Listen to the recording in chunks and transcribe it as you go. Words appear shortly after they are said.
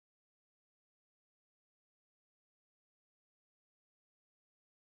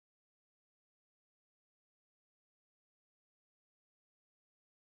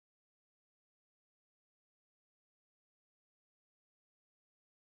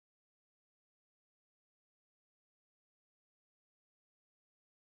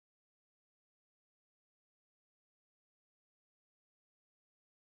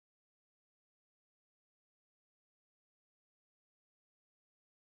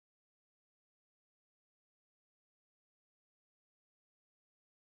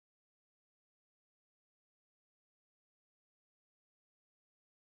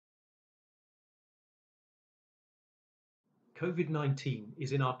COVID-19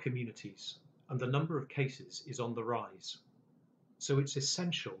 is in our communities and the number of cases is on the rise. So it's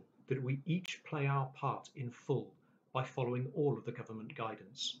essential that we each play our part in full by following all of the government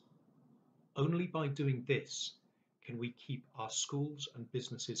guidance. Only by doing this can we keep our schools and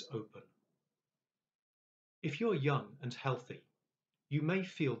businesses open. If you're young and healthy, you may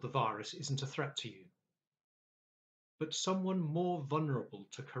feel the virus isn't a threat to you. But someone more vulnerable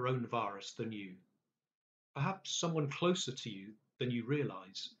to coronavirus than you, perhaps someone closer to you than you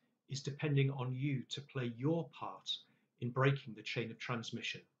realise, is depending on you to play your part in breaking the chain of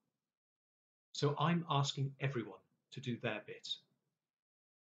transmission. So I'm asking everyone to do their bit.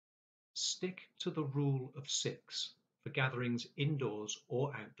 Stick to the rule of 6 for gatherings indoors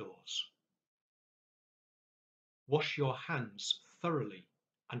or outdoors. Wash your hands thoroughly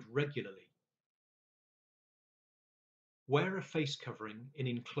and regularly. Wear a face covering in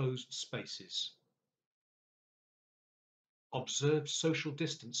enclosed spaces. Observe social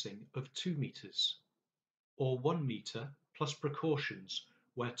distancing of 2 metres or 1 metre plus precautions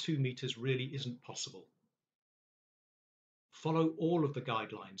where 2 metres really isn't possible. Follow all of the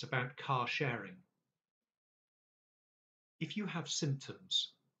guidelines about car sharing. If you have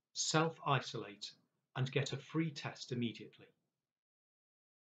symptoms, self-isolate and get a free test immediately.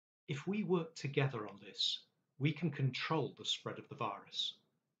 If we work together on this, we can control the spread of the virus.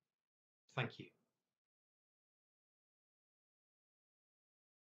 Thank you.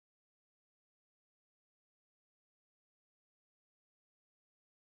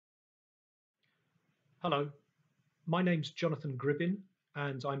 Hello, my name's Jonathan Gribbin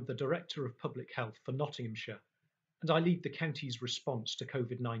and I'm the Director of Public Health for Nottinghamshire, and I lead the county's response to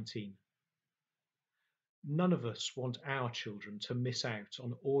COVID-19. None of us want our children to miss out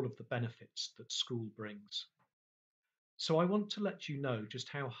on all of the benefits that school brings. So I want to let you know just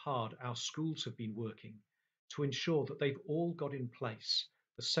how hard our schools have been working to ensure that they've all got in place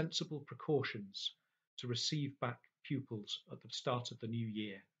the sensible precautions to receive back pupils at the start of the new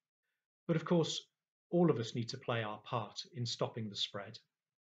year. But of course, all of us need to play our part in stopping the spread.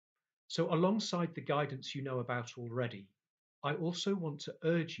 So alongside the guidance you know about already, I also want to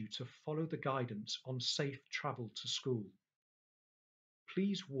urge you to follow the guidance on safe travel to school.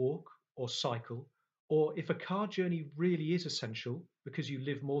 Please walk or cycle, or if a car journey really is essential because you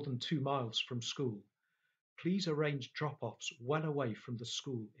live more than 2 miles from school, please arrange drop-offs well away from the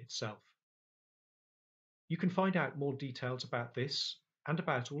school itself. You can find out more details about this and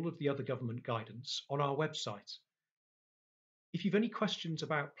about all of the other government guidance on our website. If you've any questions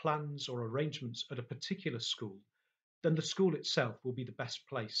about plans or arrangements at a particular school, then the school itself will be the best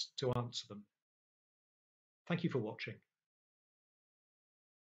place to answer them. Thank you for watching.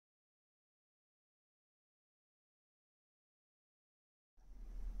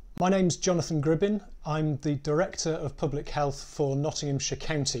 My name's Jonathan Gribbin. I'm the Director of Public Health for Nottinghamshire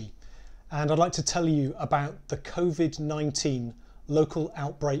County, and I'd like to tell you about the COVID-19 Local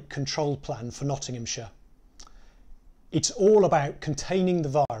Outbreak Control Plan for Nottinghamshire. It's all about containing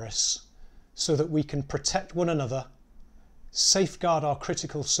the virus so that we can protect one another, safeguard our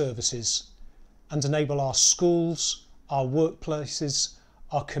critical services, and enable our schools, our workplaces,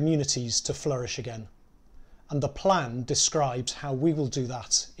 our communities to flourish again. And the plan describes how we will do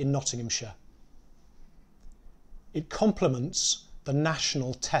that in Nottinghamshire. It complements the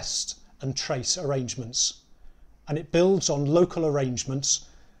national test and trace arrangements, and it builds on local arrangements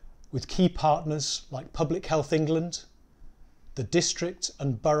with key partners like Public Health England, the district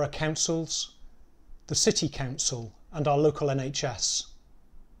and borough councils, the city council and our local NHS.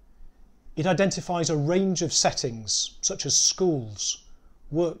 It identifies a range of settings such as schools,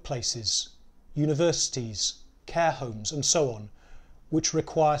 workplaces, universities, care homes and so on, which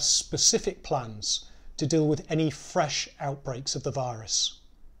require specific plans to deal with any fresh outbreaks of the virus.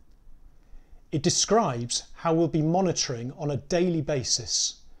 It describes how we'll be monitoring on a daily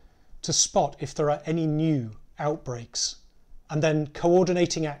basis to spot if there are any new outbreaks, and then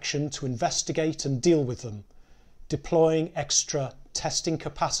coordinating action to investigate and deal with them, deploying extra testing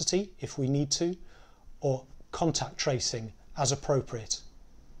capacity if we need to, or contact tracing as appropriate.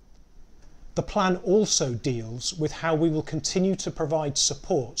 The plan also deals with how we will continue to provide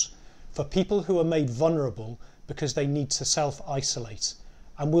support for people who are made vulnerable because they need to self-isolate,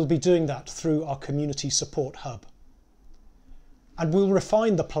 and we'll be doing that through our community support hub. And we'll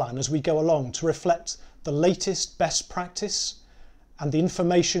refine the plan as we go along to reflect the latest best practice and the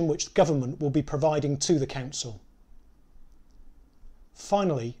information which government will be providing to the council.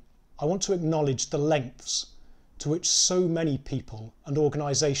 Finally, I want to acknowledge the lengths to which so many people and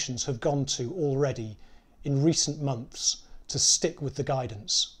organisations have gone to already in recent months to stick with the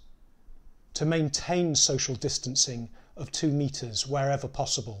guidance, to maintain social distancing of 2 metres wherever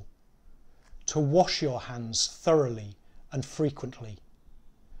possible, to wash your hands thoroughly and frequently,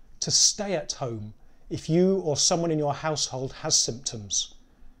 to stay at home if you or someone in your household has symptoms,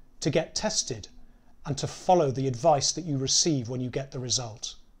 to get tested and to follow the advice that you receive when you get the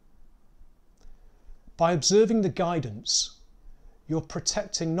result. By observing the guidance, you're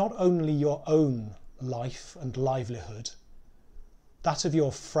protecting not only your own life and livelihood, that of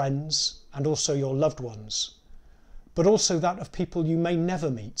your friends and also your loved ones, but also that of people you may never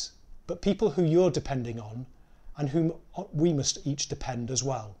meet, but people who you're depending on and whom we must each depend as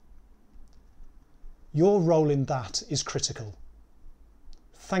well. Your role in that is critical.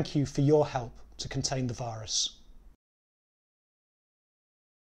 Thank you for your help to contain the virus.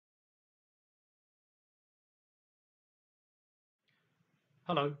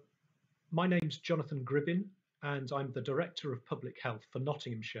 Hello, my name's Jonathan Gribbin and I'm the Director of Public Health for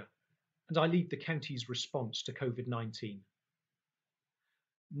Nottinghamshire, and I lead the county's response to COVID-19.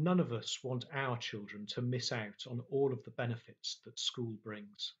 None of us want our children to miss out on all of the benefits that school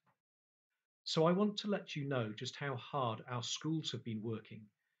brings. So I want to let you know just how hard our schools have been working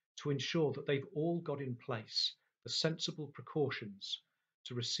to ensure that they've all got in place the sensible precautions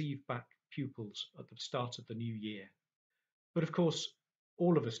to receive back pupils at the start of the new year. But of course,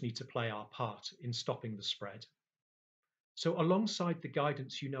 all of us need to play our part in stopping the spread. So alongside the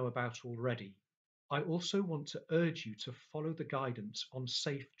guidance you know about already, I also want to urge you to follow the guidance on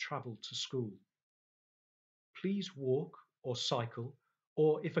safe travel to school. Please walk or cycle,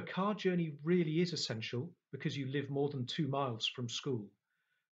 or if a car journey really is essential because you live more than 2 miles from school,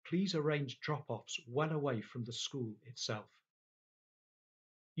 please arrange drop-offs well away from the school itself.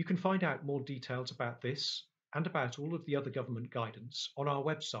 You can find out more details about this and about all of the other government guidance on our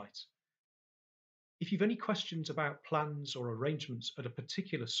website. If you've any questions about plans or arrangements at a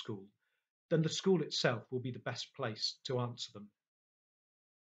particular school, then the school itself will be the best place to answer them.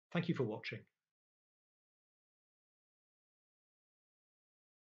 Thank you for watching.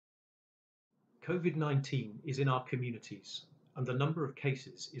 COVID-19 is in our communities and the number of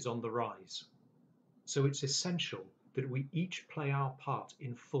cases is on the rise. So it's essential that we each play our part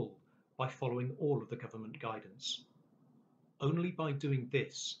in full by following all of the government guidance. Only by doing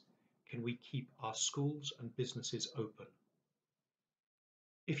this can we keep our schools and businesses open.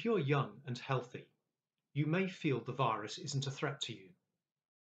 If you're young and healthy, you may feel the virus isn't a threat to you.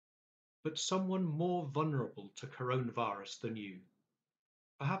 But someone more vulnerable to coronavirus than you,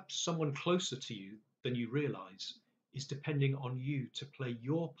 perhaps someone closer to you than you realise, is depending on you to play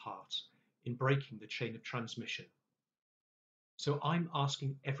your part in breaking the chain of transmission. So I'm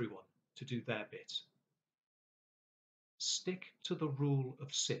asking everyone to do their bit. Stick to the rule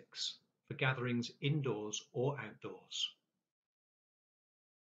of 6 for gatherings indoors or outdoors.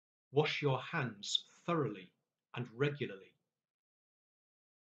 Wash your hands thoroughly and regularly.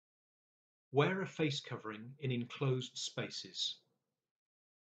 Wear a face covering in enclosed spaces.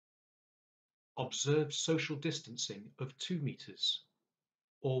 Observe social distancing of 2 metres,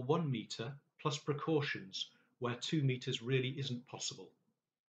 or 1 metre plus precautions where 2 metres really isn't possible.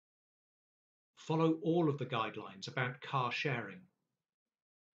 Follow all of the guidelines about car sharing.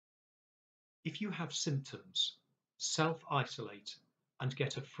 If you have symptoms, self-isolate and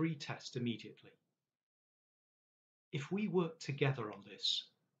get a free test immediately. If we work together on this,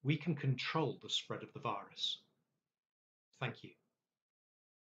 we can control the spread of the virus. Thank you.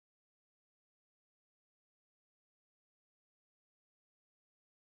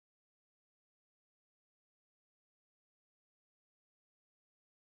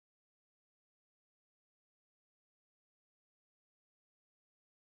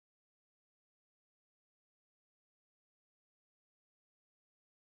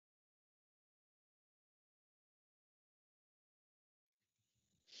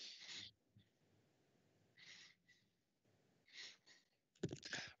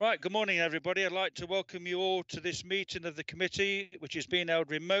 Right, good morning, everybody. I'd like to welcome you all to this meeting of the committee, which is being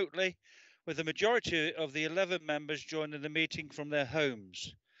held remotely, with the majority of the 11 members joining the meeting from their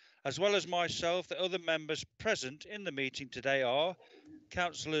homes. As well as myself, the other members present in the meeting today are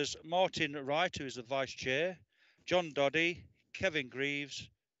Councillors Martin Wright, who is the Vice Chair, John Doddy, Kevin Greaves,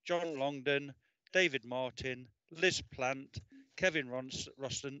 John Longdon, David Martin, Liz Plant, Kevin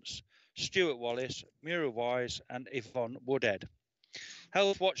Rostance, Stuart Wallace, Mura Wise and Yvonne Woodhead.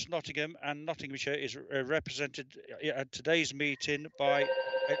 Health Watch Nottingham and Nottinghamshire is represented at today's meeting by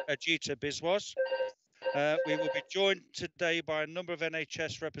Ajita Biswas. We will be joined today by a number of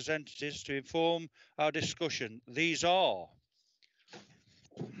NHS representatives to inform our discussion. These are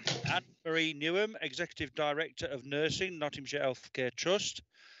Anne-Marie Newham, Executive Director of Nursing, Nottinghamshire Healthcare Trust,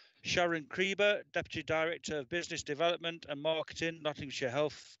 Sharon Krieber, Deputy Director of Business Development and Marketing, Nottinghamshire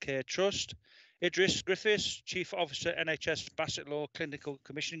Healthcare Trust. Idris Griffiths, Chief Officer, NHS Bassett Law Clinical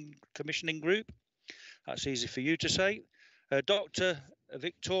Commissioning Group. That's easy for you to say. Dr.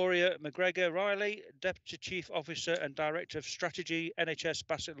 Victoria McGregor Riley, Deputy Chief Officer and Director of Strategy, NHS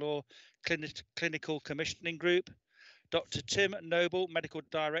Bassett Law Clinical Commissioning Group. Dr. Tim Noble, Medical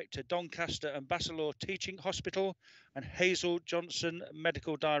Director, Doncaster and Bassett Law Teaching Hospital, and Hazel Johnson,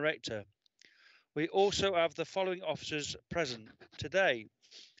 Medical Director. We also have the following officers present today.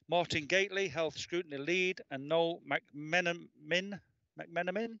 Martin Gately, Health Scrutiny Lead, and Noel McMenamin,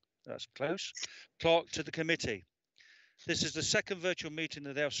 that's close, Clerk to the committee. This is the second virtual meeting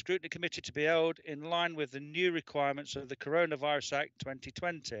of the Health Scrutiny Committee to be held in line with the new requirements of the Coronavirus Act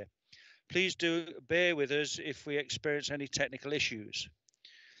 2020. Please do bear with us if we experience any technical issues.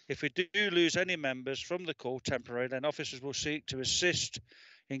 If we do lose any members from the call temporarily, then officers will seek to assist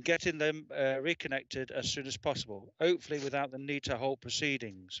in getting them reconnected as soon as possible, hopefully without the need to halt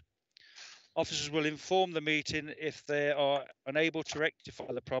proceedings. Officers will inform the meeting if they are unable to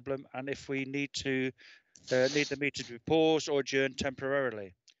rectify the problem and if we need the meeting to be paused or adjourned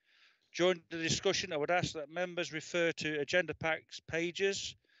temporarily. During the discussion, I would ask that members refer to agenda packs,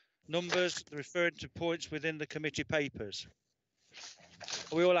 pages, numbers referring to points within the committee papers.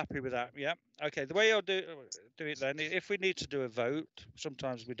 Are we all happy with that? Yeah. Okay. The way I'll do it then, if we need to do a vote,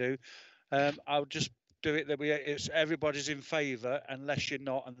 sometimes we do, I'll just do it that it's everybody's in favour unless you're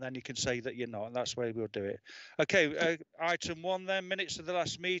not, and then you can say that you're not, and that's the way we'll do it. Okay. Item 1 then, minutes of the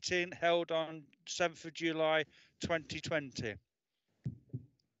last meeting held on 7th of July 2020.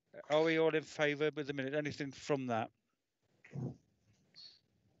 Are we all in favour with the minute? Anything from that?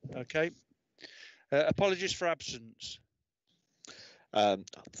 Okay. Apologies for absence.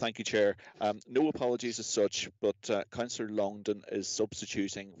 Thank you, Chair. No apologies as such, but Councillor Longdon is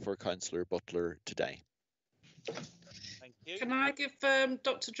substituting for Councillor Butler today. Thank you. Can I give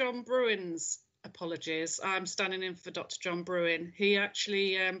Dr. John Bruin's apologies? I'm standing in for Dr. John Bruin. He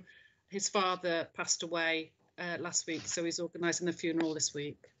actually, his father passed away last week, so he's organising the funeral this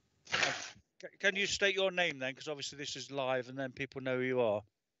week. Can you state your name then? Because obviously this is live and then people know who you are.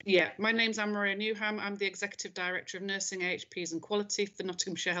 Yeah, my name's Anne-Maria Newham. I'm the Executive Director of Nursing, AHPs and Quality for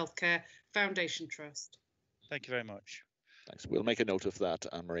Nottinghamshire Healthcare Foundation Trust. Thank you very much. Thanks. We'll make a note of that,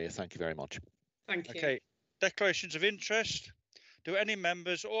 Anne-Maria. Thank you very much. Thank you. Okay. Declarations of interest. Do any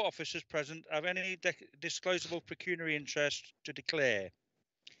members or officers present have any disclosable pecuniary interest to declare?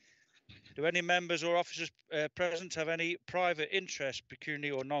 Do any members or officers present have any private interest,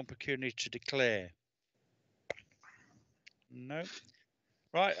 pecuniary or non-pecuniary, to declare? No.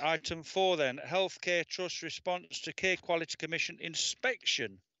 Right, item 4 then, Healthcare Trust response to Care Quality Commission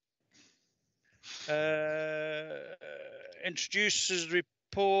inspection. Introduces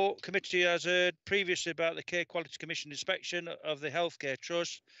report, committee has heard previously about the Care Quality Commission inspection of the Healthcare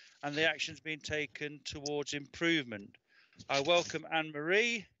Trust and the actions being taken towards improvement. I welcome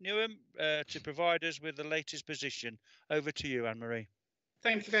Anne-Marie Newham to provide us with the latest position. Over to you, Anne-Marie.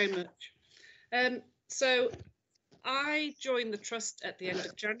 Thank you very much. So I joined the Trust at the end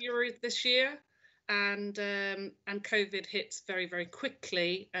of January this year, and COVID hit very, very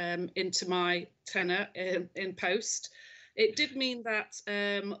quickly into my tenure in post. It did mean that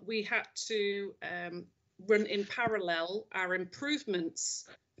we had to run in parallel our improvements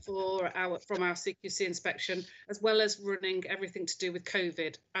from our CQC inspection, as well as running everything to do with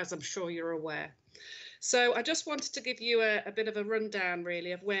COVID, as I'm sure you're aware. So I just wanted to give you a bit of a rundown,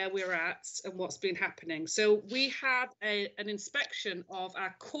 really, of where we're at and what's been happening. So we had an inspection of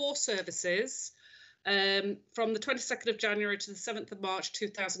our core services from the 22nd of January to the 7th of March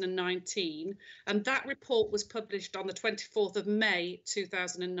 2019, and that report was published on the 24th of May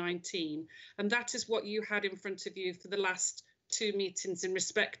 2019, and that is what you had in front of you for the last 2 meetings in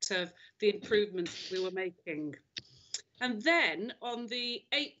respect of the improvements we were making. And then on the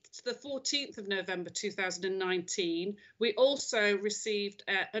 8th to the 14th of November 2019, we also received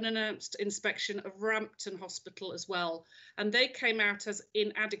an unannounced inspection of Rampton Hospital as well, and they came out as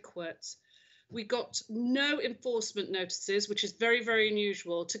inadequate. We got no enforcement notices, which is very, very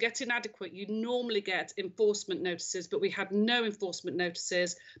unusual. To get inadequate, you normally get enforcement notices, but we had no enforcement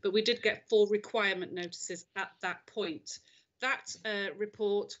notices, but we did get 4 requirement notices at that point. That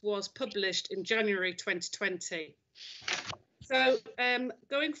report was published in January 2020. So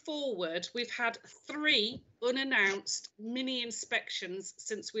going forward, we've had 3 unannounced mini inspections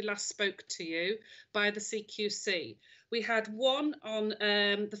since we last spoke to you by the CQC. We had one on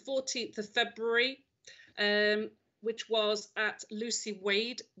the 14th of February, which was at Lucy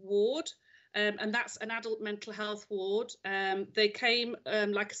Wade Ward, and that's an adult mental health ward. They came,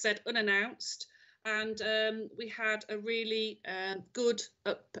 like I said, unannounced, and we had a really good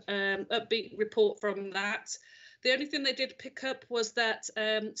upbeat report from that. The only thing they did pick up was that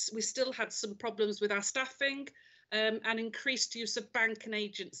we still had some problems with our staffing and increased use of bank and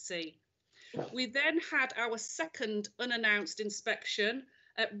agency. We then had our second unannounced inspection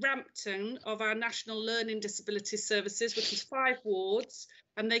at Rampton of our National Learning Disability Services, which was 5 wards,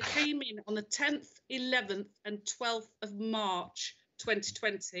 and they came in on the 10th, 11th and 12th of March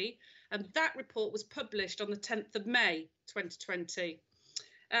 2020, and that report was published on the 10th of May 2020.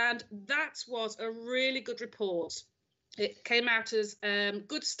 And that was a really good report. It came out as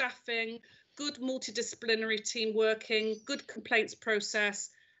good staffing, good multidisciplinary team working, good complaints process,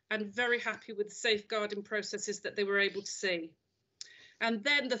 and very happy with the safeguarding processes that they were able to see. And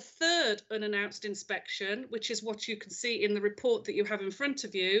then the third unannounced inspection, which is what you can see in the report that you have in front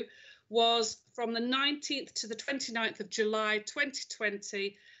of you, was from the 19th to the 29th of July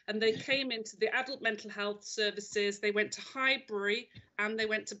 2020, and they came into the adult mental health services. They went to Highbury and they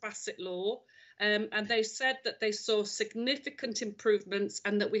went to Bassetlaw, and they said that they saw significant improvements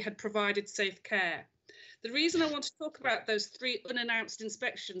and that we had provided safe care. The reason I want to talk about those 3 unannounced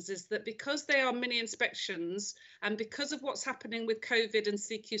inspections is that because they are mini inspections and because of what's happening with COVID and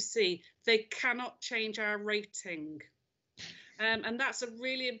CQC, they cannot change our rating. And that's a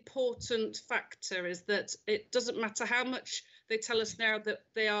really important factor, is that it doesn't matter how much they tell us now that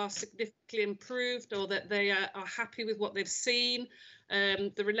they are significantly improved or that they are happy with what they've seen.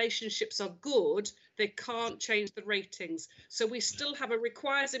 The relationships are good, they can't change the ratings. So we still have a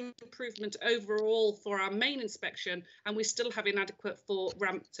requires improvement overall for our main inspection, and we still have inadequate for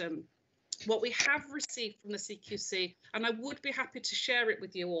Rampton. What we have received from the CQC, and I would be happy to share it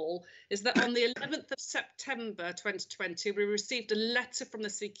with you all, is that on the 11th of September 2020, we received a letter from the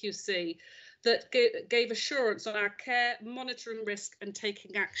CQC that gave assurance on our care, monitoring risk and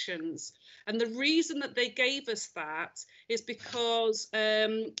taking actions. And the reason that they gave us that is because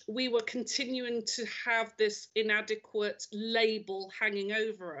we were continuing to have this inadequate label hanging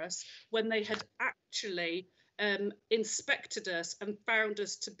over us when they had actually inspected us and found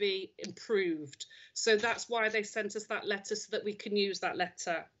us to be improved. So that's why they sent us that letter, so that we can use that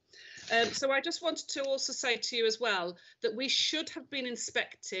letter. So I just wanted to also say to you as well that we should have been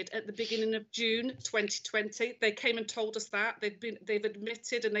inspected at the beginning of June 2020. They came and told us that. They've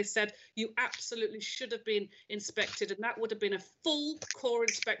admitted, and they said you absolutely should have been inspected, and that would have been a full core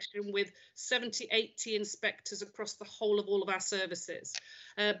inspection with 70, 80 inspectors across the whole of all of our services.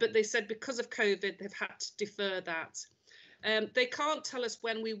 But they said because of COVID, they've had to defer that. They can't tell us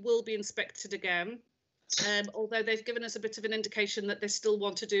when we will be inspected again. Although they've given us a bit of an indication that they still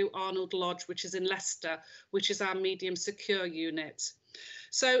want to do Arnold Lodge, which is in Leicester, which is our medium secure unit.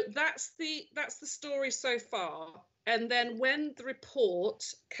 So that's the story so far. And then when the report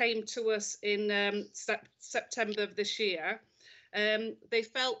came to us in September of this year, they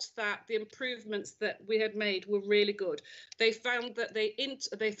felt that the improvements that we had made were really good. They found that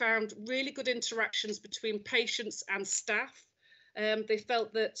they found really good interactions between patients and staff. They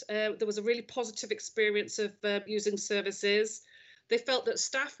felt that there was a really positive experience of using services. They felt that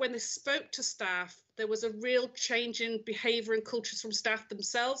staff, when they spoke to staff, there was a real change in behaviour and cultures from staff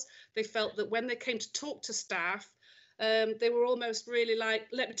themselves. They felt that when they came to talk to staff, they were almost really like,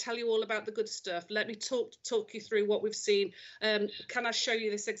 let me tell you all about the good stuff. Let me talk you through what we've seen. Can I show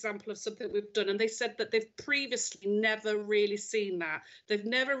you this example of something we've done? And they said that they've previously never really seen that. They've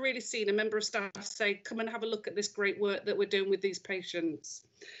never really seen a member of staff say, come and have a look at this great work that we're doing with these patients.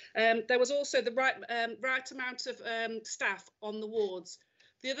 There was also the right amount of staff on the wards.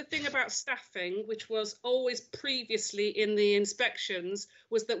 The other thing about staffing, which was always previously in the inspections,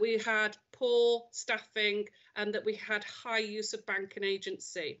 was that we had poor staffing and that we had high use of bank and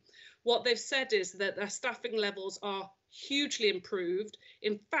agency. What they've said is that their staffing levels are hugely improved.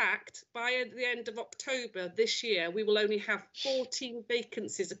 In fact, by the end of October this year, we will only have 14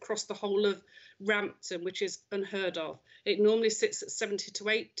 vacancies across the whole of Rampton, which is unheard of. It normally sits at 70 to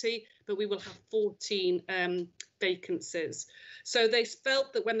 80, but we will have 14 vacancies. So they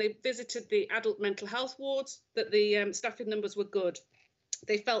felt that when they visited the adult mental health wards, that the staffing numbers were good.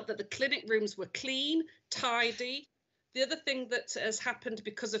 They felt that the clinic rooms were clean, tidy. The other thing that has happened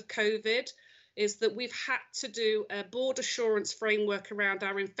because of COVID is that we've had to do a board assurance framework around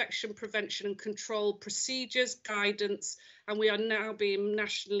our infection prevention and control procedures, guidance, and we are now being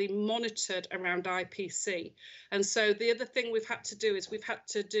nationally monitored around IPC. And so the other thing we've had to do is we've had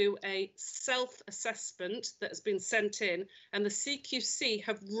to do a self-assessment that has been sent in, and the CQC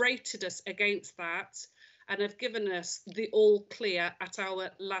have rated us against that. and have given us the all clear at our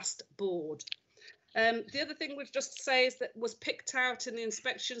last board. The other thing we've just to say is that was picked out in the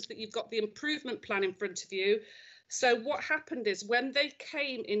inspections that you've got the improvement plan in front of you. So what happened is when they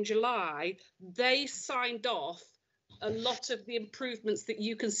came in July, they signed off a lot of the improvements that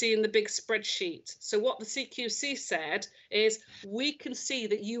you can see in the big spreadsheet. So what the CQC said is, we can see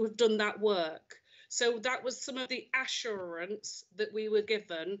that you have done that work. So that was some of the assurance that we were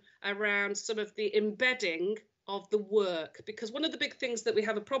given around some of the embedding of the work. Because one of the big things that we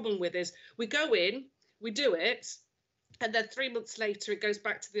have a problem with is we go in, we do it, and then 3 months later it goes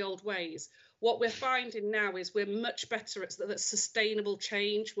back to the old ways. What we're finding now is we're much better at sustainable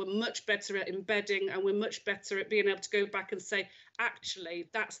change. We're much better at embedding, and we're much better at being able to go back and say, actually,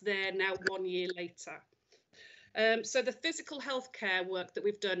 that's there now 1 year later. So the physical healthcare work that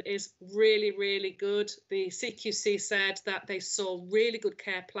we've done is really, really good. The CQC said that they saw really good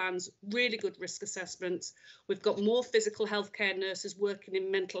care plans, really good risk assessments. We've got more physical healthcare nurses working in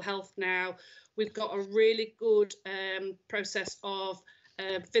mental health now. We've got a really good process of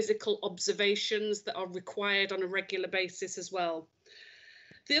physical observations that are required on a regular basis as well.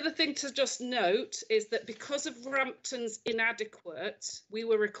 The other thing to just note is that because of Rampton's inadequate, we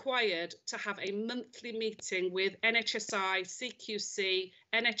were required to have a monthly meeting with NHSI, CQC,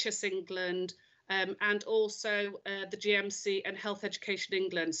 NHS England, and also the GMC and Health Education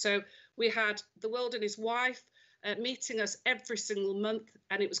England. So we had the World and his wife meeting us every single month,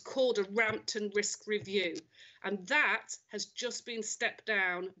 and it was called a Rampton Risk Review. And that has just been stepped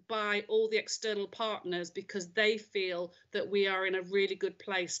down by all the external partners because they feel that we are in a really good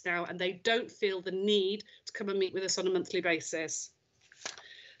place now, and they don't feel the need to come and meet with us on a monthly basis.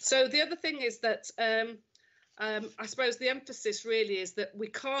 So the other thing is that I suppose the emphasis really is that we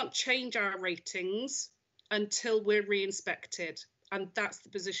can't change our ratings until we're re-inspected, and that's the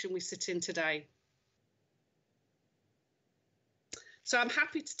position we sit in today. So I'm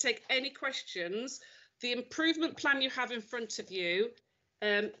happy to take any questions. The improvement plan you have in front of you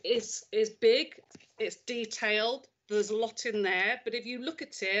is big, it's detailed, there's a lot in there, but if you look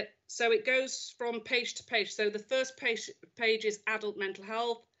at it, so it goes from page to page. So the first page is adult mental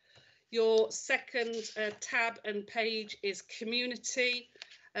health. Your second tab and page is community.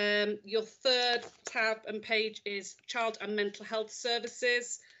 Your third tab and page is child and mental health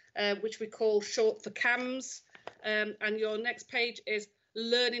services, which we call short for CAMS. And your next page is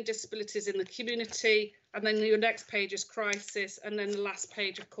learning disabilities in the community, and then your next page is crisis, and then the last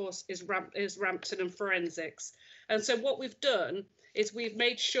page, of course, is Rampton and forensics. And so what we've done is we've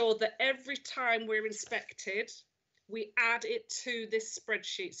made sure that every time we're inspected, we add it to this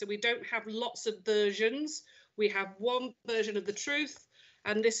spreadsheet. So we don't have lots of versions. We have one version of the truth,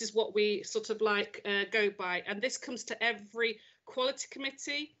 and this is what we sort of like go by. And this comes to every quality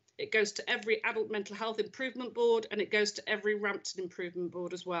committee. It goes to every adult mental health improvement board, and it goes to every Rampton improvement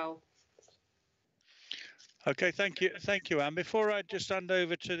board as well. Okay, thank you, Anne. Before I just hand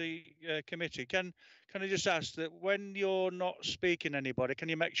over to the committee, can I just ask that when you're not speaking to anybody, can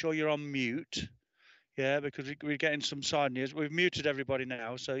you make sure you're on mute? Yeah, because we're getting some side news. We've muted everybody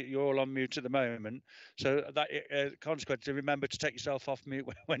now, so you're all on mute at the moment. So that consequently, remember to take yourself off mute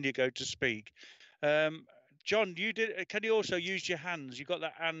when you go to speak. John, can you also use your hands? You've got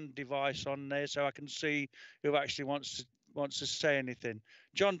that hand device on there, so I can see who actually wants to say anything.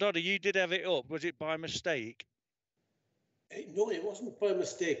 John Doddy, you did have it up. Was it by mistake? No, it wasn't by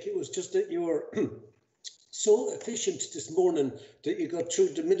mistake. It was just that you were so efficient this morning that you got through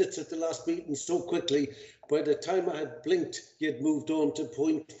the minutes at the last meeting so quickly. By the time I had blinked, you had moved on to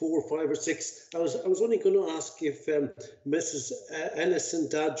point 4, 5 or 6. I was only going to ask if Mrs. Ellis and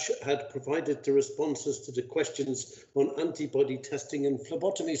Dodge had provided the responses to the questions on antibody testing and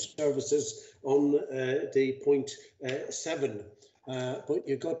phlebotomy services on the point 7. But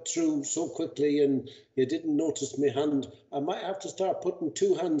you got through so quickly and you didn't notice my hand. I might have to start putting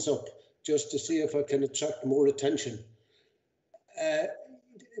 2 hands up just to see if I can attract more attention.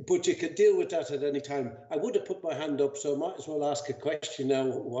 But you can deal with that at any time. I would have put my hand up, so I might as well ask a question now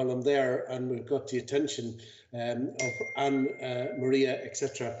while I'm there and we've got the attention of Anne, Maria,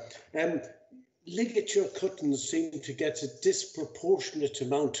 etc. Ligature cuttings seem to get a disproportionate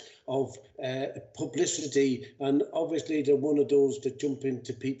amount of publicity, and obviously they're one of those that jump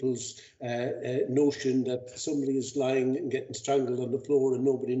into people's notion that somebody is lying and getting strangled on the floor and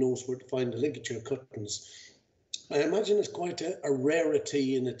nobody knows where to find the ligature cuttings. I imagine it's quite a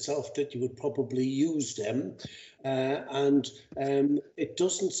rarity in itself that you would probably use them. And it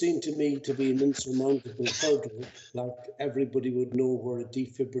doesn't seem to me to be an insurmountable hurdle, like everybody would know where a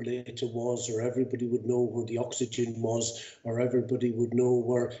defibrillator was, or everybody would know where the oxygen was, or everybody would know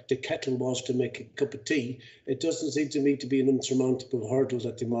where the kettle was to make a cup of tea. It doesn't seem to me to be an insurmountable hurdle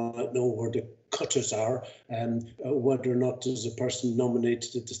that they might know where the cutters are, and whether or not there's a person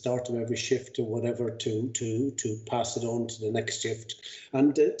nominated at the start of every shift or whatever to pass it on to the next shift.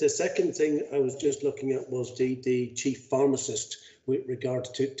 And the second thing I was just looking at was the chief pharmacist with regard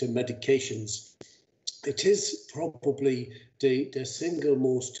to medications. It is probably the single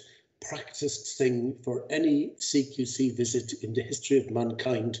most practiced thing for any CQC visit in the history of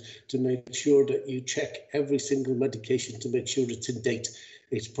mankind, to make sure that you check every single medication to make sure it's in date.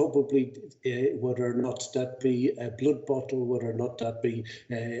 It's probably whether or not that be a blood bottle, whether or not that be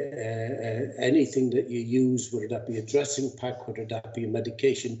anything that you use, whether that be a dressing pack, whether that be a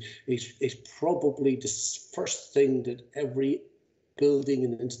medication, it's probably the first thing that every building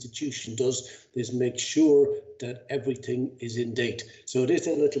and institution does, is make sure that everything is in date. So it is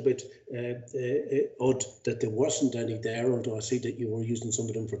a little bit odd that there wasn't any there, although I see that you were using some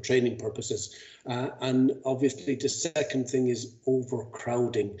of them for training purposes. And obviously the second thing is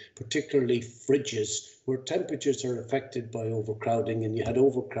overcrowding, particularly fridges, where temperatures are affected by overcrowding, and you had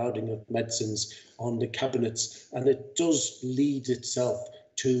overcrowding of medicines on the cabinets, and it does lead itself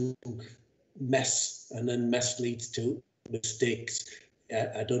to mess, and then mess leads to mistakes.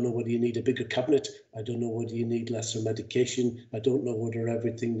 I don't know whether you need a bigger cabinet. I don't know whether you need lesser medication. I don't know whether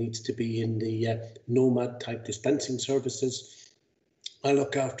everything needs to be in the Nomad type dispensing services. I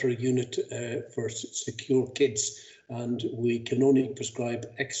look after a unit for secure kids, and we can only prescribe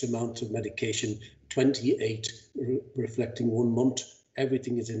X amount of medication, 28 reflecting 1 month.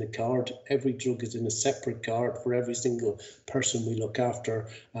 Everything is in a card. Every drug is in a separate card for every single person we look after,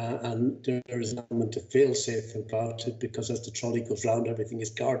 and there is an element of fail-safe about it, because as the trolley goes round, everything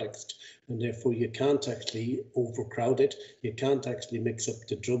is cardexed, and therefore you can't actually overcrowd it. You can't actually mix up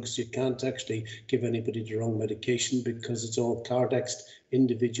the drugs. You can't actually give anybody the wrong medication, because it's all cardexed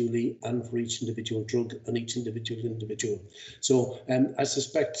individually and for each individual drug and each individual. So I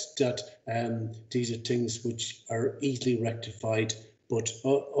suspect that these are things which are easily rectified. But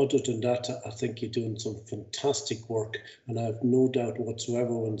other than that, I think you're doing some fantastic work, and I have no doubt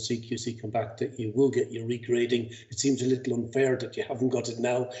whatsoever when CQC come back that you will get your regrading. It seems a little unfair that you haven't got it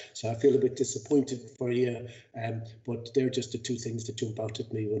now, so I feel a bit disappointed for you. But they're just the two things that jump out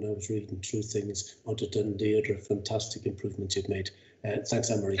at me when I was reading through things, other than the other fantastic improvements you've made.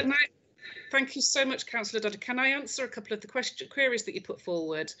 Thanks, Anne-Marie. Thank you so much, Councillor Dodder. Can I answer a couple of the queries that you put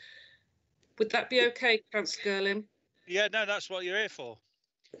forward? Would that be okay, Councillor Girling? Yeah, no, that's what you're here for.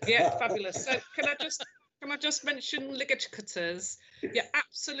 Yeah, fabulous. So can I just mention ligature cutters? You're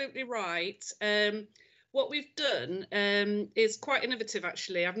absolutely right. What we've done is quite innovative,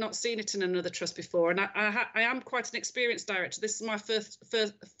 actually. I've not seen it in another trust before, and I am quite an experienced director. This is my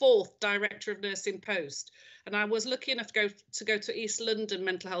fourth director of nursing post, and I was lucky enough to go to East London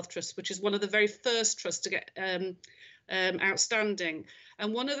Mental Health Trust, which is one of the very first trusts to get outstanding.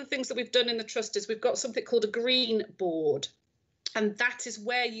 And one of the things that we've done in the trust is we've got something called a green board. And that is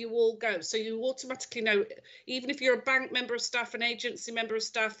where you all go. So you automatically know, even if you're a bank member of staff, an agency member of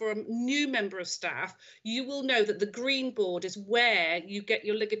staff, or a new member of staff, you will know that the green board is where you get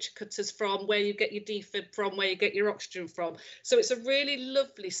your ligature cutters from, where you get your defib from, where you get your oxygen from. So it's a really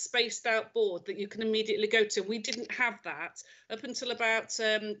lovely spaced out board that you can immediately go to. We didn't have that up until about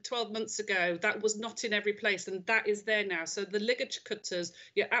 12 months ago. That was not in every place, and that is there now. So the ligature cutters,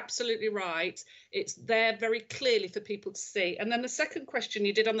 you're absolutely right. It's there very clearly for people to see. And then the second question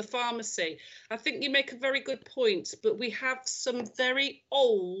you did on the pharmacy, I think you make a very good point, but we have some very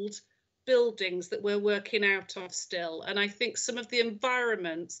old buildings that we're working out of still. And I think some of the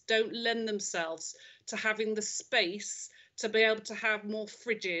environments don't lend themselves to having the space to be able to have more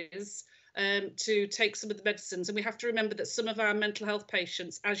fridges to take some of the medicines. And we have to remember that some of our mental health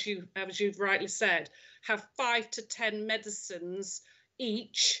patients, as you've rightly said, have 5 to 10 medicines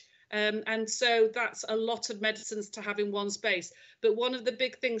each. And so that's a lot of medicines to have in one space. But one of the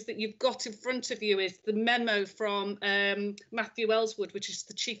big things that you've got in front of you is the memo from Matthew Ellswood, which is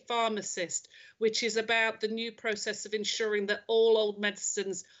the chief pharmacist, which is about the new process of ensuring that all old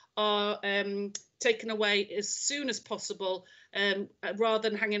medicines are taken away as soon as possible, rather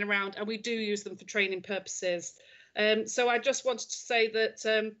than hanging around. And we do use them for training purposes. So I just wanted to say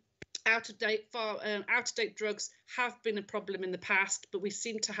that out-of-date drugs have been a problem in the past, but we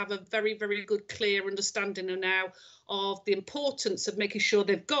seem to have a very, very good, clear understanding now of the importance of making sure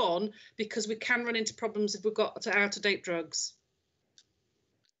they've gone, because we can run into problems if we've got out-of-date drugs.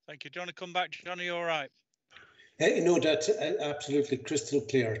 Thank you. Do you want to come back, John? Are you all right? No, that's absolutely crystal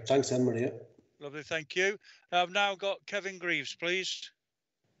clear. Thanks, Anne-Maria. Lovely, thank you. I've now got Kevin Greaves, please.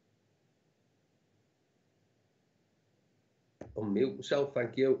 Unmute myself,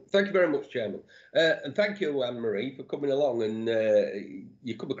 thank you. Thank you very much, Chairman. And thank you, Anne-Marie, for coming along, and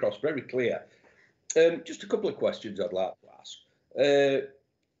you come across very clear. Just a couple of questions I'd like to ask.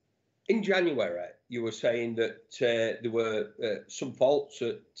 In January, you were saying that there were some faults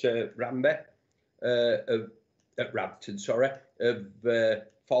at Rabton, of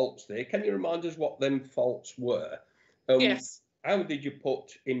faults there. Can you remind us what them faults were? Yes. How did you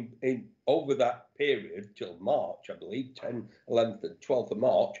put in over that period till March, I believe, 10th, 11th and 12th of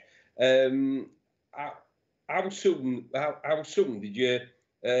March, how soon did you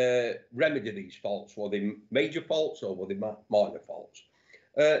remedy these faults? Were they major faults or were they minor faults?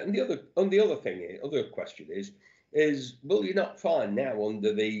 And the other question is will you not find now,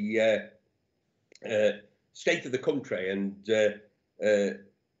 under the state of the country, and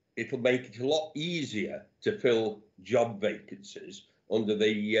it'll make it a lot easier to fill job vacancies under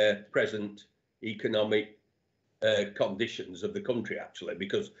the present economic conditions of the country, actually,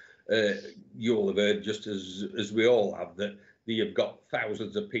 because you'll have heard, just as we all have, that you've got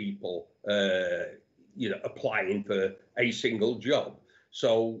thousands of people applying for a single job.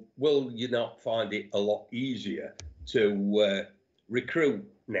 So will you not find it a lot easier to recruit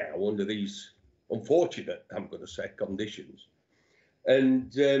now under these unfortunate, I'm going to say, conditions?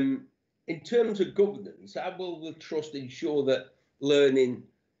 And in terms of governance, how will the Trust ensure that learning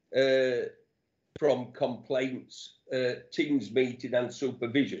from complaints, teams meeting and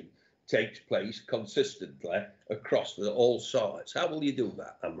supervision takes place consistently across all sites? How will you do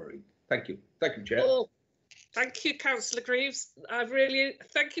that, Anne-Marie? Thank you. Thank you, Chair. Well, thank you, Councillor Greaves. I really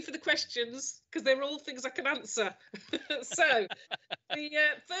thank you for the questions, because they're all things I can answer. So the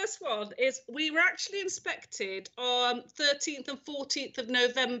first one is, we were actually inspected on 13th and 14th of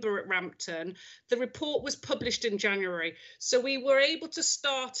November at Rampton. The report was published in January, so we were able to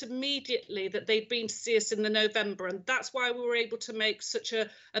start immediately that they'd been to see us in the November, and that's why we were able to make such a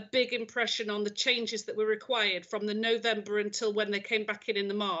big impression on the changes that were required from the November until when they came back in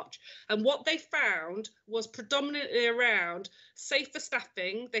the March. And what they found was predominantly around safer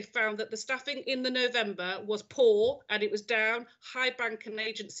staffing. They found that the staffing in the November was poor and it was down, high bank and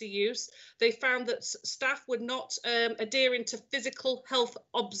agency use. They found that staff were not adhering to physical health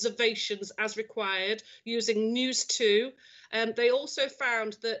observations as required, using News 2. They also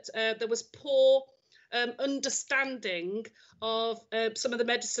found that there was poor understanding of some of the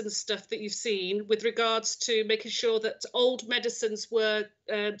medicine stuff that you've seen, with regards to making sure that old medicines were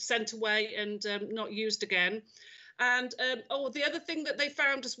sent away and not used again. And the other thing that they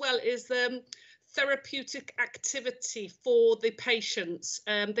found as well is therapeutic activity for the patients.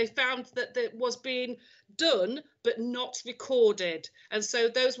 They found that it was being done but not recorded, and so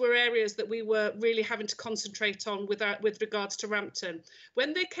those were areas that we were really having to concentrate on with regards to Rampton.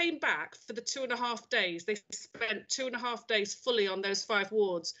 When they came back for the 2.5 days, they spent 2.5 days fully on those 5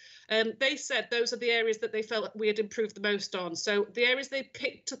 wards. They said those are the areas that they felt we had improved the most on. So the areas they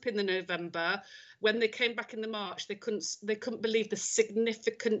picked up in the November, when they came back in the March, they couldn't believe the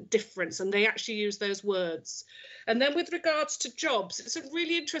significant difference, and they actually used those words. And then with regards to jobs, it's a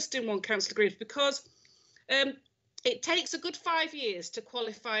really interesting one, Councillor Greaves, because it takes a good 5 years to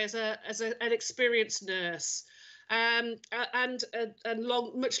qualify as an experienced nurse, and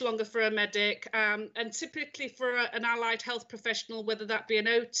much longer for a medic, and typically for an allied health professional, whether that be an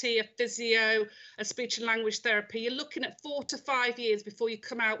OT, a physio, a speech and language therapy, you're looking at 4 to 5 years before you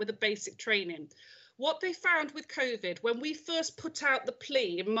come out with a basic training. What they found with COVID, when we first put out the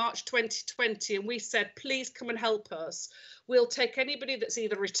plea in March 2020, and we said, please come and help us, we'll take anybody that's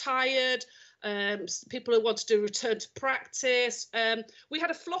either retired, people who want to do return to practice. We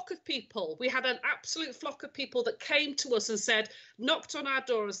had a flock of people. We had an absolute flock of people that came to us and said, knocked on our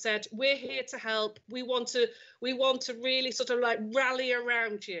door and said, we're here to help. We want to really sort of like rally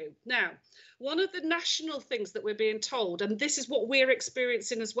around you. Now, one of the national things that we're being told, and this is what we're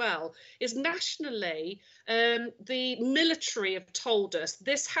experiencing as well, is nationally, the military have told us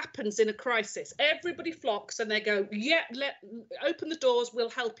this happens in a crisis. Everybody flocks and they go, yeah, open the doors, we'll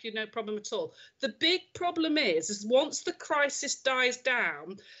help you, no problem at all. The big problem is once the crisis dies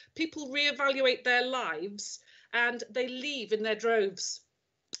down, people reevaluate their lives and they leave in their droves.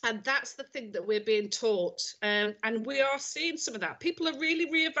 And that's the thing that we're being taught. And we are seeing some of that. People are really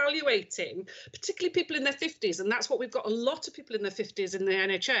reevaluating, particularly people in their 50s. And that's what we've got, a lot of people in their 50s in the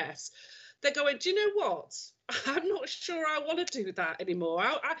NHS. They're going, do you know what? I'm not sure I want to do that anymore.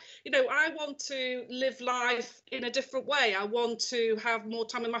 I want to live life in a different way. I want to have more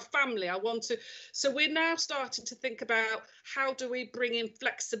time with my family. So we're now starting to think about how do we bring in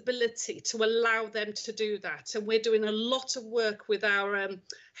flexibility to allow them to do that. And we're doing a lot of work with our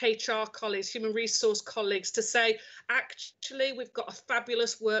HR colleagues, human resource colleagues, to say, actually, we've got a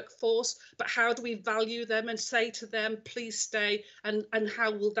fabulous workforce, but how do we value them and say to them, please stay, and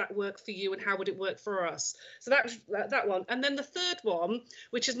how will that work for you and how would it work for us? So that's that one. And then the third one,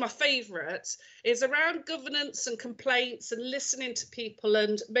 which is my favourite, is around governance and complaints and listening to people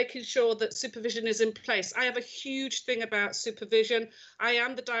and making sure that supervision is in place. I have a huge thing about supervision. I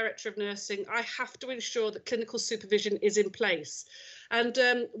am the director of nursing. I have to ensure that clinical supervision is in place. And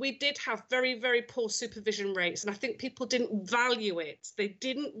we did have very, very poor supervision rates. And I think people didn't value it. They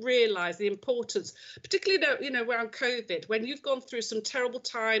didn't realise the importance, particularly, around COVID, when you've gone through some terrible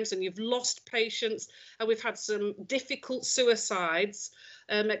times and you've lost patients and we've had some difficult suicides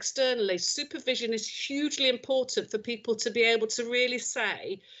externally. Supervision is hugely important for people to be able to really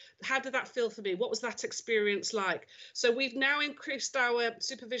say, how did that feel for me? What was that experience like? So we've now increased our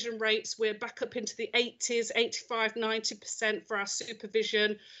supervision rates. We're back up into the 80s, 85, 90% for our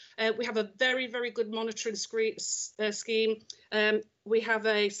supervision. We have a very, very good monitoring scheme. We have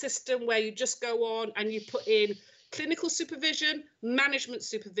a system where you just go on and you put in clinical supervision, management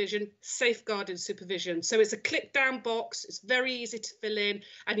supervision, safeguarding supervision. So it's a click down box. It's very easy to fill in,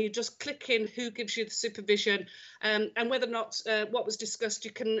 and you just click in who gives you the supervision, and whether or not what was discussed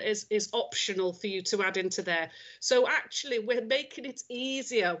is optional for you to add into there. So actually, we're making it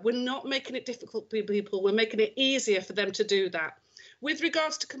easier. We're not making it difficult for people. We're making it easier for them to do that. With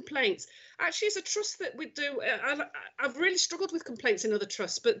regards to complaints, actually, it's a trust that we do. I've really struggled with complaints in other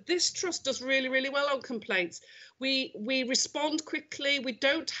trusts, but this trust does really, really well on complaints. We respond quickly. We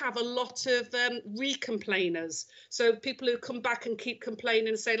don't have a lot of re-complainers. So people who come back and keep complaining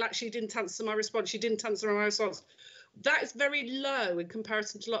and say, like, she didn't answer my response, she didn't answer my response. That is very low in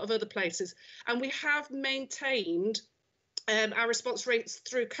comparison to a lot of other places. And we have maintained our response rates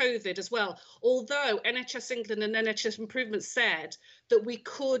through COVID as well. Although NHS England and NHS Improvement said that we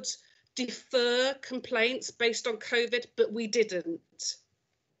could defer complaints based on COVID, but we didn't.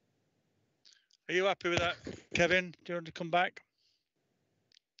 Are you happy with that, Kevin? Do you want to come back?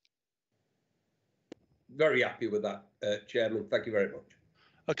 Very happy with that, Chairman. Thank you very much.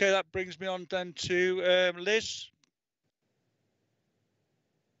 Okay, that brings me on then to Liz.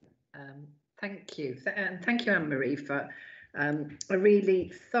 Thank you. And thank you, Anne-Marie, for a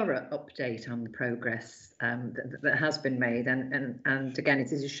really thorough update on the progress that has been made. And again,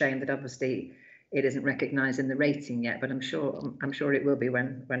 it is a shame that obviously it isn't recognised in the rating yet, but I'm sure it will be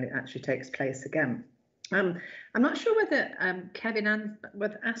when it actually takes place again. I'm not sure whether Kevin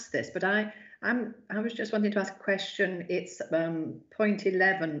would ask this, but I was just wanting to ask a question. It's point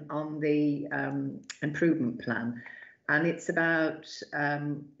 11 on the improvement plan, and it is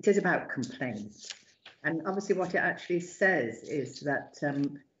about complaints. And obviously what it actually says is that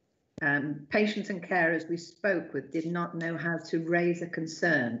patients and carers we spoke with did not know how to raise a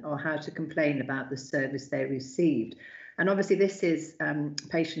concern or how to complain about the service they received. And obviously this is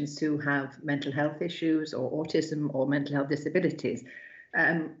patients who have mental health issues or autism or mental health disabilities.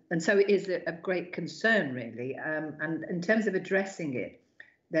 And so it is a great concern, really. And in terms of addressing it,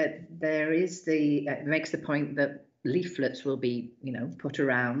 that there is it makes the point that leaflets will be, put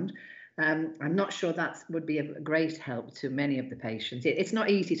around. I'm not sure that would be a great help to many of the patients. It's not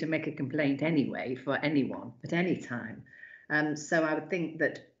easy to make a complaint anyway for anyone at any time. So I would think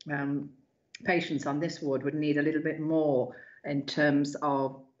that patients on this ward would need a little bit more in terms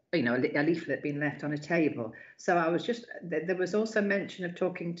of, a leaflet being left on a table. So I was there was also mention of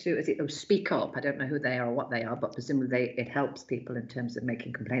talking to, Speak Up. I don't know who they are or what they are, but presumably it helps people in terms of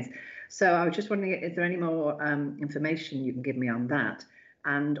making complaints. So I was just wondering, is there any more information you can give me on that?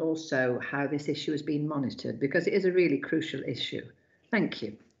 And also how this issue is being monitored, because it is a really crucial issue. Thank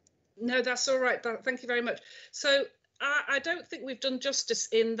you. No, that's all right. Thank you very much. So I don't think we've done justice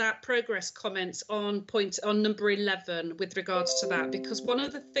in that progress comments on number 11 with regards to that, because one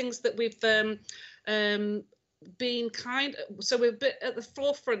of the things that we've been so we're a bit at the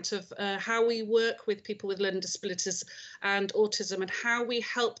forefront of how we work with people with learning disabilities and autism, and how we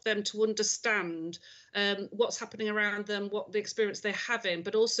help them to understand what's happening around them, what the experience they're having,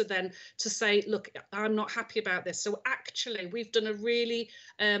 but also then to say, look, I'm not happy about this. So actually, we've done a really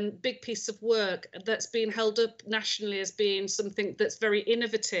big piece of work that's been held up nationally as being something that's very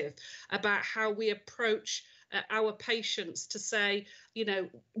innovative about how we approach our patients to say, you know,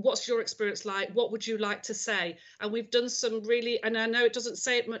 what's your experience like? What would you like to say? And we've done some really, and I know it doesn't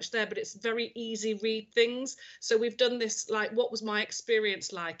say it much there, but it's very easy read things. So we've done this, like, what was my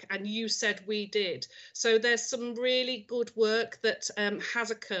experience like? And you said we did. So there's some really good work that has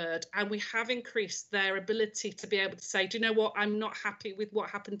occurred, and we have increased their ability to be able to say, do you know what? I'm not happy with what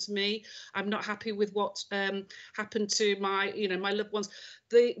happened to me. I'm not happy with what happened to my, you know, my loved ones.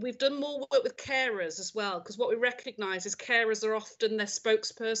 We've done more work with carers as well, because what we recognise is carers are often their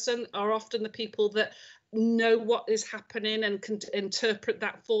spokesperson, are often the people that know what is happening and can interpret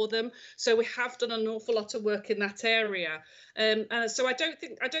that for them. So we have done an awful lot of work in that area. So I don't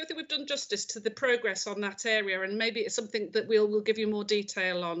think we've done justice to the progress on that area, and maybe it's something that we'll give you more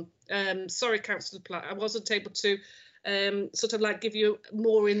detail on. Sorry, Councillor Platt, I wasn't able to sort of like give you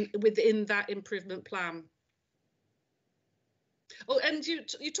more within that improvement plan. Oh, and you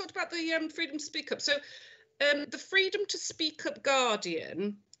talked about the freedom to speak up. So the Freedom to Speak Up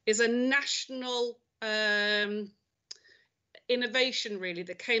Guardian is a national innovation, really,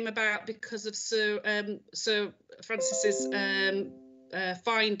 that came about because of Sir Francis's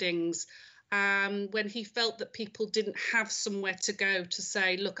findings, when he felt that people didn't have somewhere to go to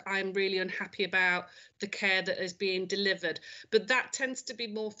say, look, I'm really unhappy about the care that is being delivered. But that tends to be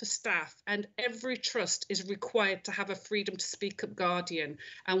more for staff, and every trust is required to have a Freedom to Speak Up Guardian,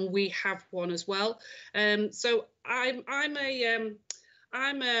 and we have one as well. So I'm an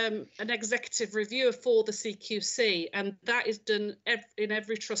executive reviewer for the CQC, and that is done in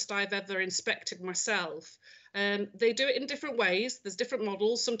every trust I've ever inspected myself. They do it in different ways. There's different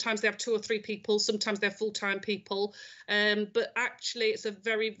models. Sometimes they have 2 or 3 people, sometimes they're full-time people. But actually, it's a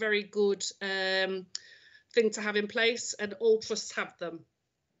very, very good thing to have in place, and all trusts have them.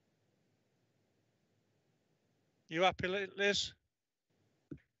 You happy, Liz?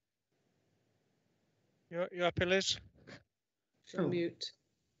 You happy, Liz? She'll mute.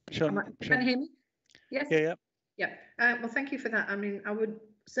 Can you hear me? Yes. Yeah. Well, thank you for that. I mean, I would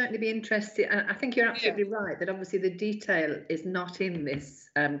certainly be interested, and I think you're absolutely right that obviously the detail is not in this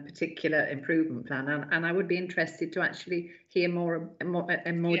particular improvement plan, and I would be interested to actually hear more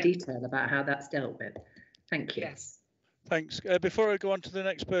detail about how that's dealt with. Thank you. Yes. Thanks. Before I go on to the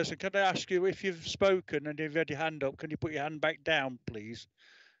next person, can I ask you, if you've spoken and you've had your hand up, can you put your hand back down, please?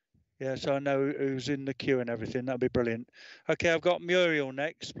 Yeah, so I know who's in the queue and everything. That'd be brilliant. Okay, I've got Muriel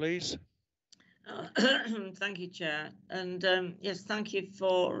next, please. Thank you, Chair. And yes, thank you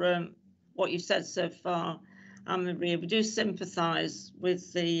for what you've said so far, Anne-Marie. We do sympathise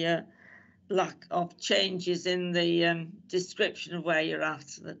with the lack of changes in the description of where you're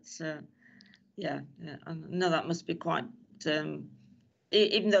at. That's, yeah, I know that must be quite,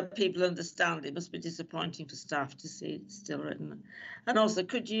 even though people understand, it must be disappointing for staff to see it still written. And also,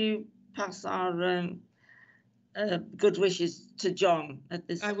 could you pass our good wishes to John at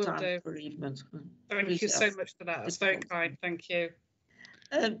this time of bereavement? Thank you so much for that. That's very kind. Thank you.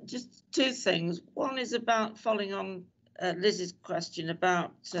 Just 2 things. One is about following on Liz's question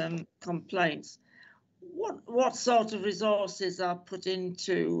about complaints. What sort of resources are put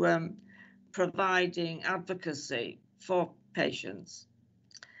into providing advocacy for patients?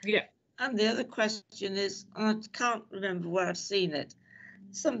 Yeah. And the other question is, I can't remember where I've seen it,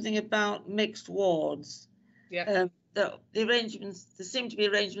 something about mixed wards. Yeah. The arrangements, there seem to be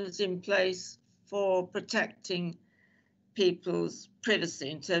arrangements in place for protecting people's privacy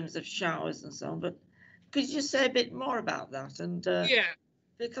in terms of showers and so on. But could you just say a bit more about that? And yeah,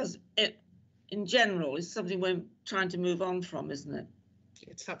 because it, in general, is something we're trying to move on from, isn't it?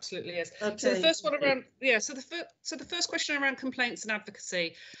 It absolutely is. Okay. So the first one around, so the first question around complaints and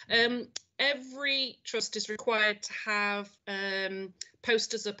advocacy. Every trust is required to have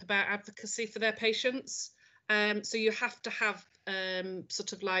posters up about advocacy for their patients. So you have to have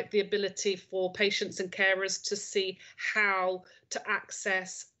sort of like the ability for patients and carers to see how to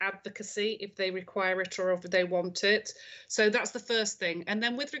access advocacy if they require it or if they want it. So that's the first thing. And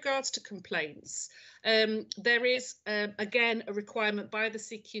then with regards to complaints, there is, again, a requirement by the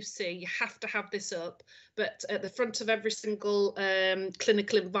CQC. You have to have this up, but at the front of every single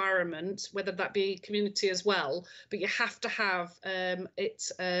clinical environment, whether that be community as well, but you have to have it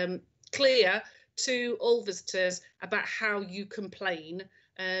clear to all visitors about how you complain.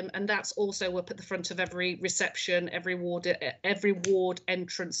 And that's also up at the front of every reception, every ward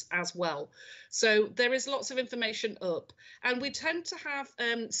entrance as well. So there is lots of information up, and we tend to have,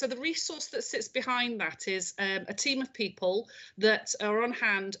 so the resource that sits behind that is a team of people that are on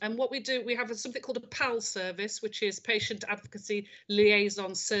hand. And what we do, we have something called a PAL service, which is Patient Advocacy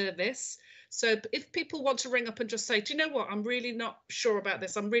Liaison Service. So if people want to ring up and just say, do you know what, I'm really not sure about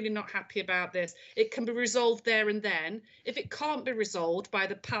this, I'm really not happy about this, it can be resolved there and then. If it can't be resolved by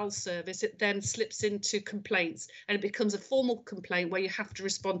the PAL service, it then slips into complaints, and it becomes a formal complaint where you have to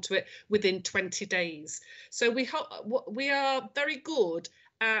respond to it within 20 days. So we are very good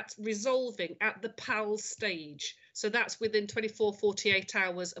at resolving at the PAL stage. So that's within 24, 48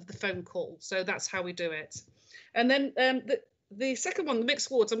 hours of the phone call. So that's how we do it. And then the second one, the mixed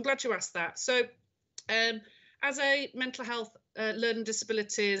wards, I'm glad you asked that. So as a mental health learning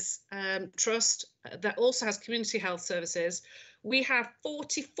disabilities trust that also has community health services, we have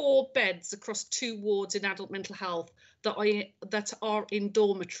 44 beds across 2 wards in adult mental health that are in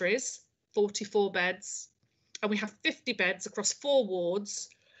dormitories, 44 beds. And we have 50 beds across 4 wards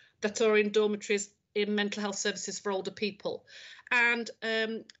that are in dormitories in mental health services for older people. And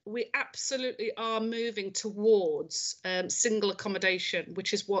we absolutely are moving towards single accommodation,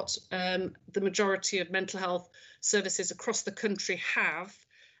 which is what the majority of mental health services across the country have.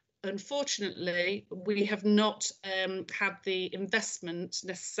 Unfortunately, we have not had the investment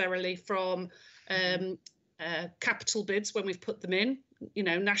necessarily from capital bids when we've put them in, you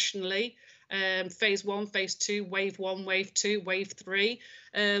know, nationally. Phase 1, phase 2, wave 1, wave 2, wave 3.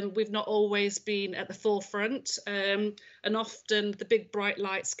 We've not always been at the forefront, and often the big bright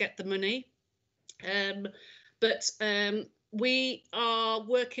lights get the money. But we are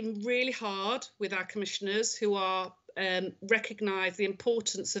working really hard with our commissioners, who are recognise the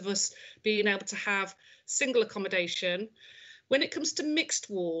importance of us being able to have single accommodation. When it comes to mixed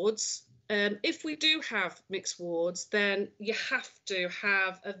wards, if we do have mixed wards, then you have to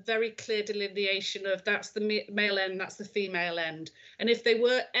have a very clear delineation of that's the male end, that's the female end. And if they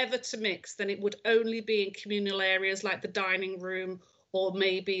were ever to mix, then it would only be in communal areas like the dining room or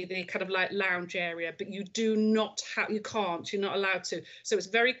maybe the kind of like lounge area, but you do not have, you're not allowed to. So it's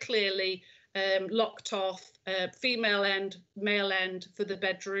very clearly locked off, female end, male end for the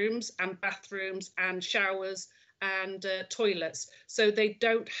bedrooms and bathrooms and showers and toilets. So they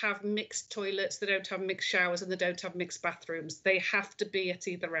don't have mixed toilets, they don't have mixed showers, and they don't have mixed bathrooms. They have to be at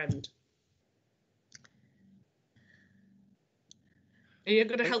either end. Are you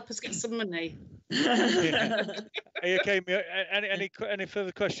going to help us get some money? Yeah. Are you okay, any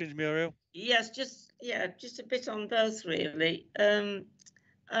further questions, Muriel? Yes, just a bit on both really.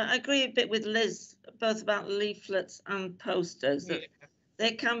 I agree a bit with Liz, both about leaflets and posters. That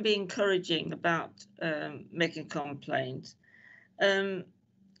they can be encouraging about making complaints. But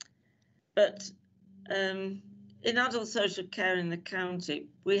in adult social care in the county,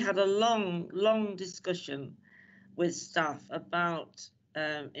 we had a long discussion with staff about,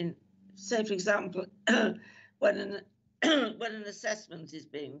 say for example, when an assessment is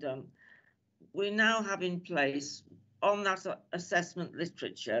being done, we now have in place on that assessment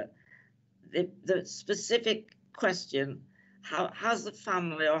literature the specific question: has the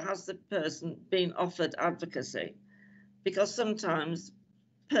family or has the person been offered advocacy? Because sometimes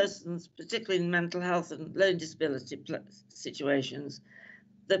persons, particularly in mental health and learning disability situations,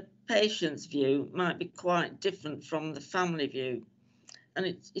 the patient's view might be quite different from the family view, and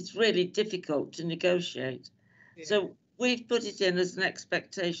it's really difficult to negotiate. Yeah. So we've put it in as an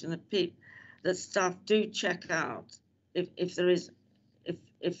expectation that that staff do check out if there is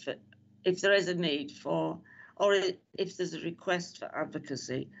a need for, or if there's a request for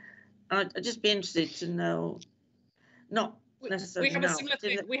advocacy. I'd just be interested to know, not necessarily we have a similar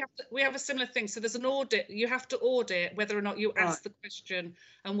thing. We have a similar thing. So there's an audit. You have to audit whether or not you ask the question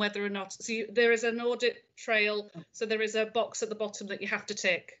and whether or not. So there is an audit trail. So there is a box at the bottom that you have to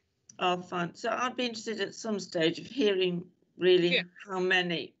tick. Oh, fine. So I'd be interested at some stage of hearing really how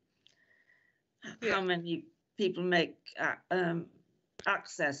many people make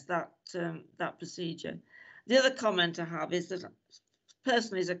access that procedure. The other comment I have is that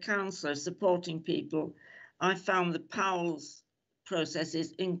personally, as a counsellor supporting people, I found the PALS process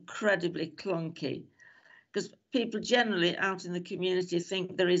is incredibly clunky, because people generally out in the community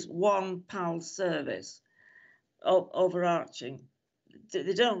think there is one PALS service overarching.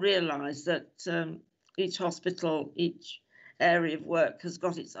 They don't realise that each hospital, each area of work has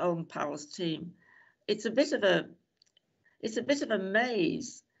got its own PALS team. It's a bit of a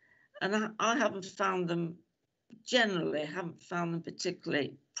maze, and I haven't found them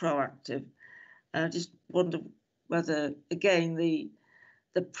particularly proactive. I just wonder whether, again, the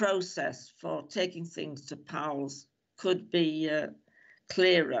process for taking things to PALS could be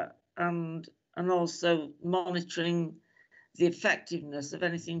clearer, and also monitoring the effectiveness of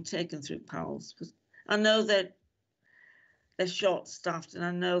anything taken through PALS. Because I know that they're short-staffed, and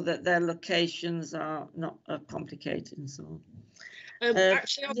I know that their locations are not complicated and so on.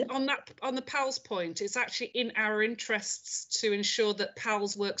 Actually, on the PALS point, it's actually in our interests to ensure that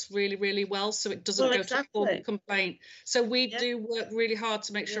PALS works really, really well, so it doesn't go to formal complaint. So we do work really hard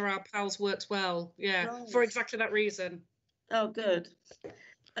to make sure our PALS works well. Yeah, right. For exactly that reason. Oh, good.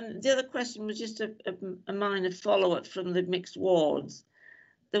 And the other question was just a minor follow-up from the mixed wards.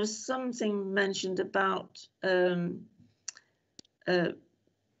 There was something mentioned about a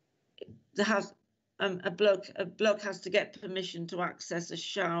bloke has to get permission to access a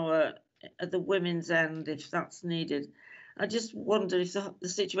shower at the women's end if that's needed. I just wonder if the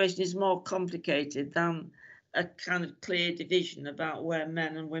situation is more complicated than a kind of clear division about where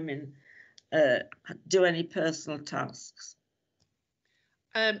men and women do any personal tasks.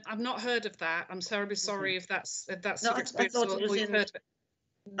 I've not heard of that. I'm terribly sorry if that's your experience or you've heard of it.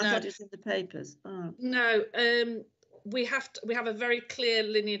 No. I thought it was in the papers. Oh. No, we have a very clear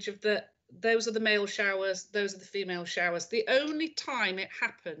lineage of those are the male showers, those are the female showers. The only time it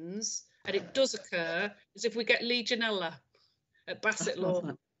happens, and it does occur, is if we get Legionella at Basset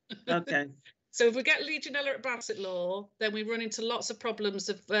Law. Okay. So if we get Legionella at Basset Law, then we run into lots of problems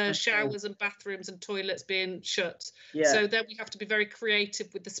of showers and bathrooms and toilets being shut. Yeah. So then we have to be very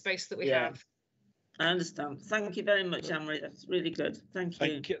creative with the space that we have. I understand. Thank you very much, Anne-Marie. That's really good. Thank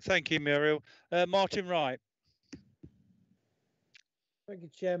you. Thank you, Muriel. Martin Wright. Thank you,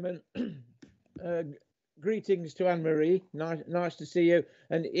 Chairman. Greetings to Anne-Marie. Nice to see you,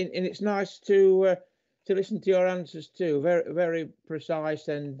 and it's nice to listen to your answers too. Very precise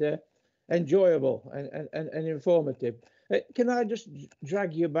and enjoyable and informative. Can I just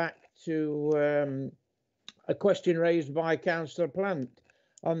drag you back to a question raised by Councillor Plant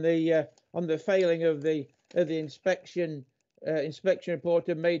on the failing of the inspection report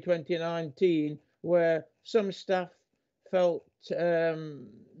of May 2019, where some staff felt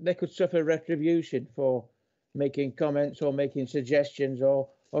they could suffer retribution for making comments or making suggestions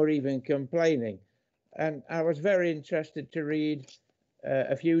or even complaining. And I was very interested to read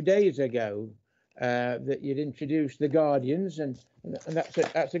a few days ago that you'd introduced the Guardians, and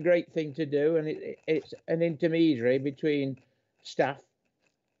that's a great thing to do, and it's an intermediary between staff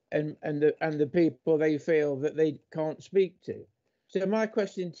and the people they feel that they can't speak to. So my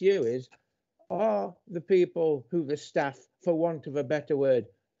question to you is, are the people who the staff, for want of a better word,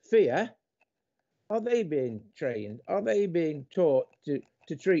 fear, are they being trained? Are they being taught to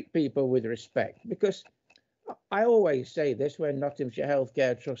treat people with respect? Because I always say this when Nottinghamshire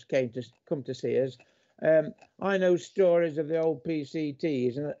Healthcare Trust come to see us. I know stories of the old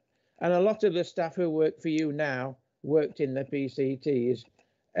PCTs, and a lot of the staff who work for you now worked in the PCTs,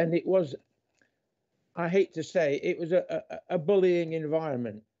 and it was, I hate to say, it was a bullying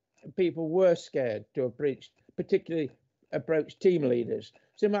environment. People were scared to particularly approach team leaders.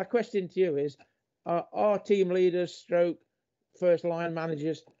 So my question to you is, are team leaders stroke first line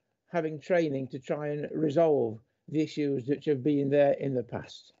managers having training to try and resolve the issues that have been there in the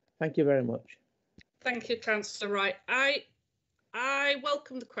past? Thank you very much. Thank you, Councillor Wright. I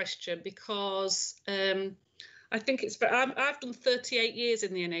welcome the question because I think I've done 38 years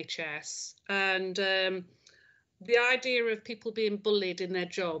in the NHS, and the idea of people being bullied in their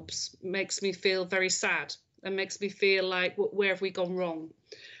jobs makes me feel very sad and makes me feel like, where have we gone wrong?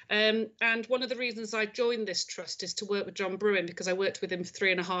 And one of the reasons I joined this trust is to work with John Bruin, because I worked with him for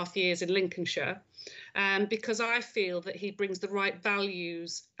 3.5 years in Lincolnshire, and because I feel that he brings the right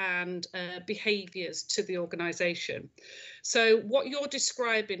values and behaviours to the organisation. So what you're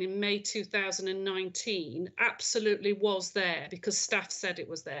describing in May 2019 absolutely was there because staff said it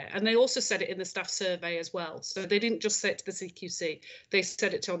was there. And they also said it in the staff survey as well. So they didn't just say it to the CQC, they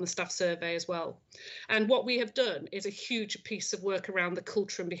said it on the staff survey as well. And what we have done is a huge piece of work around the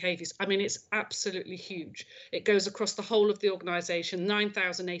culture and behaviours. I mean, it's absolutely huge. It goes across the whole of the organisation,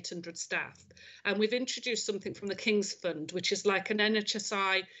 9,800 staff. And we've introduced something from the King's Fund, which is like an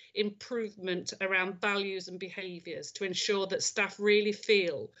NHSI improvement around values and behaviours to ensure that staff really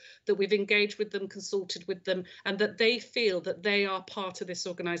feel that we've engaged with them, consulted with them, and that they feel that they are part of this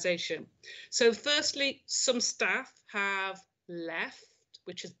organisation. So firstly, some staff have left,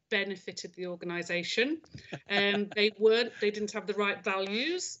 which has benefited the organisation. They didn't have the right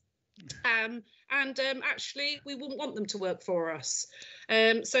values. Actually, we wouldn't want them to work for us.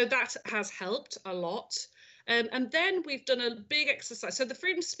 So that has helped a lot. And then we've done a big exercise. So the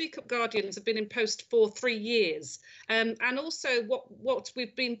Freedom to Speak Up Guardians have been in post for 3 years. And also what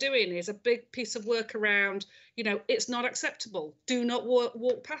we've been doing is a big piece of work around, you know, it's not acceptable. Do not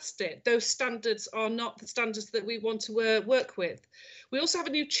walk past it. Those standards are not the standards that we want to work with. We also have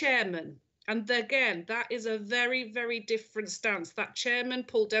a new chairman. And again, that is a very, very different stance. That chairman,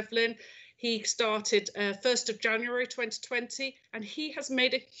 Paul Devlin, he started 1st of January 2020, and he has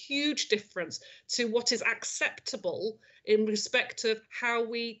made a huge difference to what is acceptable in respect of how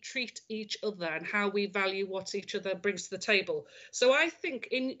we treat each other and how we value what each other brings to the table. So I think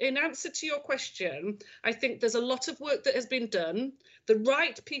in answer to your question, I think there's a lot of work that has been done. The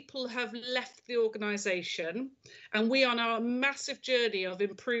right people have left the organisation, and we are on a massive journey of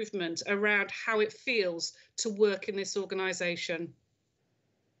improvement around how it feels to work in this organisation.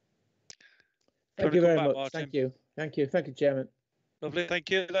 Thank you very much. Martin. Thank you. Thank you. Thank you, Chairman. Lovely. Thank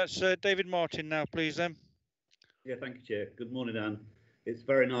you. That's David Martin now, please, then. Yeah, thank you, Chair. Good morning, Anne. It's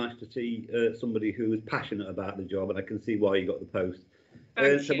very nice to see somebody who is passionate about the job, and I can see why you got the post.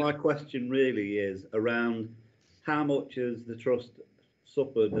 So my question really is around how much has the Trust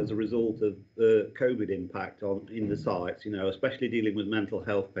suffered as a result of the COVID impact in the sites, you know, especially dealing with mental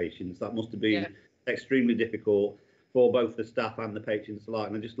health patients. That must have been extremely difficult for both the staff and the patients alike,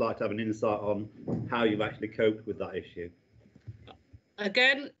 and I'd just like to have an insight on how you've actually coped with that issue.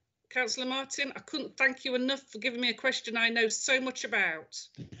 Again, Councillor Martin, I couldn't thank you enough for giving me a question I know so much about.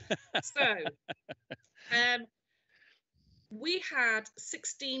 So, we had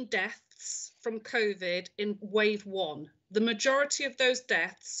 16 deaths from COVID in wave 1. The majority of those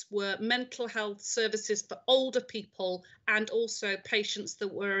deaths were mental health services for older people and also patients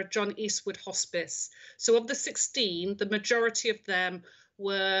that were at John Eastwood Hospice. So of the 16, the majority of them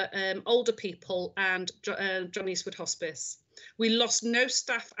were older people and John Eastwood Hospice. We lost no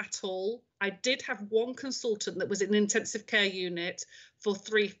staff at all. I did have one consultant that was in an intensive care unit for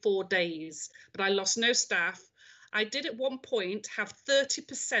 3-4 days, but I lost no staff. I did at one point have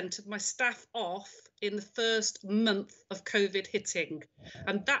 30% of my staff off in the first month of COVID hitting.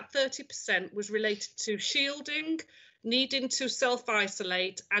 And that 30% was related to shielding, needing to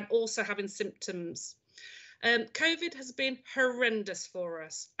self-isolate and also having symptoms. COVID has been horrendous for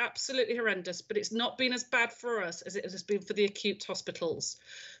us, absolutely horrendous, but it's not been as bad for us as it has been for the acute hospitals.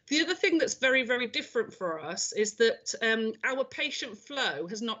 The other thing that's very, very different for us is that our patient flow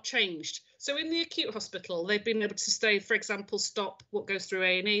has not changed. So in the acute hospital, they've been able to stay, for example, stop what goes through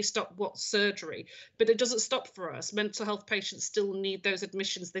A&E, stop what surgery, but it doesn't stop for us. Mental health patients still need those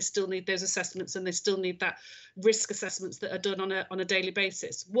admissions, they still need those assessments, and they still need that risk assessments that are done on a daily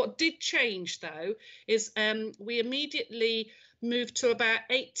basis. What did change, though, is we immediately moved to about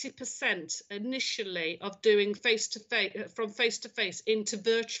 80% initially of doing from face-to-face into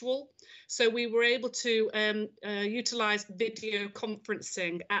virtual. So we were able to utilise video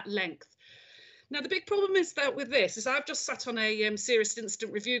conferencing at length. Now, the big problem is that with this is I've just sat on a serious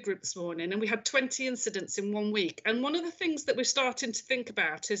incident review group this morning, and we had 20 incidents in 1 week. And one of the things that we're starting to think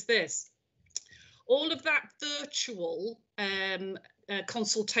about is this. All of that virtual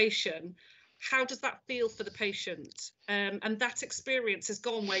consultation, how does that feel for the patient? And that experience is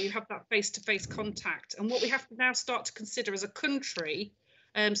gone where you have that face-to-face contact. And what we have to now start to consider as a country,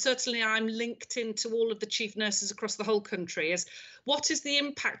 certainly I'm linked into all of the chief nurses across the whole country, is what is the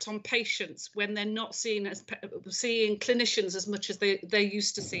impact on patients when they're not seeing clinicians as much as they're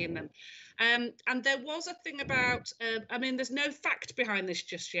used to seeing them. And there was a thing about, I mean, there's no fact behind this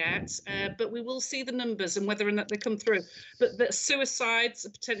just yet, but we will see the numbers and whether or not they come through. But that suicides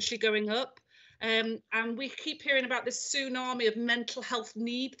are potentially going up. And we keep hearing about this tsunami of mental health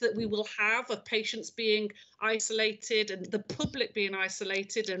need that we will have, of patients being isolated and the public being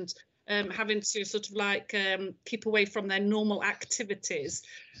isolated and having to sort of like keep away from their normal activities.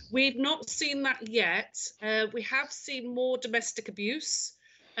 We've not seen that yet. We have seen more domestic abuse.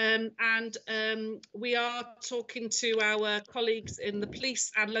 And we are talking to our colleagues in the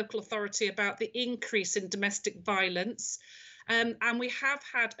police and local authority about the increase in domestic violence. And we have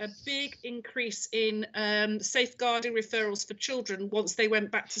had a big increase in safeguarding referrals for children once they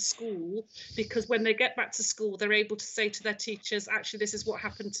went back to school, because when they get back to school, they're able to say to their teachers, actually, this is what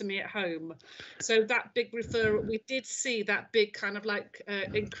happened to me at home. So that big referral, we did see that big kind of like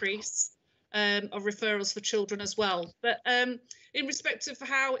increase of referrals for children as well. But in respect of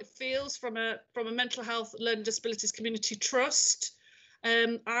how it feels from a mental health learning disabilities community trust,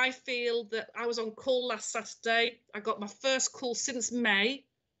 I feel that I was on call last Saturday. I got my first call since May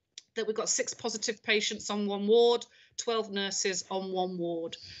that we've got 6 positive patients on 1 ward, 12 nurses on 1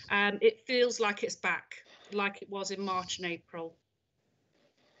 ward. And it feels like it's back, like it was in March and April.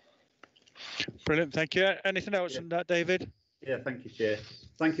 Brilliant, thank you. Anything else on that, David? Yeah, thank you, Chair.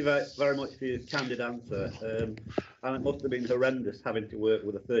 Thank you very, very much for your candid answer. And it must have been horrendous having to work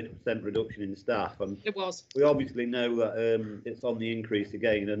with a 30% reduction in staff. And it was. We obviously know that it's on the increase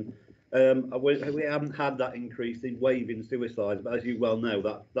again, and we haven't had that increase in wave in suicides. But as you well know,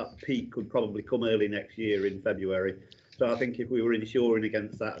 that peak could probably come early next year in February. So I think if we were insuring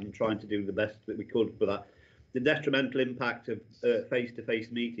against that and trying to do the best that we could for that, the detrimental impact of face-to-face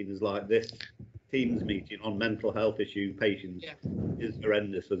meetings like this Teams meeting on mental health issue patients is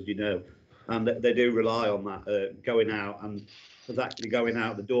horrendous, as you know, and they do rely on that going out, and because actually going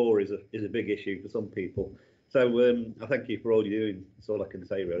out the door is a big issue for some people. So I thank you for all you're doing. That's all I can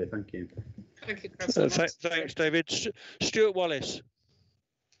say, really. Thank you. Thank you, Councillor. Thanks, David. Stuart Wallace.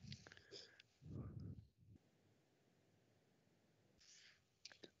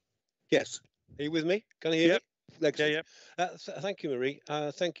 Yes. Are you with me? Can you hear me? Yeah. Thank you, Marie.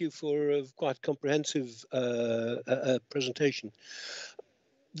 Thank you for a quite comprehensive presentation.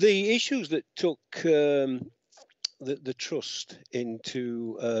 The issues that took the trust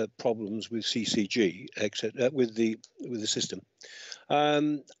into problems with CCG, etc., with the system,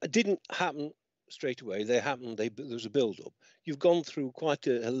 didn't happen straight away. They happened. There was a build-up. You've gone through quite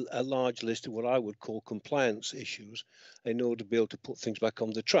a large list of what I would call compliance issues in order to be able to put things back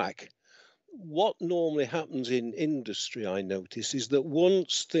on the track. What normally happens in industry, I notice, is that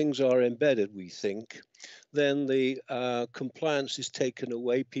once things are embedded, we think, then the compliance is taken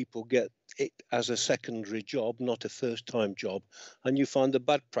away. People get it as a secondary job, not a first-time job, and you find the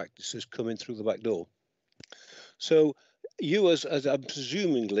bad practices coming through the back door. So you, as I'm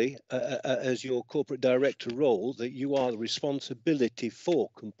presumably, as your corporate director role, that you are the responsibility for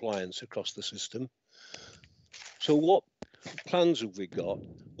compliance across the system. So what plans have we got?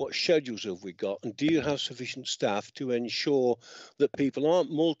 What schedules have we got? And do you have sufficient staff to ensure that people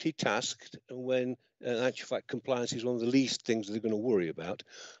aren't multitasked when, in actual fact, compliance is one of the least things they're going to worry about?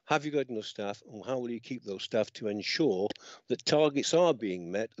 Have you got enough staff, and how will you keep those staff to ensure that targets are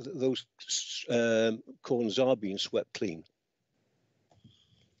being met, that those corners are being swept clean?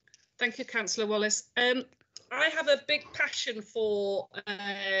 Thank you, Councillor Wallace. I have a big passion for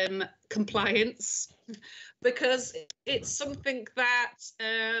compliance because it's something that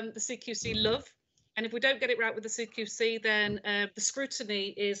the CQC love. And if we don't get it right with the CQC, then the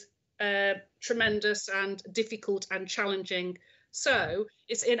scrutiny is tremendous and difficult and challenging. So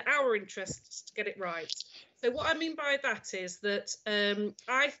it's in our interests to get it right. So what I mean by that is that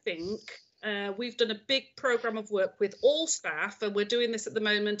I think we've done a big programme of work with all staff, and we're doing this at the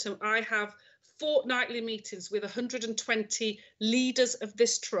moment, and I have fortnightly meetings with 120 leaders of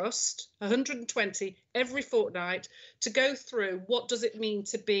this trust, 120 every fortnight, to go through what does it mean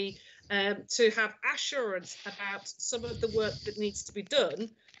to be to have assurance about some of the work that needs to be done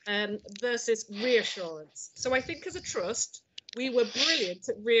versus reassurance. So I think as a trust, we were brilliant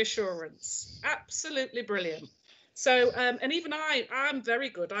at reassurance, absolutely brilliant. So, and even I'm very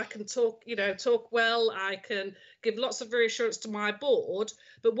good. I can talk, talk well. I can give lots of reassurance to my board.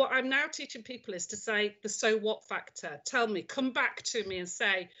 But what I'm now teaching people is to say the so what factor. Tell me, come back to me and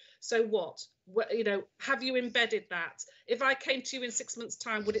say, so what? Have you embedded that? If I came to you in 6 months'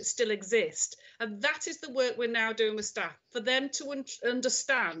 time, would it still exist? And that is the work we're now doing with staff, for them to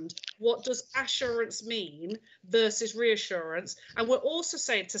understand what does assurance mean versus reassurance. And we're also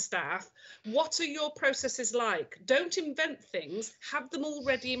saying to staff, what are your processes like? Don't invent things, have them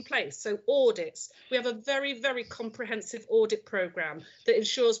already in place. So audits, we have a very, very comprehensive audit programme that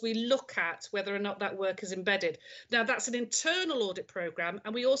ensures we look at whether or not that work is embedded. Now, that's an internal audit programme,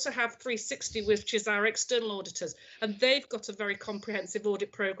 and we also have 360, which is our external auditors, and they've got a very comprehensive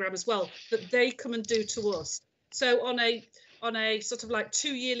audit programme as well that they come and do to us. So on a sort of like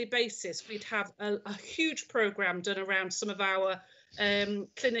 2-yearly basis, we'd have a huge programme done around some of our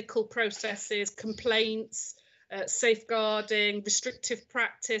clinical processes, complaints, safeguarding, restrictive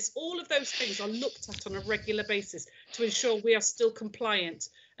practice. All of those things are looked at on a regular basis to ensure we are still compliant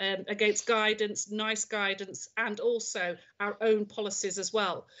against guidance, NICE guidance, and also our own policies as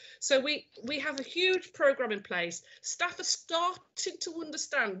well. So we have a huge programme in place. Staff are starting to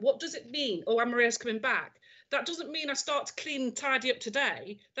understand, what does it mean? Oh, Anne-Maria's coming back. That doesn't mean I start to clean and tidy up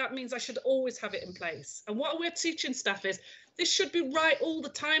today. That means I should always have it in place. And what we're teaching staff is this should be right all the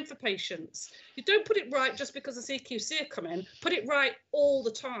time for patients. You don't put it right just because the CQC are coming, put it right all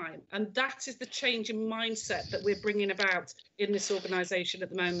the time. And that is the change in mindset that we're bringing about in this organisation at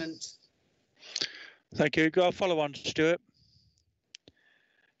the moment. Thank you. Go follow on, Stuart.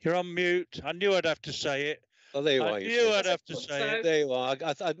 You're on mute. I knew I'd have to say it. Oh, there you are. I knew I'd have to say it. There you are.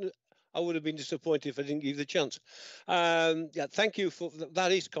 I would have been disappointed if I didn't give you the chance. Yeah, thank you for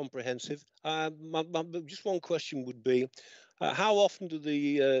that. Is comprehensive. Just one question would be, how often do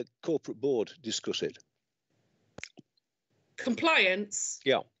the corporate board discuss it? Compliance?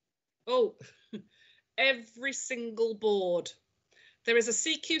 Yeah. Oh, every single board. There is a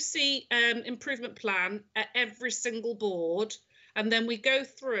CQC improvement plan at every single board, and then we go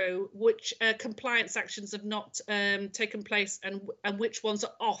through which compliance actions have not taken place and which ones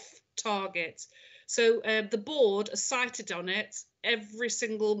are off target. So the board are cited on it, every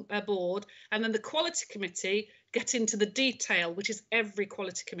single board, and then the quality committee get into the detail, which is every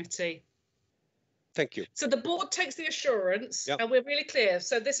quality committee. Thank you. So the board takes the assurance, yep. And we're really clear.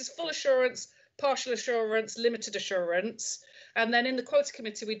 So this is full assurance, partial assurance, limited assurance. And then in the quality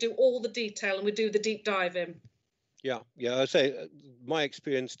committee, we do all the detail and we do the deep dive in. Yeah, I say my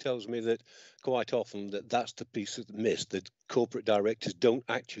experience tells me that quite often that's the piece of the miss, that corporate directors don't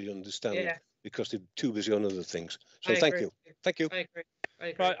actually understand it because they're too busy on other things. So thank you. Thank you. I agree.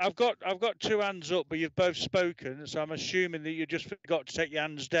 Right, I've got two hands up, but you've both spoken, so I'm assuming that you just forgot to take your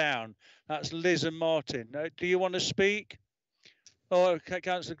hands down. That's Liz and Martin. Do you want to speak? Oh, okay,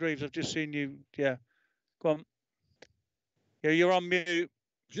 Councillor Greaves, I've just seen you. Yeah, go on. Yeah, you're on mute.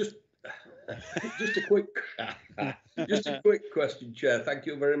 Just a quick question, Chair. Thank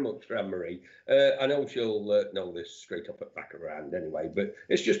you very much for Anne-Marie. I know she'll know this straight up at back around anyway, but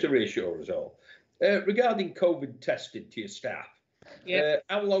it's just to reassure us all. Regarding COVID testing to your staff,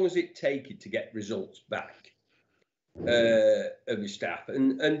 how long has it taken to get results back of your staff?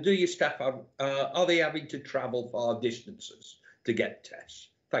 And do your staff are they having to travel far distances to get tests?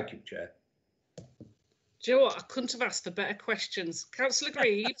 Thank you, Chair. Do you know what? I couldn't have asked for better questions. Councillor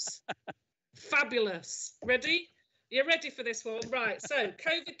Greaves, fabulous. Ready? You're ready for this one? Right, so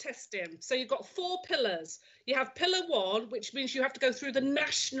COVID testing. So you've got 4 pillars. You have pillar 1, which means you have to go through the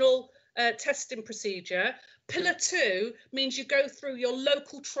national testing procedure. Pillar 2 means you go through your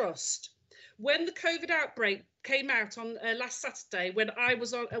local trust. When the COVID outbreak came out on last Saturday, when I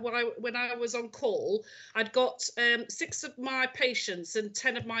was on call, I'd got 6 of my patients and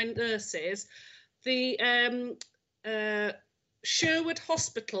 10 of my nurses. The Sherwood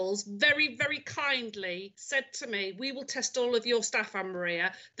hospitals very, very kindly said to me, we will test all of your staff,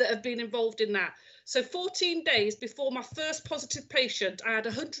 Anne-Maria, that have been involved in that. So 14 days before my first positive patient, I had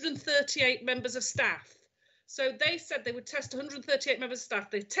 138 members of staff. So they said they would test 138 members of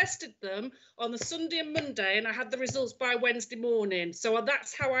staff. They tested them on the Sunday and Monday, and I had the results by Wednesday morning. So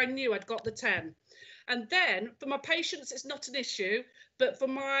that's how I knew I'd got the 10. And then for my patients, it's not an issue. But for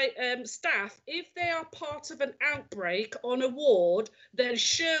my staff, if they are part of an outbreak on a ward, then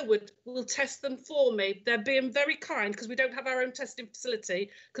Sherwood will test them for me. They're being very kind because we don't have our own testing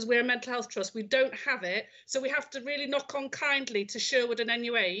facility because we're a mental health trust. We don't have it. So we have to really knock on kindly to Sherwood and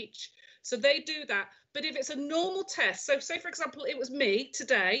NUH. So they do that. But if it's a normal test, so say, for example, it was me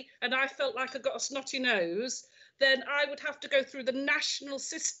today and I felt like I got a snotty nose, then I would have to go through the national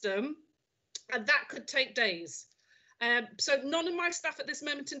system and that could take days. So none of my staff at this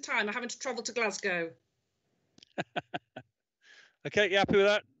moment in time are having to travel to Glasgow. Okay, you happy with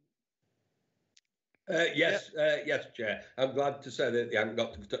that? Yes, yes, Chair. I'm glad to say that they haven't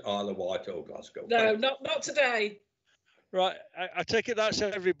got to Isle of Wight or Glasgow. No, not today. Right, I take it that's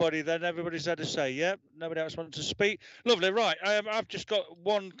everybody then. Everybody's had a say, yeah? Nobody else wants to speak? Lovely, right. I've just got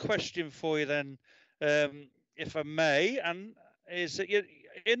one question for you then, if I may, and is that you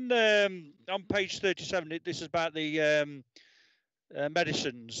on page 37, this is about the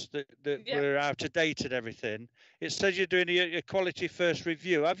medicines that were out of date and everything. It says you're doing a quality first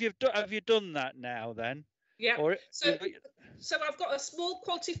review. Have you done that now then? Yeah. So I've got a small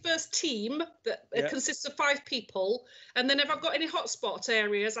quality first team that consists of 5 people, and then if I've got any hotspot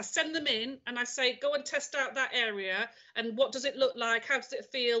areas, I send them in and I say, go and test out that area, and what does it look like? How does it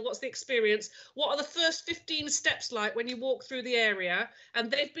feel? What's the experience? What are the first 15 steps like when you walk through the area? And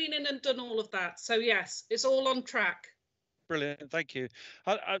they've been in and done all of that. So yes, it's all on track. Brilliant, thank you.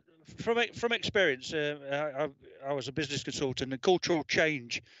 From experience, I was a business consultant, and cultural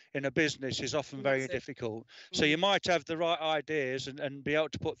change in a business is often very difficult. So you might have the right ideas and be able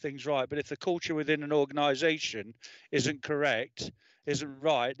to put things right, but if the culture within an organisation isn't correct, isn't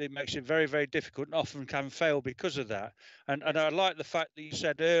right, it makes it very, very difficult and often can fail because of that. And I like the fact that you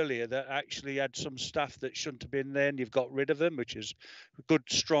said earlier that actually you had some staff that shouldn't have been there and you've got rid of them, which is good,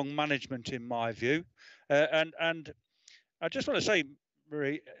 strong management in my view. And I just want to say,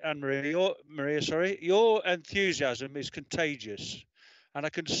 Maria, your enthusiasm is contagious, and I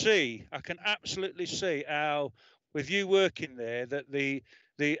can absolutely see how, with you working there, that the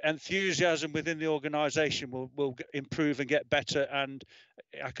enthusiasm within the organisation will improve and get better, and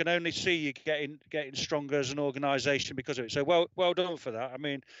I can only see you getting stronger as an organisation because of it. So well done for that. I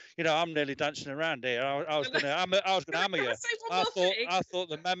mean, you know, I'm nearly dancing around here. I was going to hammer you. I thought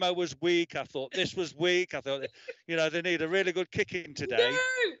the memo was weak. I thought this was weak. I thought, you know, they need a really good kicking today.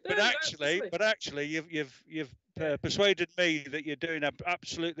 But actually, you've persuaded me that you're doing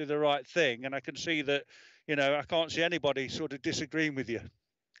absolutely the right thing, and I can see that, you know, I can't see anybody sort of disagreeing with you.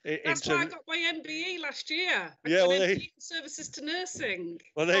 That's why I got my MBE last year. I got MBE services to nursing.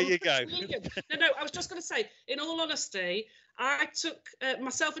 Well, there you go. No, I was just going to say, in all honesty, I took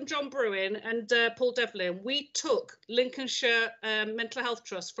myself and John Bruin and Paul Devlin, we took Lincolnshire Mental Health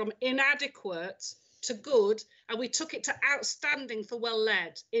Trust from inadequate to good, and we took it to outstanding for well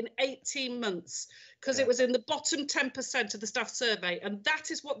led in 18 months, because it was in the bottom 10% of the staff survey. And that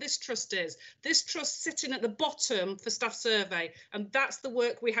is what this trust is. This trust sitting at the bottom for staff survey, and that's the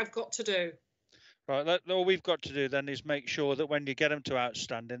work we have got to do. Right, all we've got to do then is make sure that when you get them to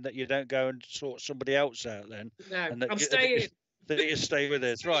outstanding, that you don't go and sort somebody else out then. No, and that I'm staying. That you stay with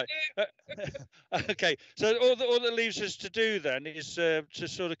us, right? Okay, so all that leaves us to do then is to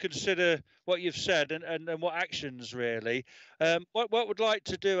sort of consider what you've said and what actions really. What we'd like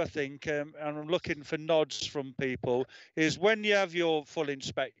to do, I think, and I'm looking for nods from people, is when you have your full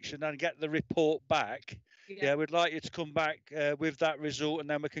inspection and get the report back. Yeah, we'd like you to come back with that result, and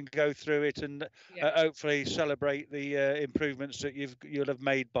then we can go through it and hopefully celebrate the improvements that you'll have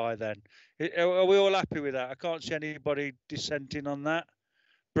made by then. Are we all happy with that? I can't see anybody dissenting on that.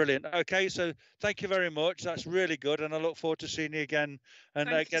 Brilliant. Okay, so thank you very much. That's really good, and I look forward to seeing you again and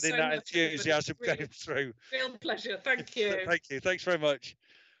getting that enthusiasm going through. Real pleasure. Thank you. Thank you. Thanks very much.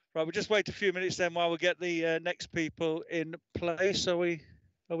 Right, we'll just wait a few minutes then while we get the next people in place. Are we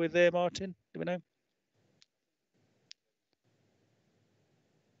there, Martin? Do we know?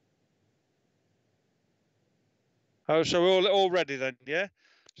 Oh, so we're all ready then, yeah?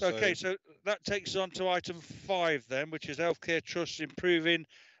 Okay, so that takes us on to item 5 then, which is Healthcare Trusts improving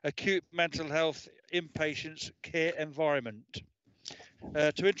acute mental health inpatients care environment.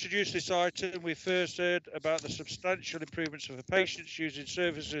 To introduce this item, we first heard about the substantial improvements for patients using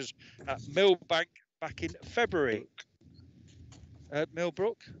services at Millbank back in February.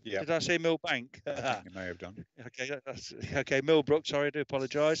 Millbrook? Yeah. Did I say Millbank? You may have done. Okay, Millbrook, sorry, I do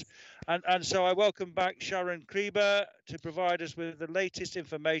apologise. And so I welcome back Sharon Krieber to provide us with the latest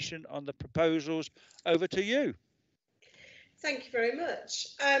information on the proposals. Over to you. Thank you very much.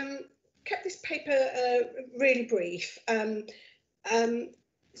 Kept this paper really brief. So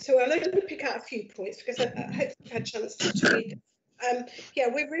I'll only pick out a few points because I hope you've had a chance to read. Yeah,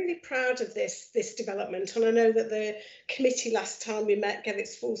 we're really proud of this development, and I know that the committee last time we met gave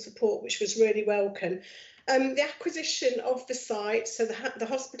its full support, which was really welcome. The acquisition of the site, so the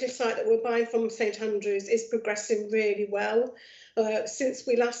hospital site that we're buying from St Andrews, is progressing really well. Since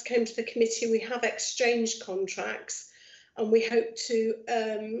we last came to the committee, we have exchanged contracts, and we hope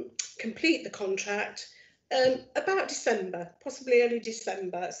to complete the contract about December, possibly early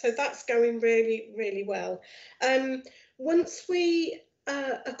December. So that's going really, really well. Once we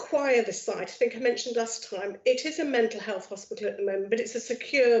acquire the site, I think I mentioned last time, it is a mental health hospital at the moment, but it's a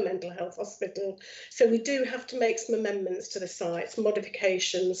secure mental health hospital. So we do have to make some amendments to the site, some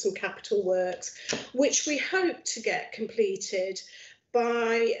modifications, some capital works, which we hope to get completed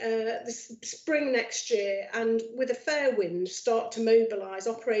by the spring next year, and with a fair wind, start to mobilise,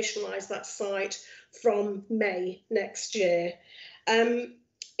 operationalise that site from May next year.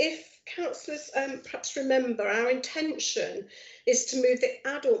 If councillors perhaps remember, our intention is to move the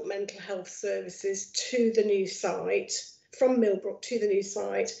adult mental health services to the new site, from Millbrook to the new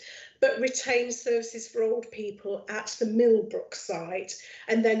site, but retain services for old people at the Millbrook site.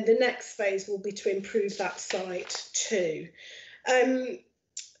 And then the next phase will be to improve that site too.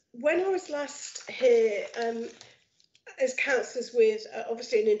 When I was last here, as councillors with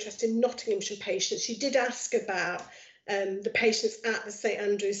obviously an interest in Nottinghamshire patients, you did ask about the patients at the St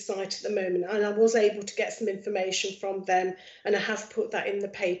Andrews site at the moment, and I was able to get some information from them, and I have put that in the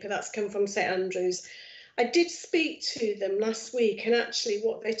paper. That's come from St Andrews. I did speak to them last week, and actually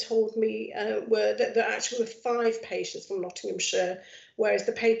what they told me were that there actually were 5 patients from Nottinghamshire, whereas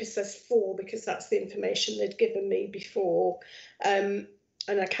the paper says 4 because that's the information they'd given me before. And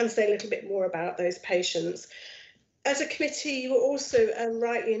I can say a little bit more about those patients. As a committee, you were also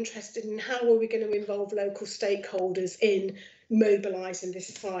rightly interested in how are we going to involve local stakeholders in mobilising this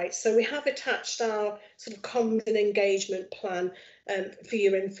site. So we have attached our sort of comms and engagement plan for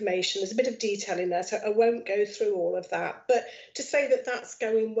your information. There's a bit of detail in there, so I won't go through all of that. But to say that that's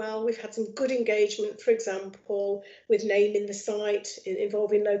going well, we've had some good engagement, for example, with naming the site,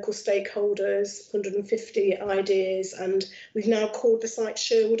 involving local stakeholders, 150 ideas, and we've now called the site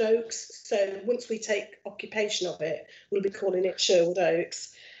Sherwood Oaks. So once we take occupation of it, we'll be calling it Sherwood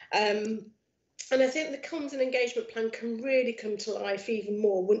Oaks. And I think the comms and engagement plan can really come to life even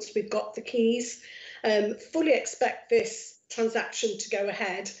more once we've got the keys. Fully expect this transaction to go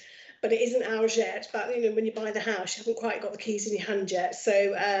ahead, but it isn't ours yet. But you know, when you buy the house, you haven't quite got the keys in your hand yet. So,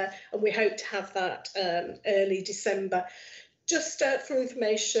 and we hope to have that early December. Just for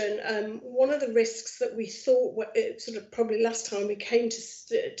information, one of the risks that we thought, sort of probably last time we came to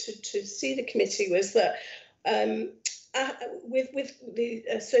see the committee, was that with the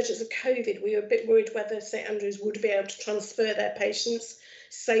surges of COVID, we were a bit worried whether St Andrews would be able to transfer their patients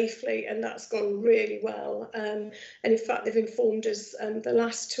safely, and that's gone really well. And in fact, they've informed us the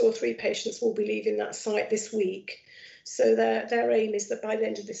last 2 or 3 patients will be leaving that site this week. So their aim is that by the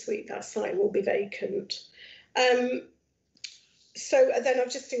end of this week, that site will be vacant. So then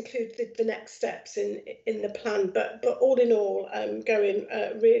I've just included the next steps in the plan, but all in all, going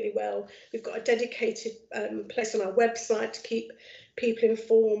really well. We've got a dedicated place on our website to keep people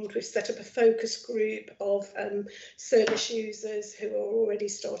informed. We've set up a focus group of service users who are already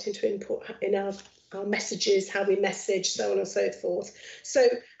starting to input in our messages, how we message, so on and so forth. So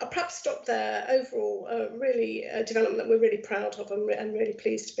I'll perhaps stop there. Overall, really a development that we're really proud of, and really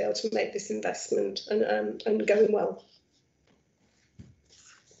pleased to be able to make this investment and going well.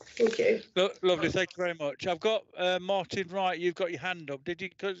 Thank you. Lovely, thank you very much. I've got Martin Wright, you've got your hand up. Did you?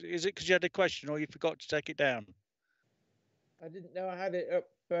 Is it because you had a question or you forgot to take it down? I didn't know I had it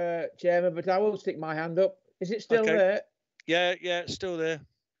up, Chairman, but I will stick my hand up. Is it still there? Yeah, it's still there.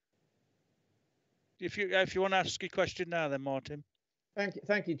 If you want to ask your question now, then Martin.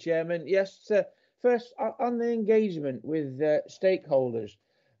 Thank you, Chairman. Yes, first on the engagement with stakeholders,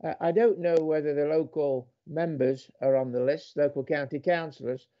 I don't know whether the local members are on the list, local county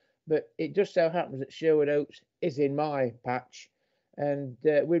councillors, but it just so happens that Sherwood Oaks is in my patch, and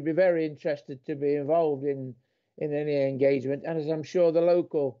we'd be very interested to be involved in any engagement, and as I'm sure the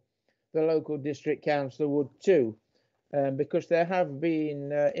local district councillor would too, because there have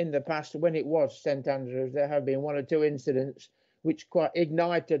been in the past, when it was St Andrews, there have been 1 or 2 incidents which quite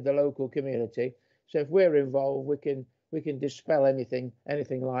ignited the local community. So if we're involved, we can dispel anything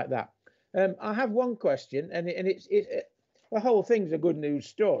like that. I have one question, and it's the whole thing's a good news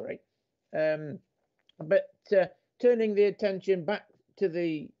story, but turning the attention back to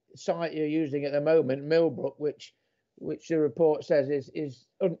the site you're using at the moment, Millbrook, which the report says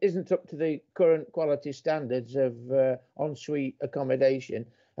isn't up to the current quality standards of ensuite accommodation,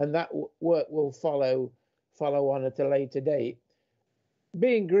 and that work will follow on at a later date.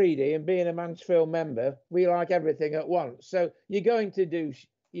 Being greedy and being a Mansfield member, we like everything at once. So you're going to do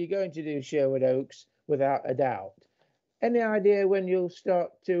Sherwood Oaks without a doubt. Any idea when you'll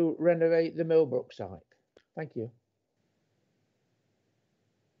start to renovate the Millbrook site? Thank you.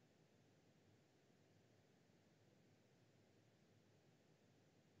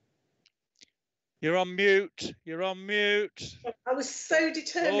 You're on mute. You're on mute. I was so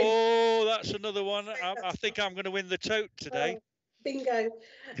determined. Oh, that's another one. I think I'm going to win the tote today. Oh, bingo.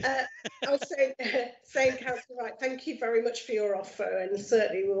 I was saying, Councillor Wright, thank you very much for your offer, and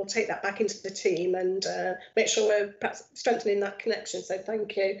certainly we'll take that back into the team and make sure we're perhaps strengthening that connection. So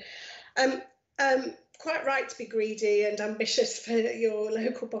thank you. Quite right to be greedy and ambitious for your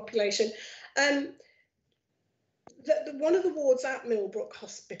local population. One of the wards at Millbrook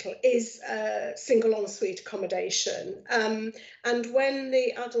Hospital is single ensuite accommodation, and when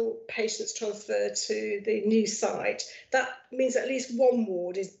the adult patients transfer to the new site, that means at least one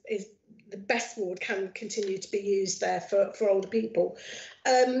ward is the best ward can continue to be used there for older people.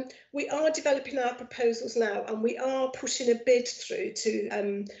 We are developing our proposals now, and we are putting a bid through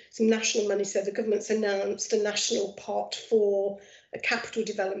to some national money. So the government's announced a national pot for capital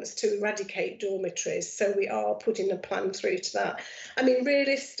developments to eradicate dormitories. So we are putting a plan through to that. I mean,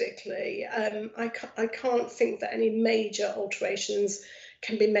 realistically, I can't think that any major alterations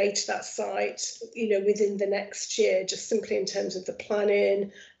can be made to that site, within the next year, just simply in terms of the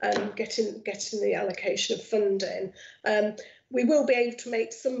planning, getting the allocation of funding. We will be able to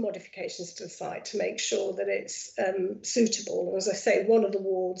make some modifications to the site to make sure that it's suitable. And as I say, one of the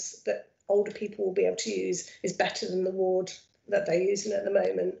wards that older people will be able to use is better than the ward that they're using at the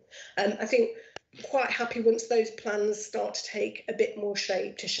moment. I think quite happy once those plans start to take a bit more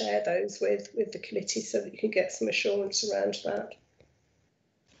shape to share those with the committee so that you can get some assurance around that.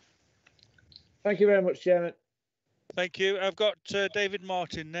 Thank you very much, Chairman. Thank you. I've got David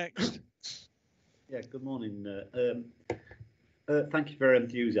Martin next. Yeah, good morning. Thank you for your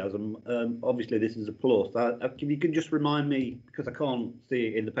enthusiasm. Obviously, this is a plus. If you can just remind me, because I can't see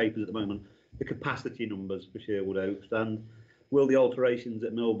it in the papers at the moment, the capacity numbers for Sherwood Oaks, and will the alterations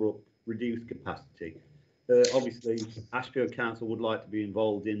at Millbrook reduce capacity? Obviously, Ashfield Council would like to be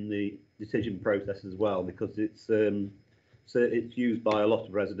involved in the decision process as well, because it's used by a lot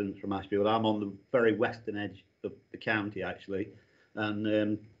of residents from Ashfield. I'm on the very western edge of the county, actually,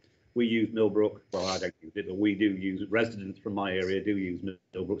 and we use Millbrook. Well, I don't use it, but we do use it. Residents from my area do use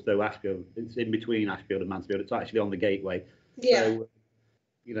Millbrook. So Ashfield, it's in between Ashfield and Mansfield. It's actually on the gateway. Yeah.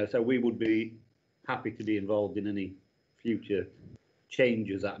 So, so we would be happy to be involved in any future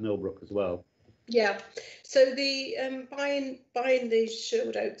changes at Millbrook as well. Yeah. So the buying the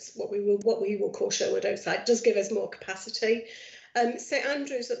Sherwood Oaks, what we will call Sherwood Oaks site, does give us more capacity. St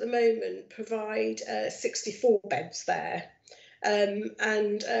Andrews at the moment provide 64 beds there.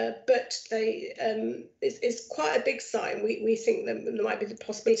 But it's quite a big site. We think that there might be the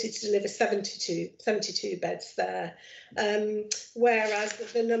possibility to deliver 72 beds there, whereas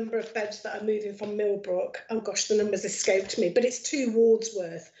the number of beds that are moving from Millbrook, oh gosh, the numbers escaped me, but it's 2 wards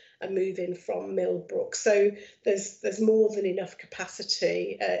worth are moving from Millbrook, so there's more than enough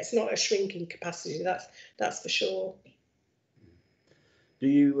capacity. It's not a shrinking capacity, that's for sure.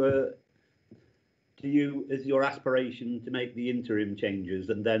 Is your aspiration to make the interim changes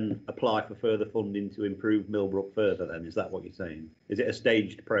and then apply for further funding to improve Millbrook further then? Is that what you're saying? Is it a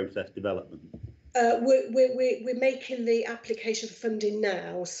staged process development? We're making the application for funding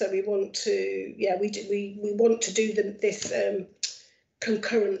now, so we want to, we want to do this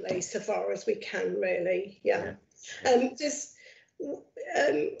concurrently so far as we can, really.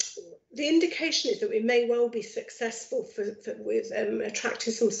 The indication is that we may well be successful with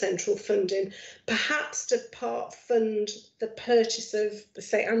attracting some central funding, perhaps to part fund the purchase of the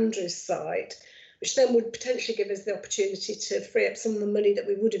St Andrews site, which then would potentially give us the opportunity to free up some of the money that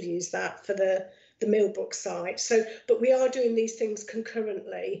we would have used that for the Millbrook site. So, but we are doing these things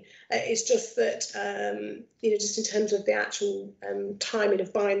concurrently. It's just that, just in terms of the actual timing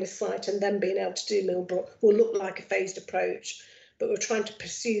of buying the site and then being able to do Millbrook will look like a phased approach. But we're trying to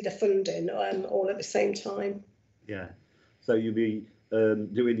pursue the funding all at the same time. Yeah, so you'll be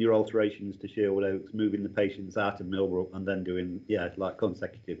doing your alterations to Sherwood Oaks, moving the patients out of Millbrook, and then doing, like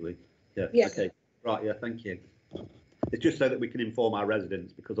consecutively. Yeah. Okay. Right. Yeah. Thank you. It's just so that we can inform our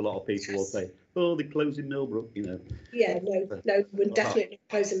residents, because a lot of people will say, "Oh, they're closing Millbrook," Yeah. No, we're definitely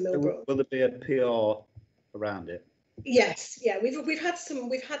closing Millbrook. Will there be a PR around it? Yes, yeah, we've had some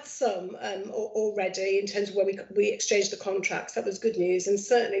already in terms of where we exchanged the contracts. That was good news, and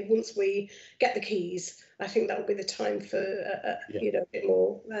certainly once we get the keys, I think that will be the time for a bit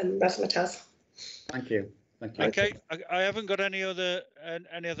more razzmatazz. Thank you. Thank you. Okay, I haven't got any other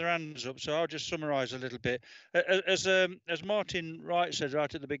hands up, so I'll just summarise a little bit. As Martin Wright said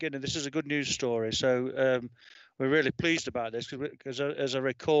right at the beginning, this is a good news story. So we're really pleased about this because as I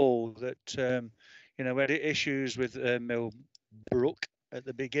recall that. We had issues with Millbrook at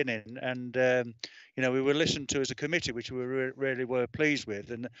the beginning, and we were listened to as a committee, which we really were pleased with,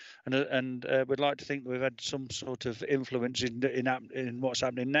 and we'd like to think that we've had some sort of influence in what's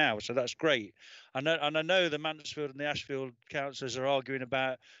happening now. So that's great. I know the Mansfield and the Ashfield councillors are arguing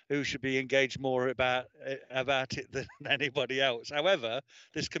about who should be engaged more about it than anybody else. However,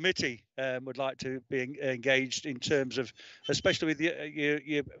 this committee would like to be engaged in terms of, especially with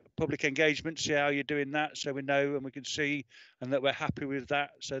your public engagement, see how you're doing that, so we know and we can see, and that we're happy with that,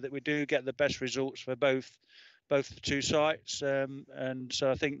 so that we do get the best results for both the 2 sites. And so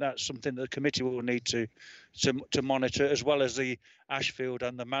I think that's something that the committee will need to monitor, as well as the Ashfield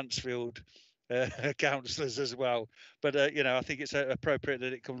and the Mansfield councillors as well. But I think it's appropriate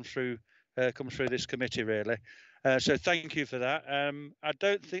that it comes through this committee, really. So thank you for that. I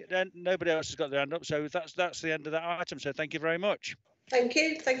don't think nobody else has got their hand up, so that's the end of that item. So thank you very much. Thank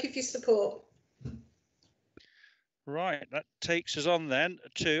you for your support. Right, that takes us on then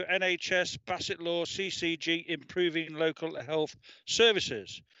to NHS Bassett Law CCG improving local health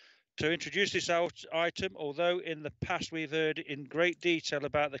services. To introduce this item, although in the past we've heard in great detail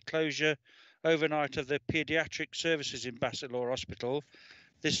about the closure overnight of the paediatric services in Bassett Law Hospital,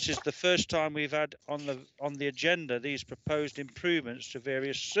 this is the first time we've had on the agenda these proposed improvements to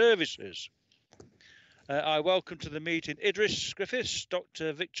various services. I welcome to the meeting Idris Griffiths,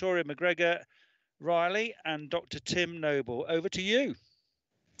 Dr. Victoria McGregor Riley, and Dr. Tim Noble. Over to you.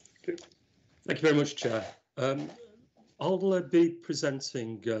 Thank you very much, Chair. I'll be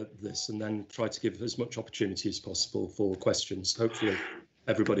presenting this and then try to give as much opportunity as possible for questions. Hopefully,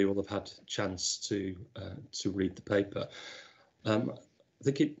 everybody will have had a chance to read the paper. I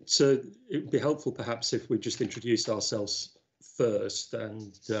think it would be helpful perhaps if we just introduced ourselves first,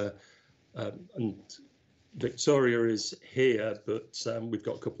 and Victoria is here, but we've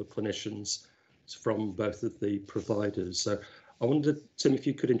got a couple of clinicians from both of the providers. So I wondered, Tim, if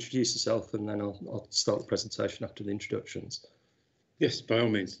you could introduce yourself, and then I'll start the presentation after the introductions. Yes, by all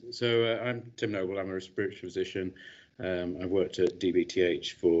means. So I'm Tim Noble. I'm a respiratory physician. I've worked at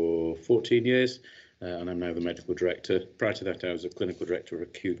DBTH for 14 years, and I'm now the medical director. Prior to that, I was a clinical director of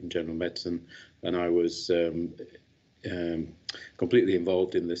acute and general medicine, and I was completely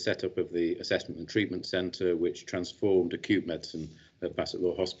involved in the setup of the Assessment and Treatment Centre, which transformed acute medicine at Bassett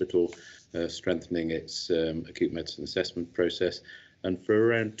Law Hospital, strengthening its acute medicine assessment process. And for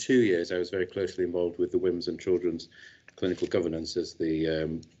around 2 years, I was very closely involved with the Women's and Children's Clinical Governance as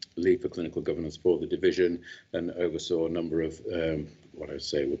the lead for clinical governance for the division, and oversaw a number of what I would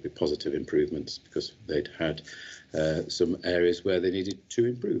say would be positive improvements, because they'd had some areas where they needed to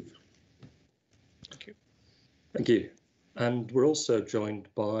improve. Thank you. Thank you. And we're also joined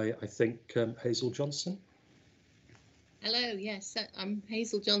by, I think, Hazel Johnson. Hello, yes, I'm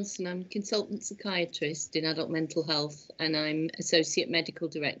Hazel Johnson. I'm consultant psychiatrist in adult mental health, and I'm associate medical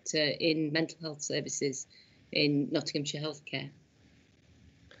director in mental health services in Nottinghamshire Healthcare.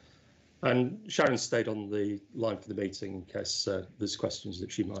 And Sharon stayed on the line for the meeting in case there's questions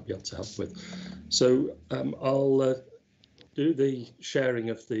that she might be able to help with. So I'll do the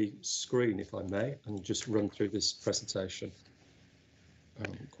sharing of the screen, if I may, and just run through this presentation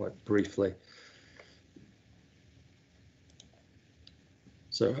quite briefly.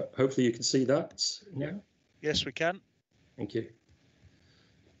 So hopefully you can see that now. Yes, we can. Thank you.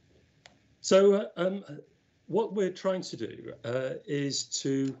 So what we're trying to do is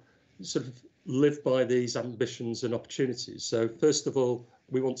to sort of live by these ambitions and opportunities. So first of all,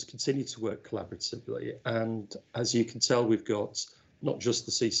 we want to continue to work collaboratively, and as you can tell, we've got not just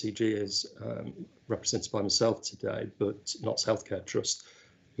the CCG as represented by myself today, but Notts Healthcare Trust,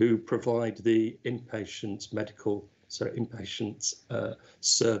 who provide the inpatient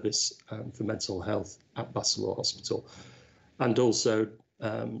service for mental health at Bassett Law Hospital, and also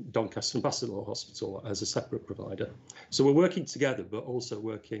Doncaster and Bassett Law Hospital as a separate provider. So we're working together, but also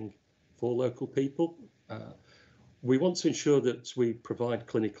working for local people. We want to ensure that we provide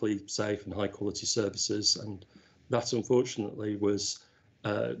clinically safe and high quality services, and that unfortunately was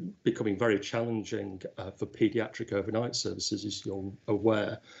becoming very challenging for paediatric overnight services, as you're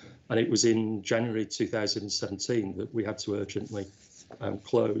aware. And it was in January 2017 that we had to urgently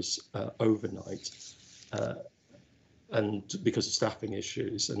close overnight, and because of staffing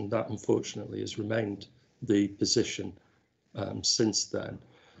issues, and that unfortunately has remained the position since then.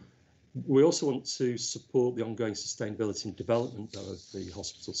 We also want to support the ongoing sustainability and development of the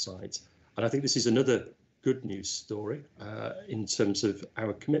hospital site. And I think this is another good news story in terms of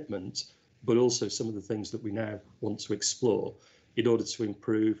our commitment, but also some of the things that we now want to explore in order to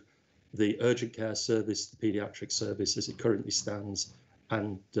improve the urgent care service, the paediatric service as it currently stands,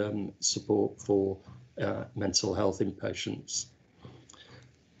 and support for mental health inpatients.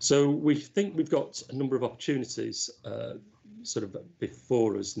 So we think we've got a number of opportunities sort of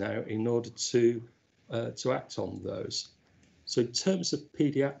before us now in order to act on those. So in terms of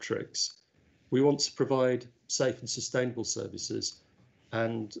paediatrics, we want to provide safe and sustainable services,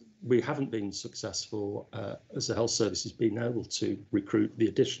 and we haven't been successful as a health service has been able to recruit the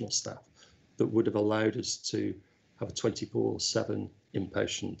additional staff that would have allowed us to have a 24/7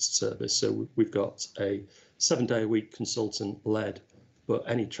 inpatient service. So we've got a 7-day-a-week consultant-led, but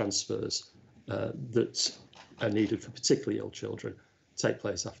any transfers that are needed for particularly ill children take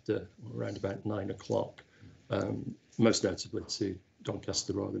place after around about 9 o'clock, most notably to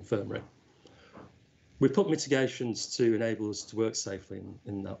Doncaster Royal Infirmary. We've put mitigations to enable us to work safely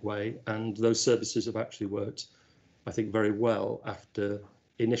in that way, and those services have actually worked, I think, very well after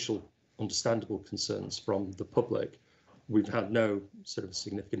initial understandable concerns from the public. We've had no sort of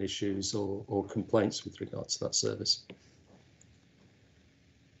significant issues or complaints with regards to that service.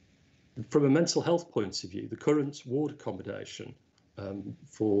 From a mental health point of view, the current ward accommodation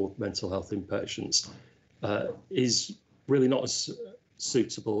for mental health inpatients is really not as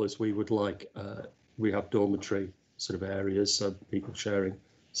suitable as we would like. We have dormitory sort of areas, so people sharing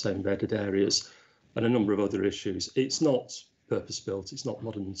same bedded areas, and a number of other issues. It's not purpose-built, it's not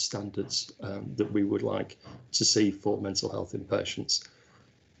modern standards that we would like to see for mental health inpatients.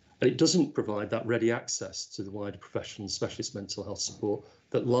 And it doesn't provide that ready access to the wider professional and specialist mental health support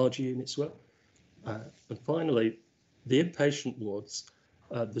that larger units will. And finally, the inpatient wards,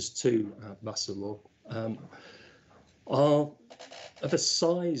 there's two at Bassetlaw, are of a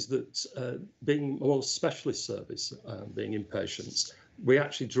size that, being more specialist service, being inpatients, we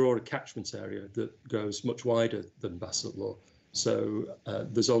actually draw a catchment area that goes much wider than Bassetlaw. So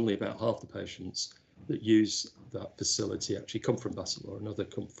there's only about half the patients that use that facility actually come from Bassetlaw, and other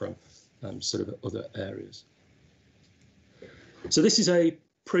come from sort of other areas. So this is a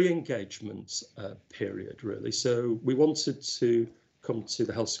pre-engagement period, really. So we wanted to come to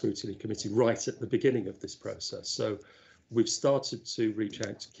the Health Scrutiny Committee right at the beginning of this process. So we've started to reach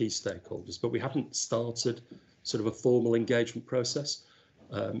out to key stakeholders, but we haven't started sort of a formal engagement process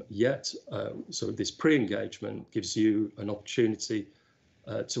yet. So this pre-engagement gives you an opportunity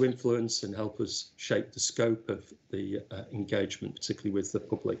to influence and help us shape the scope of the engagement, particularly with the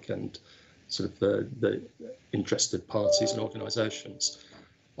public and sort of the interested parties and organisations.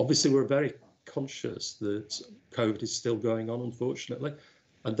 Obviously, we're very conscious that COVID is still going on, unfortunately,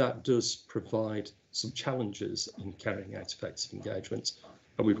 and that does provide some challenges in carrying out effective engagement,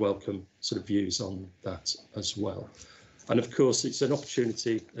 and we'd welcome sort of views on that as well. And of course, it's an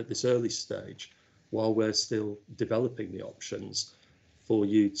opportunity at this early stage, while we're still developing the options, for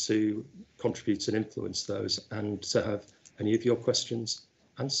you to contribute and influence those and to have any of your questions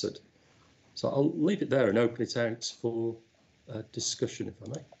answered. So I'll leave it there and open it out for discussion, if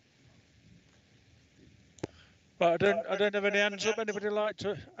I may. But I don't have any hands up. Anybody like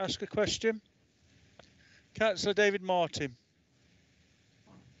to ask a question? Councillor David Martin.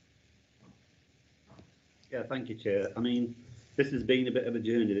 Yeah, thank you, Chair. I mean, this has been a bit of a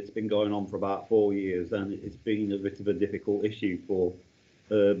journey that's been going on for about 4 years, and it's been a bit of a difficult issue for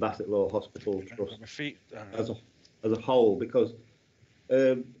Bassetlaw Hospital Trust as a whole, because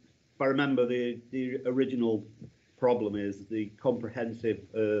if I remember, the original problem is the comprehensive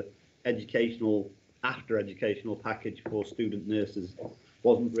after-educational package for student nurses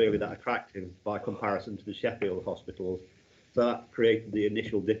wasn't really that attractive by comparison to the Sheffield hospitals. So that created the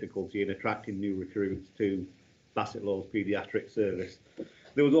initial difficulty in attracting new recruits to Bassetlaw's paediatric service.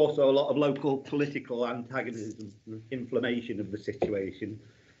 There was also a lot of local political antagonism, inflammation of the situation.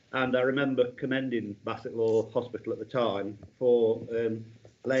 And I remember commending Bassetlaw Hospital at the time for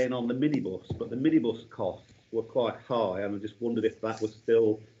laying on the minibus, but the minibus costs were quite high, and I just wondered if that was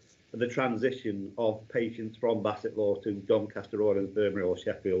still the transition of patients from Bassetlaw to Doncaster Royal Infirmary or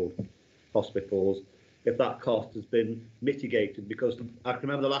Sheffield hospitals, if that cost has been mitigated, because I can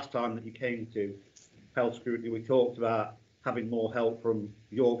remember the last time that you came to Health Scrutiny, we talked about having more help from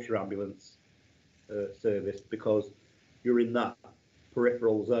Yorkshire Ambulance Service, because you're in that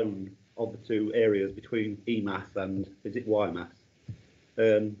peripheral zone of the two areas between EMAS and, is it YMAS?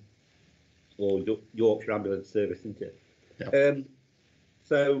 Or Yorkshire Ambulance Service, isn't it? Yeah.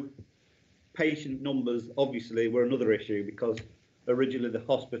 So patient numbers obviously were another issue, because originally the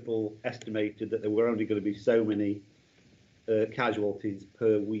hospital estimated that there were only going to be so many casualties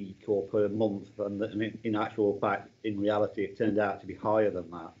per week or per month, and in actual fact, in reality, it turned out to be higher than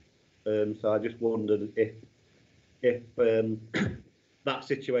that. So I just wondered if that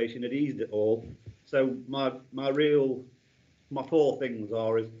situation had eased at all. So my four things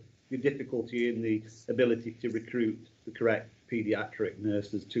is the difficulty in the ability to recruit the correct paediatric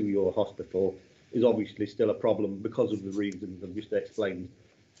nurses to your hospital is obviously still a problem because of the reasons I've just explained.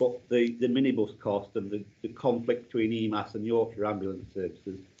 But the minibus cost and the conflict between EMAS and Yorkshire Ambulance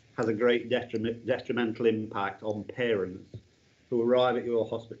Services has a great detrimental impact on parents who arrive at your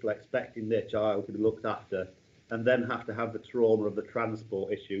hospital expecting their child to be looked after, and then have to have the trauma of the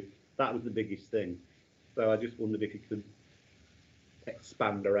transport issue. That was the biggest thing. So I just wondered if you could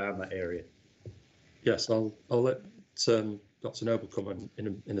expand around that area. Yes, I'll let Dr. Noble come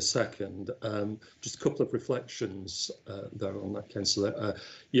in a second. Just a couple of reflections there on that, Councillor.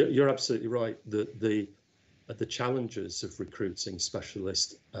 You're absolutely right that the challenges of recruiting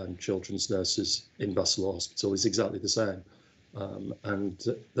specialist children's nurses in Bassetlaw Hospital is exactly the same, and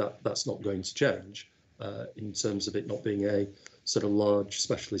that's not going to change in terms of it not being a sort of large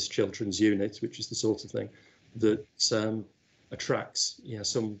specialist children's unit, which is the sort of thing that attracts,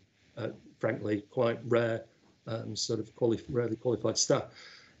 some frankly quite rare sort of rarely qualified staff.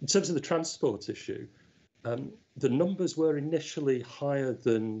 In terms of the transport issue, the numbers were initially higher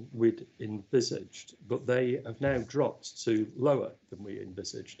than we'd envisaged, but they have now dropped to lower than we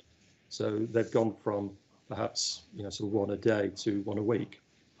envisaged. So they've gone from perhaps sort of one a day to one a week.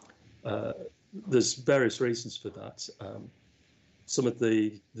 There's various reasons for that. Some of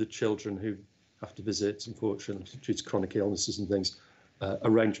the children who have to visit, unfortunately, due to chronic illnesses and things,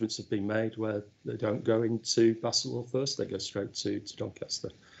 arrangements have been made where they don't go into Bassetlaw first, they go straight to Doncaster.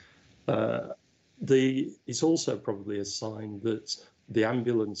 It's also probably a sign that the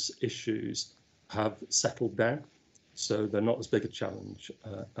ambulance issues have settled down, so they're not as big a challenge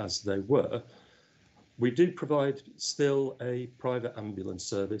as they were. We do provide still a private ambulance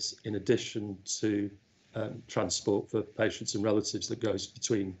service in addition to transport for patients and relatives that goes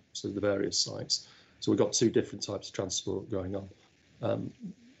between sort of the various sites. So we've got two different types of transport going on.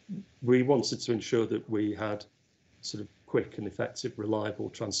 We wanted to ensure that we had sort of quick and effective, reliable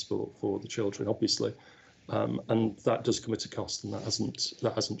transport for the children, obviously, and that does come at a cost, and that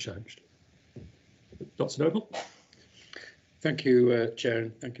hasn't changed. Dr. Noble. Thank you, Chair,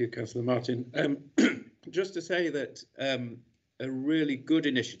 and thank you, Councillor Martin. Just to say that a really good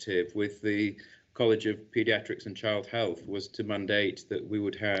initiative with the College of Paediatrics and Child Health was to mandate that we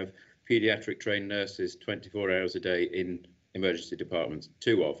would have paediatric trained nurses 24 hours a day in emergency departments,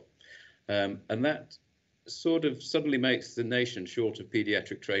 2 of. And that sort of suddenly makes the nation short of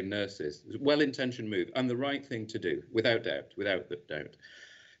paediatric trained nurses. It's a well-intentioned move and the right thing to do, without doubt.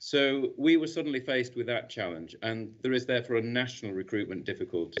 So we were suddenly faced with that challenge, and there is therefore a national recruitment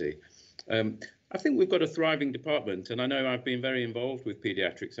difficulty. I think we've got a thriving department, and I know I've been very involved with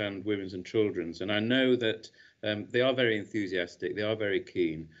paediatrics and women's and children's, and I know that they are very enthusiastic, they are very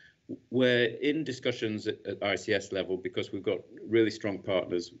keen. We're in discussions at ICS level because we've got really strong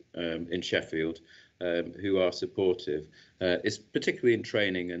partners in Sheffield who are supportive. It's particularly in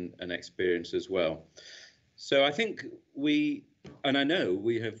training and experience as well. So I think and I know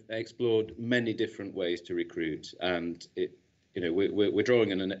we have explored many different ways to recruit, and we're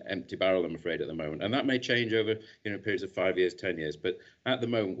drawing on an empty barrel, I'm afraid, at the moment, and that may change over periods of 5 years, 10 years. But at the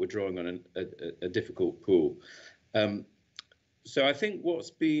moment, we're drawing on a difficult pool. So I think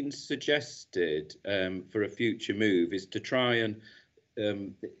what's been suggested for a future move is to try and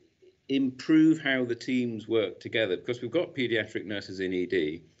improve how the teams work together, because we've got paediatric nurses in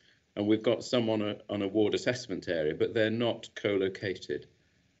ED and we've got some on a ward assessment area, but they're not co-located,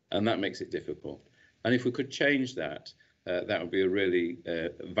 and that makes it difficult. And if we could change that, that would be a really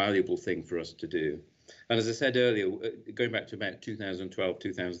valuable thing for us to do. And as I said earlier, going back to about 2012,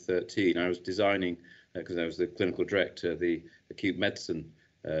 2013, I was designing, because I was the clinical director, the acute medicine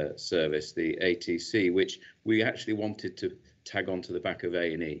service, the ATC, which we actually wanted to tag onto the back of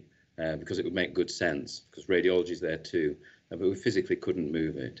A&E because it would make good sense, because radiology is there too, but we physically couldn't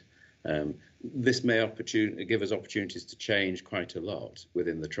move it. This may give us opportunities to change quite a lot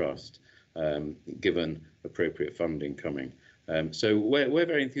within the trust, given appropriate funding coming. So we're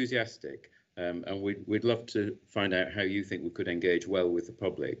very enthusiastic, and we'd love to find out how you think we could engage well with the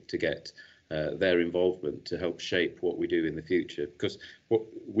public to get their involvement to help shape what we do in the future, because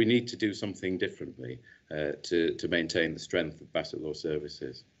we need to do something differently to maintain the strength of Bassett Law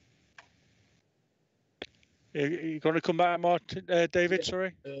Services. You're going to come back, Martin, David,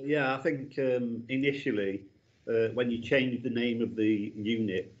 sorry? Yeah, I think initially, when you changed the name of the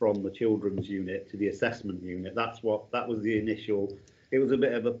unit from the children's unit to the assessment unit, that was the initial. It was a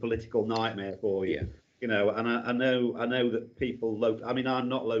bit of a political nightmare for you, and I know that people I mean, I'm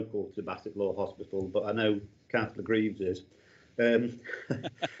not local to Bassett Law Hospital, but I know Councillor Greaves is.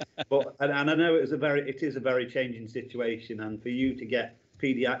 But I know it is a very changing situation, and for you to get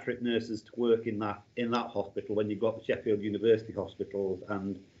paediatric nurses to work in that hospital when you've got the Sheffield University hospitals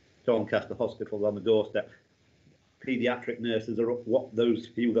and Doncaster hospitals on the doorstep, paediatric nurses are what those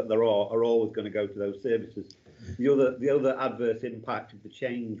few that there are always going to go to those services. The other adverse impact of the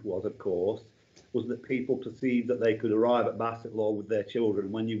change was, of course, that people perceived that they could arrive at Bassett Law with their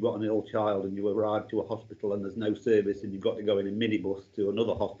children. When you've got an ill child and you arrive to a hospital and there's no service and you've got to go in a minibus to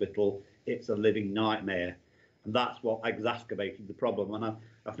another hospital, it's a living nightmare. And that's what exacerbated the problem. And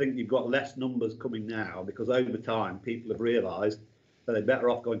I think you've got less numbers coming now because over time people have realised that they're better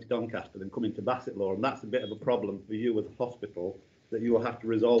off going to Doncaster than coming to Bassett Law. And that's a bit of a problem for you as a hospital that you will have to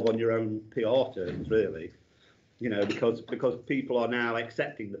resolve on your own PR terms, really. Because people are now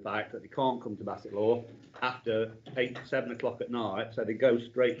accepting the fact that they can't come to Bassett Law after 8, 7 o'clock at night, so they go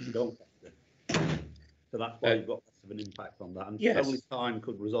straight to Doncaster. So that's why you've got less of an impact on that. And only time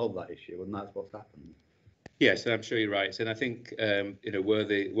could resolve that issue, and that's what's happened. Yes, I'm sure you're right, and I think were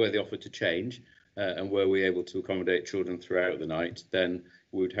the offer to change, and were we able to accommodate children throughout the night, then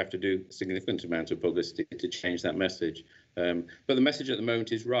we would have to do a significant amount of publicity to change that message. But the message at the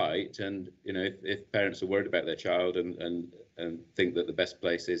moment is right, and if parents are worried about their child and think that the best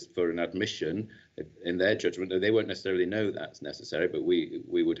place is for an admission, in their judgment, they won't necessarily know that's necessary, but we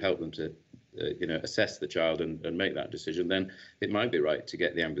would help them to assess the child and make that decision. Then it might be right to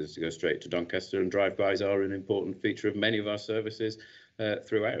get the ambulance to go straight to Doncaster, and drive-bys are an important feature of many of our services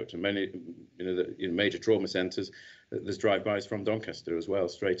throughout, and many the major trauma centres there's drive-bys from Doncaster as well,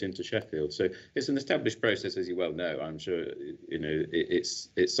 straight into Sheffield. So it's an established process, as you well know. I'm sure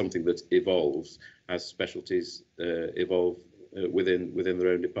it's something that evolves as specialties evolve within their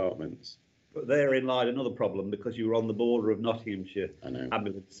own departments. But therein lied another problem, because you were on the border of Nottinghamshire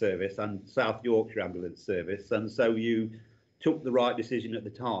ambulance service and South Yorkshire ambulance service, and so you took the right decision at the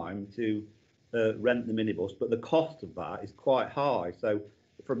time to rent the minibus, but the cost of that is quite high. So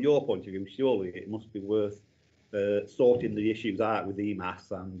from your point of view, surely it must be worth sorting the issues out with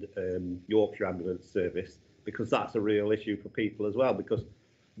EMAS and Yorkshire ambulance service, because that's a real issue for people as well, because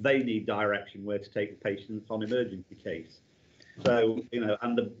they need direction where to take the patients on emergency case. So,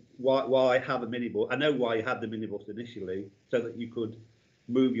 and why have a minibus? I know why you had the minibus initially, so that you could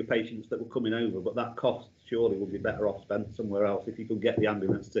move your patients that were coming over, but that cost surely would be better off spent somewhere else if you could get the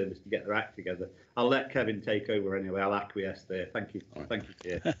ambulance service to get their act together. I'll let Kevin take over anyway. I'll acquiesce there. Thank you. Thank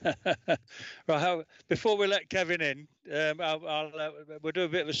you, Chair. Right, before we let Kevin in, we'll do a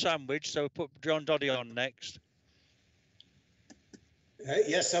bit of a sandwich. So we'll put John Doddy on next.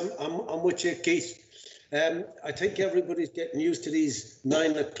 Yes, I'm with you, Keith. I think everybody's getting used to these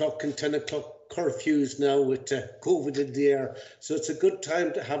 9 o'clock and 10 o'clock curfews now with COVID in the air. So it's a good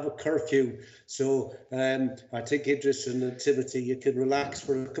time to have a curfew. So I think Idris and Timothy, you can relax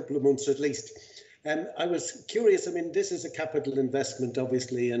for a couple of months at least. I was curious, I mean, this is a capital investment,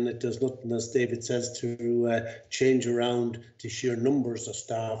 obviously, and it does nothing, as David says, to change around the sheer numbers of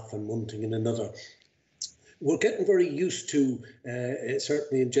staff and one thing and another. We're getting very used to,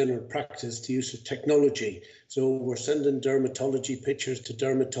 certainly in general practice, the use of technology. So we're sending dermatology pictures to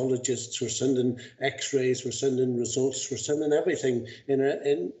dermatologists, we're sending x-rays, we're sending results, we're sending everything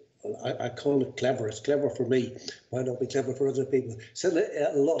I call it clever. It's clever for me. Might not be clever for other people. Send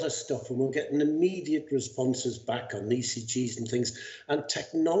a lot of stuff, and we're getting immediate responses back on ECGs and things. And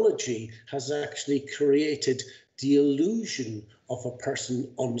technology has actually created the illusion of a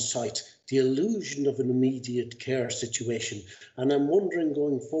person on site, the illusion of an immediate care situation. And I'm wondering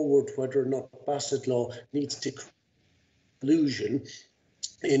going forward whether or not Basset Law needs to create illusion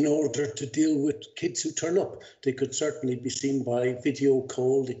in order to deal with kids who turn up. They could certainly be seen by video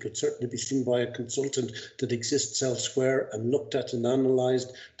call, they could certainly be seen by a consultant that exists elsewhere and looked at and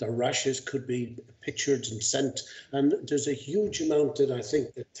analysed. Their rashes could be pictured and sent. And there's a huge amount that I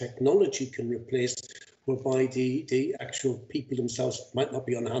think that technology can replace, whereby the actual people themselves might not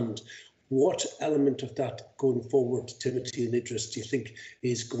be on hand. What element of that going forward, Timothy and Idris, do you think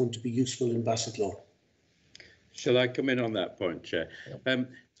is going to be useful in Basset Law? Shall I come in on that point, Chair?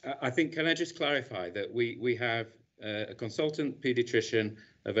 I think, can I just clarify that we have a consultant paediatrician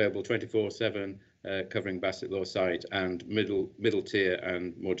available 24/7 covering Basset Law site, and middle tier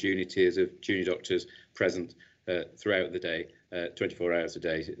and more junior tiers of junior doctors present throughout the day, 24 hours a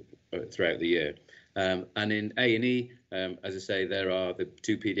day throughout the year. And in A&E, as I say, there are the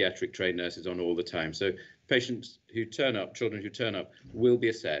 2 paediatric trained nurses on all the time. So patients who turn up, children who turn up, will be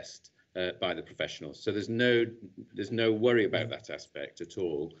assessed by the professionals. So there's no worry about that aspect at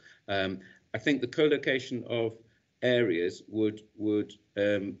all. I think the co-location of areas would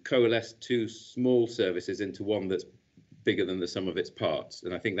coalesce 2 small services into one that's bigger than the sum of its parts,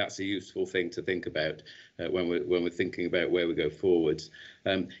 and I think that's a useful thing to think about when we're thinking about where we go forwards.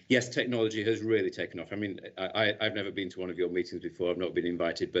 Yes, technology has really taken off. I mean, I've never been to one of your meetings before. I've not been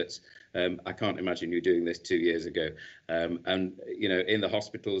invited, but I can't imagine you doing this 2 years ago. And in the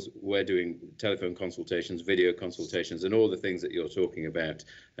hospitals, we're doing telephone consultations, video consultations, and all the things that you're talking about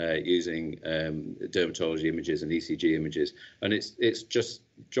using dermatology images and ECG images, and it's just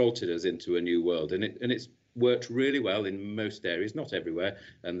jolted us into a new world, and it's worked really well in most areas, not everywhere,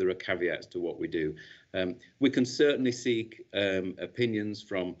 and there are caveats to what we do. We can certainly seek opinions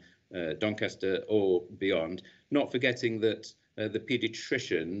from Doncaster or beyond, not forgetting that the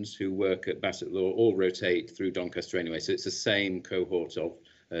paediatricians who work at Basset Law all rotate through Doncaster anyway, so it's the same cohort of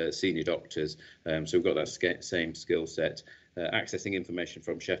senior doctors, so we've got that same skill set. Accessing information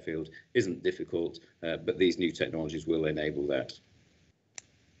from Sheffield isn't difficult, but these new technologies will enable that.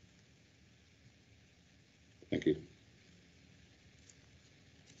 Thank you. Do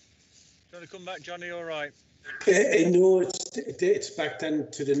you want to come back, Johnny? All right. No, it's back then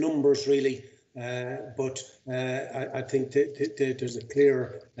to the numbers really, but I think that there's a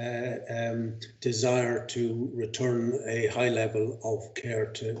clear desire to return a high level of care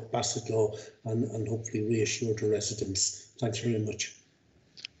to Basset Law and hopefully reassure the residents. Thanks very much.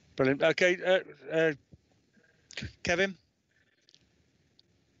 Brilliant. Okay, Kevin.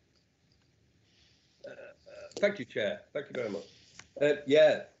 Thank you, Chair. Thank you very much.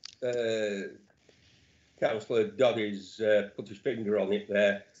 Councillor Doddy's put his finger on it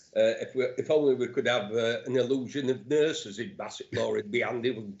there. If only we could have an illusion of nurses in Bassetlaw, it'd be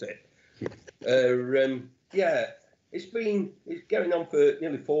handy, wouldn't it? Yeah, it's going on for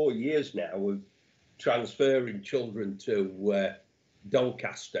nearly 4 years now of transferring children to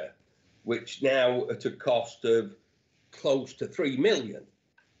Doncaster, which now at a cost of close to 3 million.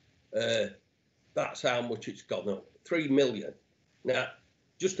 That's how much it's gone up, 3 million. Now,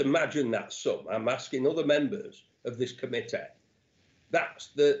 just imagine that sum. I'm asking other members of this committee. That's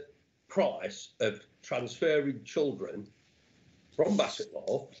the price of transferring children from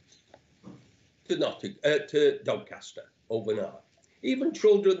Bassetlaw to Doncaster overnight. Even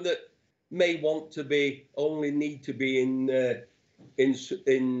children that may want to be, only need to be in the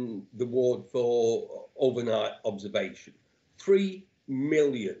ward for overnight observation. 3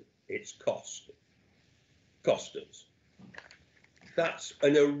 million it's cost us. That's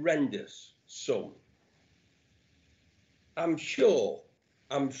an horrendous sum. I'm sure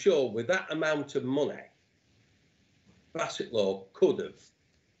with that amount of money, Bassetlaw could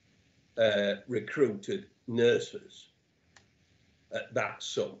have recruited nurses at that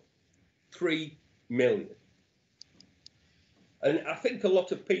sum. 3 million. And I think a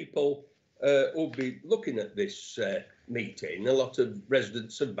lot of people will be looking at this meeting, a lot of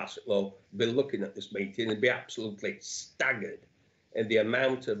residents of Bassetlaw will be looking at this meeting and be absolutely staggered in the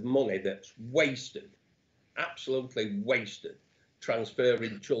amount of money that's wasted, absolutely wasted,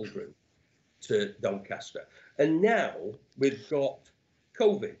 transferring children to Doncaster. And now we've got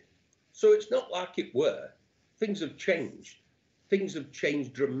COVID. So it's not like it were. Things have changed. Things have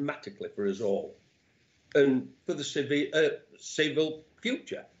changed dramatically for us all. And for the civil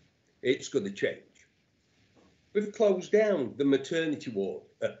future, it's going to change. We've closed down the maternity ward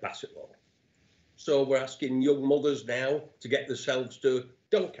at Bassetlaw. So we're asking young mothers now to get themselves to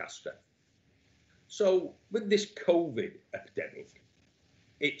Doncaster. So with this COVID epidemic,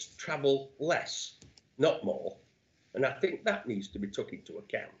 it's travel less, not more. And I think that needs to be taken into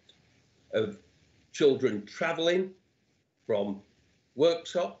account of children travelling from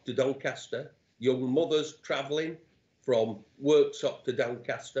Worksop to Doncaster, young mothers travelling from Worksop to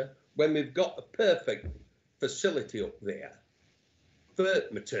Doncaster, when we've got a perfect facility up there for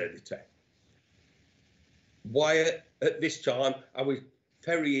maternity. Why at this time are we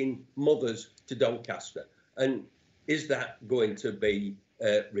ferrying mothers to Doncaster? And is that going to be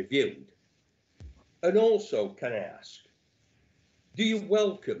reviewed? And also, can I ask, do you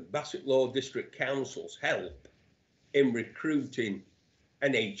welcome Bassetlaw District Council's help in recruiting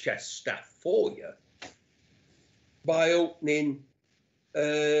NHS staff for you by opening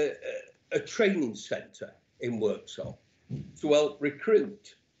a training centre in Worksop to help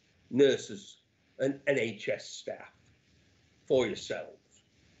recruit nurses and NHS staff for yourselves,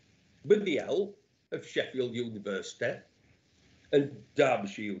 with the help of Sheffield University and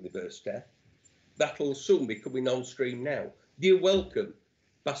Derbyshire University? That'll soon be coming on stream now. Do you welcome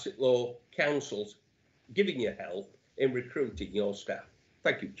Bassetlaw Council's giving you help in recruiting your staff?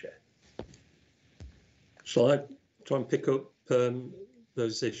 Thank you, Chair. Shall I try and pick up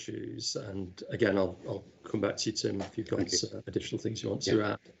those issues? And again, I'll come back to you, Tim, if you've got additional things you want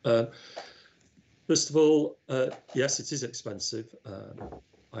to add. First of all, yes, it is expensive.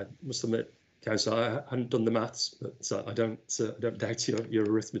 I must admit, Councillor, I hadn't done the maths, but I don't doubt your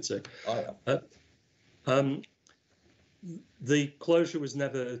arithmetic. The closure was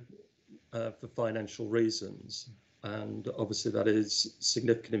never for financial reasons, and obviously that is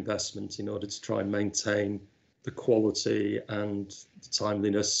significant investment in order to try and maintain the quality and the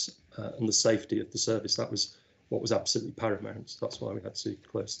timeliness and the safety of the service. That was what was absolutely paramount. That's why we had to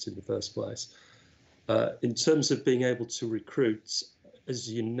close it in the first place. In terms of being able to recruit, as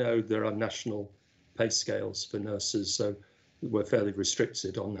you know, there are national pay scales for nurses, so we're fairly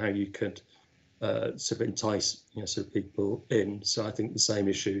restricted on how you could sort of entice sort of people in. So I think the same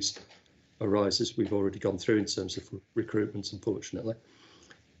issues arise as we've already gone through in terms of recruitment, unfortunately.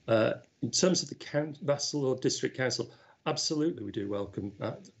 In terms of the Bassetlaw District Council, absolutely we do welcome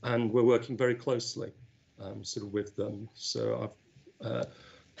that, and we're working very closely sort of with them. So I've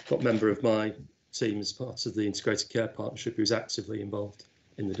got a member of my team as part of the Integrated Care Partnership who's actively involved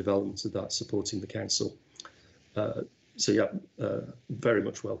in the development of that, supporting the council. So yeah, very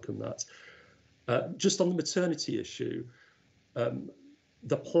much welcome that. Just on the maternity issue,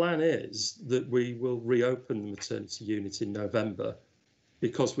 the plan is that we will reopen the maternity unit in November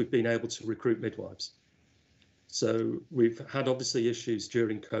because we've been able to recruit midwives. So we've had obviously issues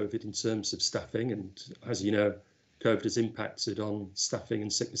during COVID in terms of staffing, and as you know, COVID has impacted on staffing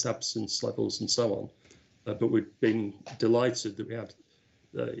and sickness absence levels and so on. But we've been delighted that we had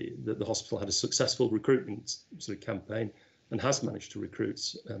the hospital had a successful recruitment sort of campaign and has managed to recruit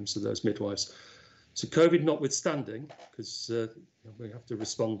so those midwives. So COVID notwithstanding, because we have to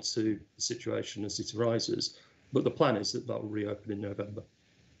respond to the situation as it arises, but the plan is that will reopen in November.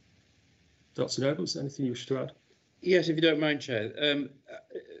 Dr. Noble, is there anything you wish to add? Yes, if you don't mind, Chair.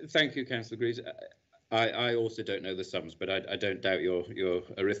 Thank you, Councillor Greaves. I also don't know the sums, but I don't doubt your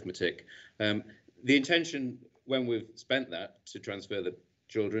arithmetic. The intention when we've spent that to transfer the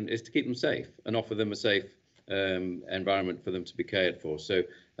children is to keep them safe and offer them a safe environment for them to be cared for. So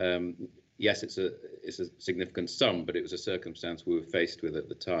yes, it's a significant sum, but it was a circumstance we were faced with at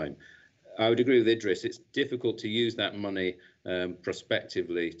the time. I would agree with Idris. It's difficult to use that money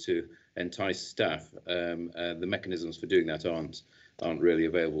prospectively to entice staff. The mechanisms for doing that aren't really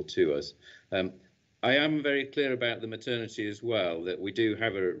available to us. I am very clear about the maternity as well, that we do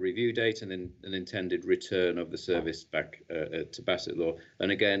have a review date and an intended return of the service back to Bassetlaw.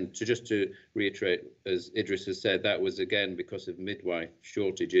 And again, to reiterate, as Idris has said, that was again because of midwife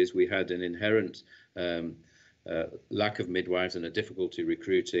shortages. We had an inherent lack of midwives and a difficulty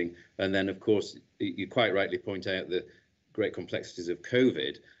recruiting. And then, of course, you quite rightly point out the great complexities of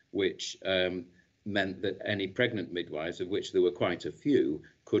COVID, which meant that any pregnant midwives, of which there were quite a few,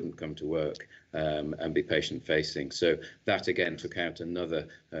 couldn't come to work and be patient facing. So that again took out another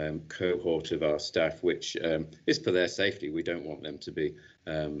cohort of our staff, which is for their safety. We don't want them to be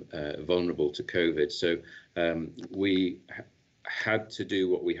vulnerable to COVID. So we had to do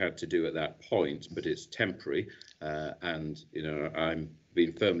what we had to do at that point, but it's temporary. And, you know, I'm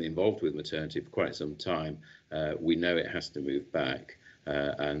been firmly involved with maternity for quite some time. We know it has to move back.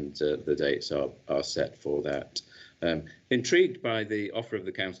 And the dates are set for that. Intrigued by the offer of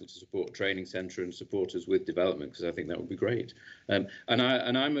the council to support a training centre and support us with development, because I think that would be great. And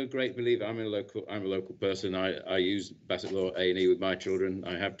I'm a great believer. I'm a local person. I use Bassetlaw A&E with my children.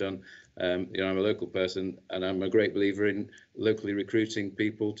 I have done. You know, I'm a local person, and I'm a great believer in locally recruiting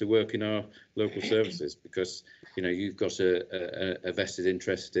people to work in our local services, because you know you've got a vested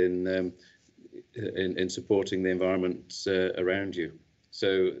interest in supporting the environment around you.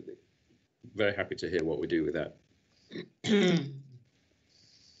 So very happy to hear what we do with that.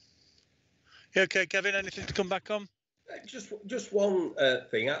 Yeah, okay, Kevin, anything to come back on? Just one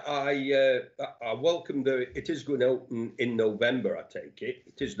thing. I welcome it is going to open in November, I take it.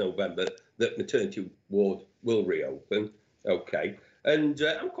 It is November that maternity ward will reopen. Okay. And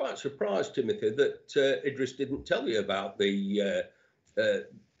I'm quite surprised, Timothy, that Idris didn't tell you about the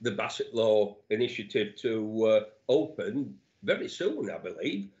Bassetlaw initiative to open very soon, I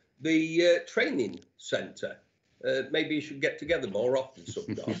believe, the training centre. Maybe you should get together more often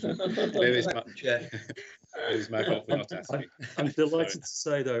sometimes. I'm delighted to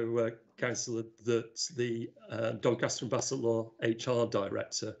say, though, Councillor, that the Doncaster and Bassetlaw HR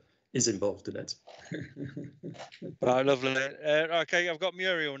director is involved in it. Right, lovely. Okay, I've got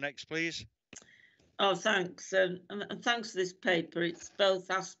Muriel next, please. Oh, thanks. And thanks for this paper. It's both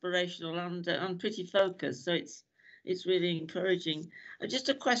aspirational and pretty focused, so it's really encouraging. Just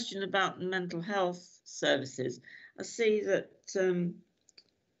a question about mental health services. I see that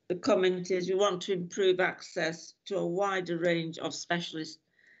the comment is we want to improve access to a wider range of specialist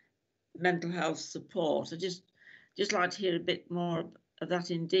mental health support. I just like to hear a bit more of that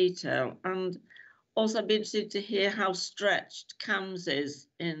in detail, and also I'd be interested to hear how stretched CAMHS is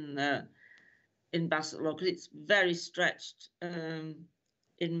in Bassetlaw, because it's very stretched.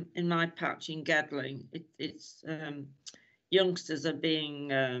 In my patch in Gedling, it's youngsters are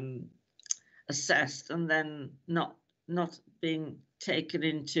being assessed and then not being taken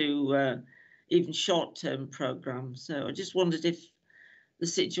into even short-term programmes. So I just wondered if the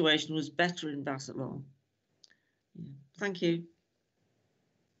situation was better in Bassetlaw. Yeah. Thank you.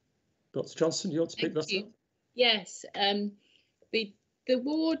 Dr. Johnson, do you want to pick that up? Yes, the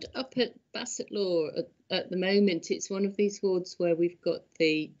ward up at Bassetlaw at the moment, it's one of these wards where we've got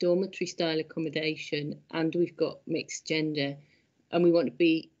the dormitory style accommodation and we've got mixed gender, and we want to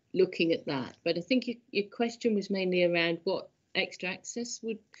be looking at that. But I think your question was mainly around what extra access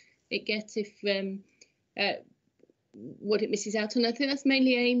would it get if what it misses out on. I think that's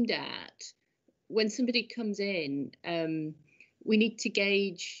mainly aimed at when somebody comes in, we need to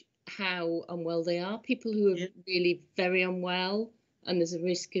gauge how unwell they are. People who are really very unwell, and there's a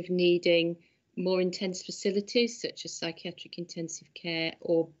risk of needing more intense facilities such as psychiatric intensive care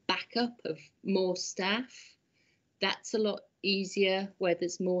or backup of more staff. That's a lot easier where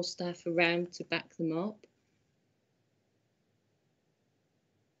there's more staff around to back them up.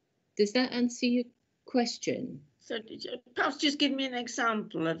 Does that answer your question? So perhaps just give me an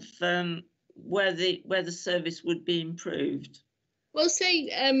example of where the service would be improved. Well, say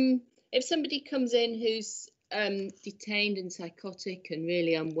if somebody comes in who's detained and psychotic and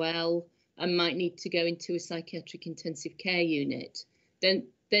really unwell and might need to go into a psychiatric intensive care unit, then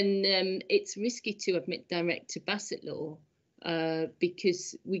it's risky to admit direct to Bassett Law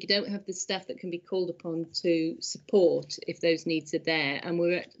because we don't have the staff that can be called upon to support if those needs are there, and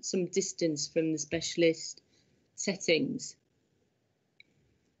we're at some distance from the specialist settings.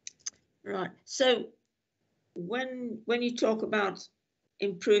 Right. So when you talk about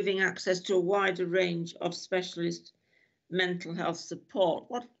improving access to a wider range of specialist mental health support,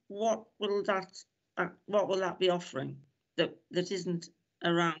 what will that be offering that isn't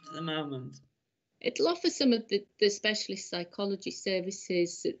around at the moment? It'll offer some of the specialist psychology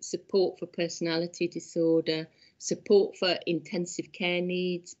services, support for personality disorder, support for intensive care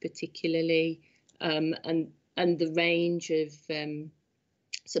needs particularly, and the range of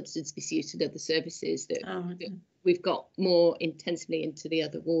substance misuse and other services that we've got more intensively into the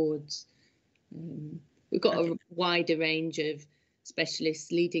other wards. We've got a wider range of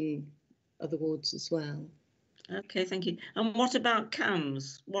specialists leading other wards as well. Okay, thank you. And what about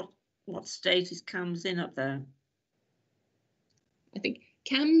CAMHS? What state is CAMHS in up there? I think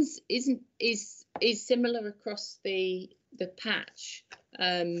CAMHS is similar across the patch.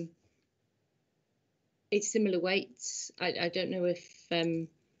 It's similar weights. I don't know if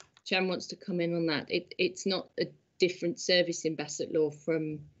Jan wants to come in on that. It's not a different service in Bassett Law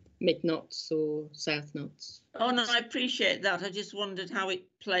from Mid Notts or South Notts. Oh no, I appreciate that. I just wondered how it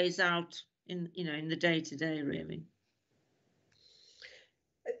plays out in the day-to-day, really.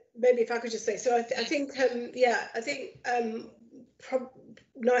 Maybe if I could just say, so I think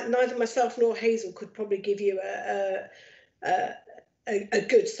neither myself nor Hazel could probably give you a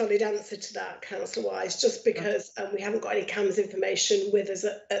good solid answer to that council-wise, just because we haven't got any CAMHS information with us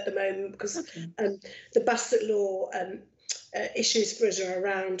at the moment, because the Bassett Law issues for us are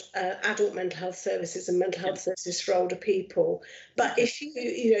around adult mental health services and mental health services for older people. But if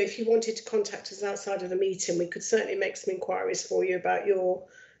you wanted to contact us outside of the meeting, we could certainly make some inquiries for you about your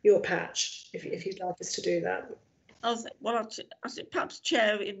patch, if you'd like us to do that. I think perhaps,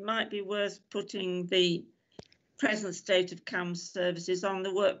 Chair, it might be worth putting the present state of CAMHS services on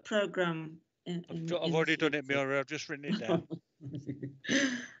the work programme. I've already done it, Mira. I've just written it down.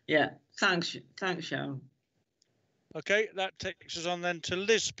 Yeah, thanks, Sharon. Okay, that takes us on then to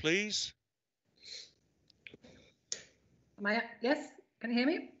Liz, please. Yes, can you hear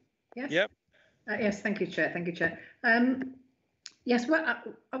me? Yes. Yep. Yes, thank you, Chair. Thank you, Chair. Yes, well,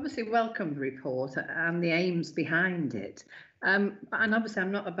 obviously welcome the report and the aims behind it. And obviously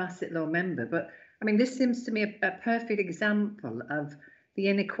I'm not a Bassett Law member, but I mean, this seems to me a perfect example of the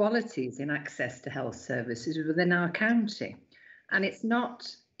inequalities in access to health services within our county. And it's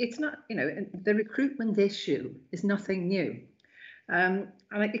not, the recruitment issue is nothing new. And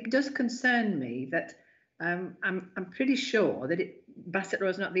it does concern me that I'm pretty sure that Bassett Law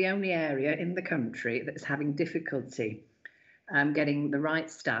is not the only area in the country that's having difficulty getting the right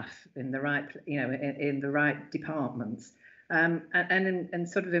staff in the right, in the right departments. And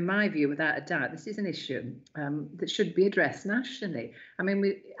sort of in my view, without a doubt, this is an issue that should be addressed nationally. I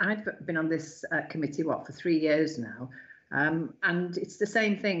mean, I've been on this committee, for 3 years now, and it's the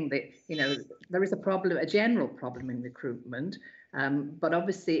same thing that, there is a general problem in recruitment, but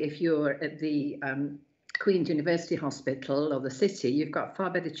obviously if you're at the Queen's University Hospital or the city, you've got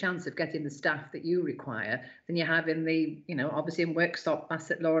far better chance of getting the staff that you require than you have in the, obviously in Worksop,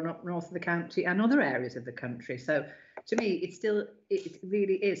 Bassett Law and up north of the county and other areas of the country. So to me, it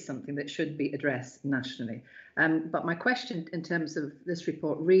really is something that should be addressed nationally. But my question in terms of this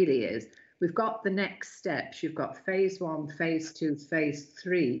report really is, we've got the next steps. You've got phase 1, phase 2, phase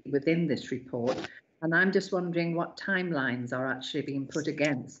 3 within this report. And I'm just wondering what timelines are actually being put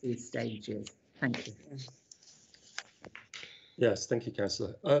against these stages. Thank you. Yes, thank you,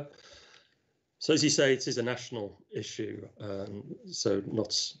 Councillor. So as you say, it is a national issue, so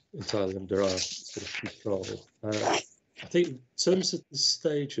not entirely under our sort of control. I think in terms of the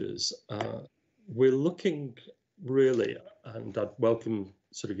stages, we're looking really, and I'd welcome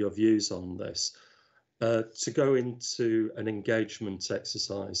sort of your views on this, to go into an engagement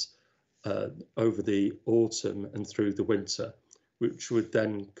exercise over the autumn and through the winter, which would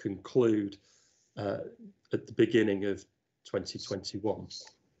then conclude at the beginning of 2021,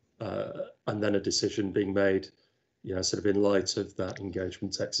 and then a decision being made, sort of in light of that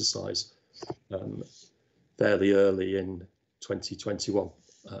engagement exercise fairly early in 2021.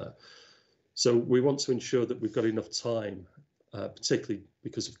 So we want to ensure that we've got enough time, particularly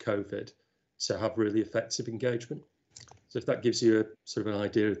because of COVID, to have really effective engagement. So if that gives you a sort of an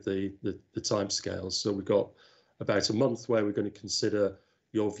idea of the timescales, so we've got about a month where we're going to consider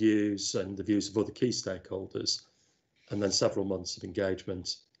your views and the views of other key stakeholders, and then several months of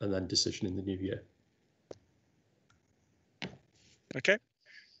engagement, and then decision in the new year. Okay.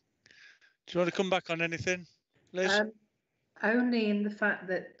 Do you want to come back on anything, Liz? Only in the fact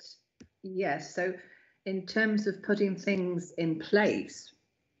that, yes, so in terms of putting things in place,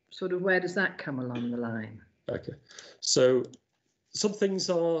 sort of where does that come along the line? Okay, so some things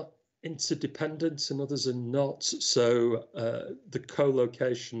are interdependent and others are not. So the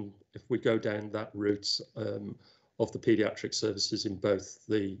co-location, if we go down that route of the paediatric services in both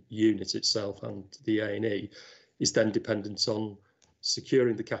the unit itself and the A&E, is then dependent on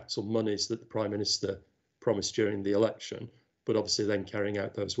securing the capital monies that the Prime Minister promised during the election, but obviously then carrying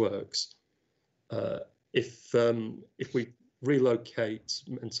out those works. If we relocate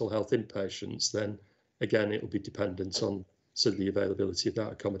mental health inpatients, then again it will be dependent on sort of the availability of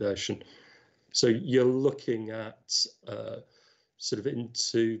that accommodation. So you're looking at sort of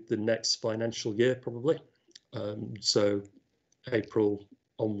into the next financial year probably. So April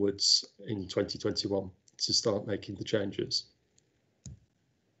onwards in 2021 to start making the changes.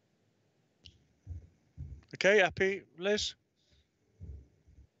 Okay, happy, Liz?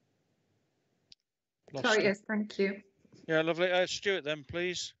 Sorry, yes, thank you. Yeah, lovely. Stuart then,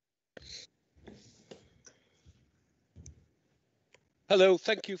 please. Hello,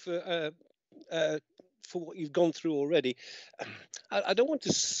 thank you for what you've gone through already. I don't want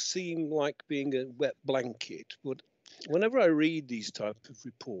to seem like being a wet blanket, but whenever I read these type of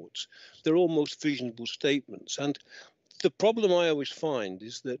reports, they're almost visionable statements. And the problem I always find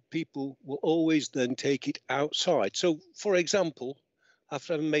is that people will always then take it outside. So, for example,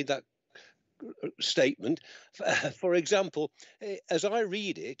 after having made that statement, for example, as I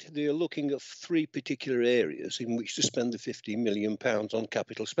read it, they're looking at 3 particular areas in which to spend the £50 million on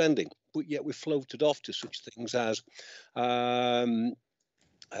capital spending, but yet we're floated off to such things as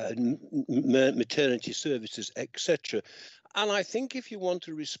maternity services, etc. And I think if you want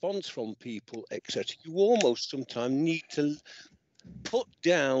a response from people, etc., you almost sometimes need to put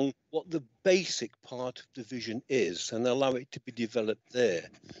down what the basic part of the vision is and allow it to be developed there,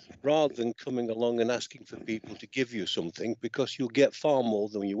 rather than coming along and asking for people to give you something, because you'll get far more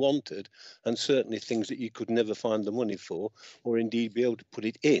than you wanted, and certainly things that you could never find the money for, or indeed be able to put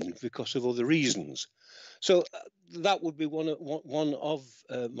it in because of other reasons. So that would be one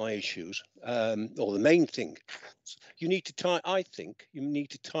of my issues, or the main thing. You need to I think you need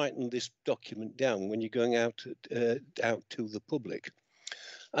to tighten this document down when you're going out to the public.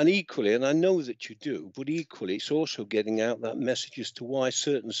 And equally, and I know that you do, but equally, it's also getting out that message as to why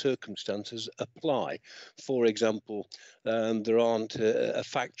certain circumstances apply. For example, there aren't a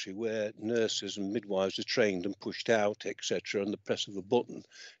factory where nurses and midwives are trained and pushed out, etc., on the press of a button.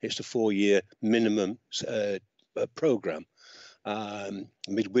 It's a 4-year minimum programme.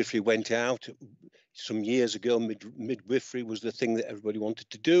 Midwifery went out some years ago. Midwifery was the thing that everybody wanted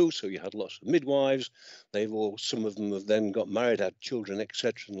to do, so you had lots of midwives. Some of them have then got married, had children,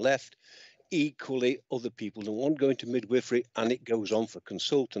 etc., and left. Equally, other people don't want going to midwifery, and it goes on for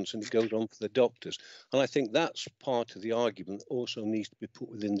consultants and it goes on for the doctors. And I think that's part of the argument that also needs to be put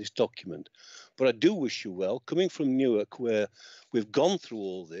within this document. But I do wish you well. Coming from Newark, where we've gone through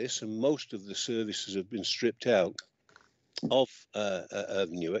all this and most of the services have been stripped out of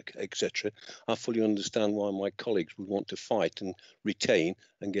Newark, etc., I fully understand why my colleagues would want to fight and retain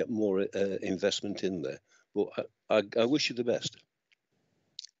and get more investment in there. But I wish you the best.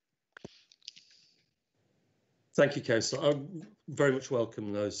 Thank you, Councillor. I very much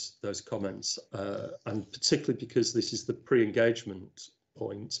welcome those comments, and particularly because this is the pre-engagement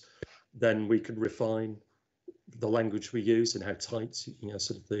point, then we can refine the language we use and how tight,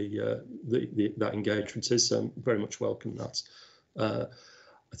 sort of that engagement is. So very much welcome that.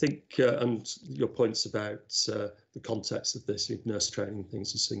 I think, and your points about the context of this, nurse training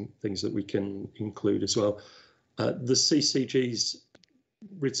things, are things that we can include as well. The CCGs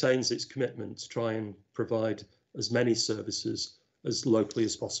retains its commitment to try and provide as many services as locally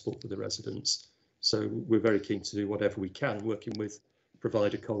as possible for the residents. So we're very keen to do whatever we can, working with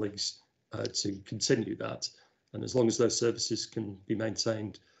provider colleagues to continue that. And as long as those services can be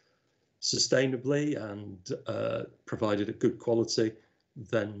maintained sustainably and provided at good quality,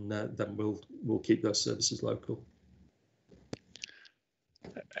 then we'll keep those services local.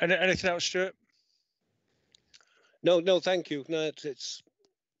 Anything else, Stuart? No, thank you. No, it's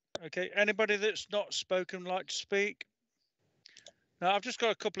okay. Anybody that's not spoken like to speak? Now, I've just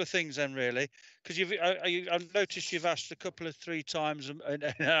got a couple of things then, really, because I've noticed you've asked a couple of 3 times,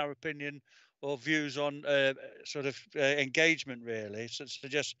 in our opinion, or views on sort of engagement, really. So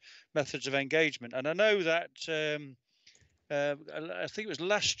suggest methods of engagement. And I know that I think it was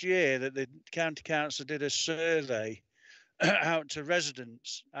last year that the county council did a survey out to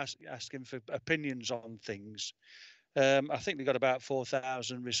residents asking for opinions on things. I think they got about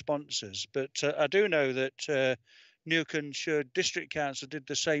 4,000 responses, but I do know that Nottinghamshire District Council did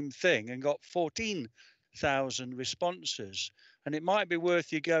the same thing and got 14,000 responses. And it might be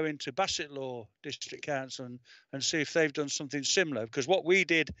worth you going to Bassetlaw District Council and see if they've done something similar. Because what we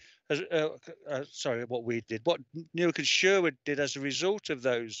did, what Nottinghamshire did as a result of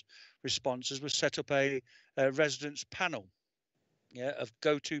those responses was set up a residents panel, of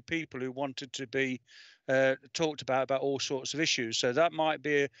go-to people who wanted to be talked about all sorts of issues. So that might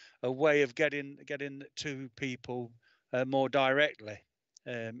be a way of getting to people more directly.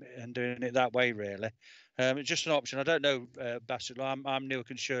 And doing it that way, really. It's just an option. I don't know, Bassetlaw. I'm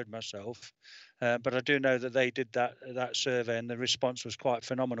Nottinghamshire myself, but I do know that they did that survey, and the response was quite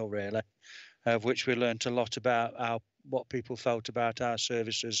phenomenal, really, of which we learnt a lot about what people felt about our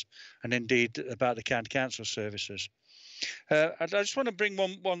services, and indeed about the county council services. I just want to bring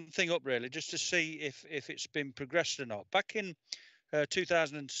one thing up, really, just to see if it's been progressed or not. Back in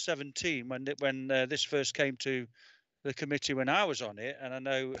 2017, when this first came to the committee when I was on it, and I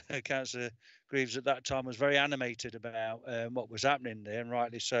know Councillor Greaves at that time was very animated about what was happening there, and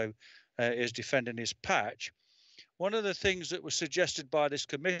rightly so, is defending his patch. One of the things that was suggested by this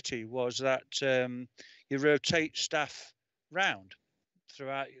committee was that you rotate staff round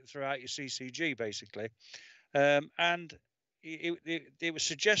throughout your CCG, basically, and it was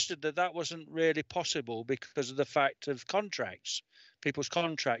suggested that wasn't really possible because of the fact of contracts, people's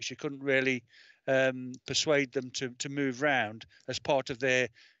contracts. You couldn't really persuade them to move round as part of their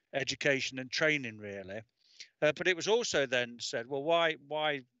education and training, really. But it was also then said, well,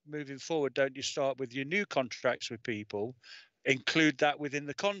 why moving forward don't you start with your new contracts with people, include that within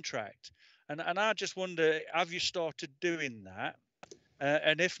the contract? And I just wonder, have you started doing that?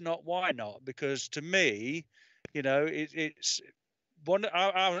 And if not, why not? Because to me, it's one.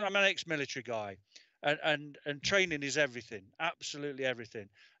 I'm an ex-military guy. And training is everything, absolutely everything.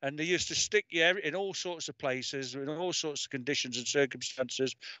 And they used to stick you in all sorts of places, in all sorts of conditions and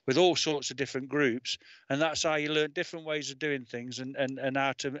circumstances, with all sorts of different groups, and that's how you learn different ways of doing things and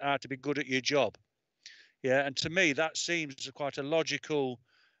how to be good at your job. Yeah, and to me that seems quite a logical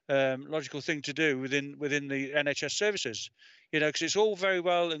thing to do within the NHS services. Because it's all very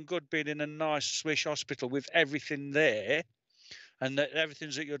well and good being in a nice swish hospital with everything there, and that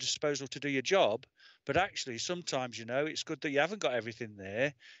everything's at your disposal to do your job. But actually, sometimes, it's good that you haven't got everything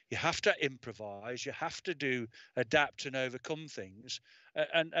there. You have to improvise. You have to adapt and overcome things.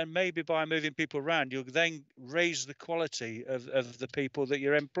 And maybe by moving people around, you'll then raise the quality of the people that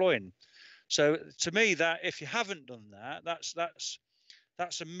you're employing. So to me, that if you haven't done that,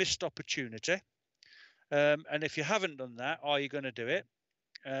 that's a missed opportunity. And if you haven't done that, are you going to do it?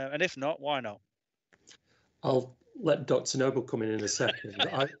 And if not, why not? I'll let Dr. Noble come in a second.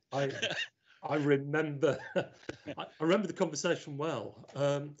 I remember the conversation well.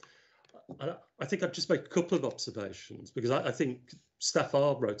 I think I'd just make a couple of observations, because I think staff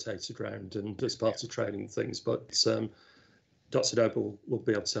are rotated around and as part of training things, but Dr. Noble will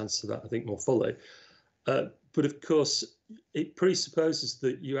be able to answer that, I think, more fully. But of course, it presupposes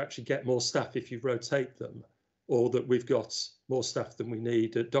that you actually get more staff if you rotate them, or that we've got more staff than we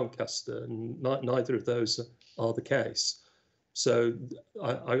need at Doncaster, and neither of those are the case. So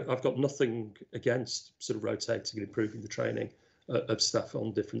I've got nothing against sort of rotating and improving the training of staff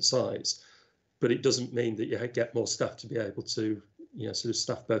on different sites, but it doesn't mean that you get more staff to be able to, sort of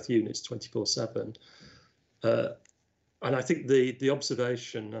staff both units 24/7. And I think the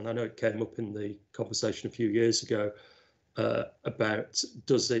observation, and I know it came up in the conversation a few years ago, about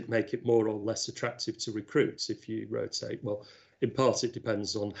does it make it more or less attractive to recruit if you rotate? Well, in part it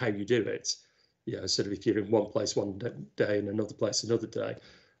depends on how you do it. Sort of if you're in one place one day and another place another day.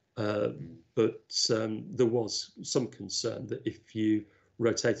 But there was some concern that if you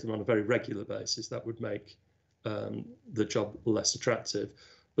rotate them on a very regular basis, that would make the job less attractive.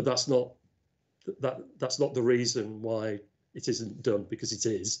 But that's not the reason why it isn't done, because it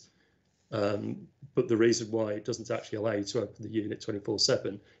is. But the reason why it doesn't actually allow you to open the unit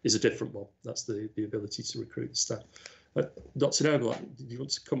 24/7 is a different one. That's the ability to recruit staff. Dr. Noble, did you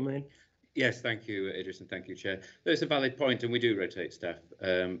want to come in? Yes, thank you, Idris, and thank you, Chair. That's a valid point, and we do rotate staff.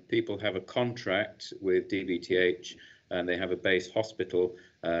 People have a contract with DBTH, and they have a base hospital.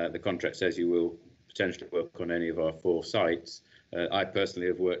 The contract says you will potentially work on any of our 4 sites, I personally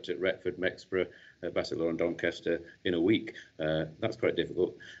have worked at Retford, Mexborough, Bassetlaw and Doncaster in a week. That's quite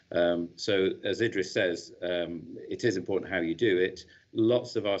difficult. So as Idris says, it is important how you do it.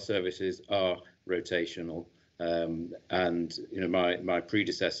 Lots of our services are rotational. And my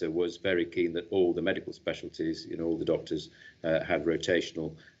predecessor was very keen that all the medical specialties, all the doctors had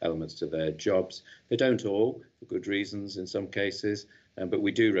rotational elements to their jobs. They don't all, for good reasons in some cases, but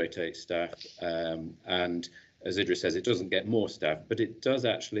we do rotate staff. And as Idris says, it doesn't get more staff, but it does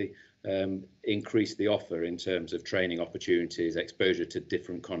actually increase the offer in terms of training opportunities, exposure to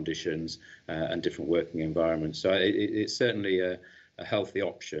different conditions and different working environments. So it's certainly a healthy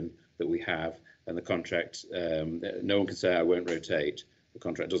option that we have. And the contract, no one can say I won't rotate. The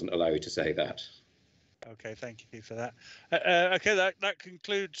contract doesn't allow you to say that. Okay, thank you for that. Okay, that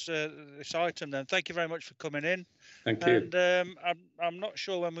concludes this item then. Thank you very much for coming in. Thank you. And I'm not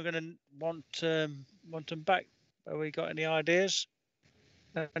sure when we're going to want them back. Have we got any ideas?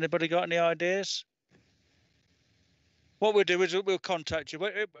 Anybody got any ideas? What we'll do is we'll contact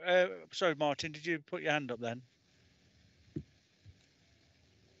you. Sorry, Martin, did you put your hand up then?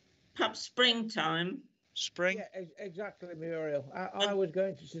 Perhaps springtime. Spring? Yeah, exactly, Muriel. I was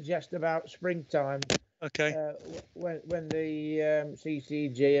going to suggest about springtime. Okay. When the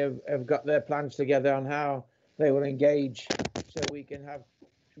CCG have got their plans together on how they will engage, so we can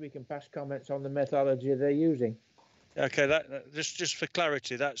pass comments on the methodology they're using. Okay, that just for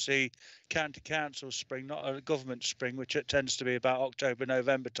clarity, that's the county council spring, not a government spring, which it tends to be about October,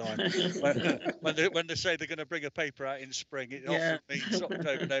 November time. when they say they're going to bring a paper out in spring, it often means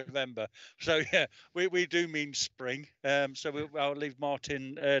October, November. So yeah, we do mean spring. So I'll leave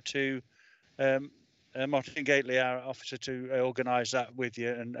Martin to Martin Gately, our officer, to organise that with you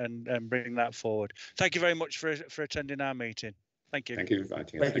and bring that forward. Thank you very much for attending our meeting. Thank you. Thank you for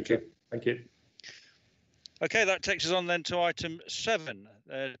inviting us. Thank you. Okay, that takes us on then to item 7.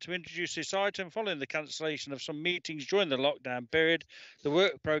 To introduce this item, following the cancellation of some meetings during the lockdown period, the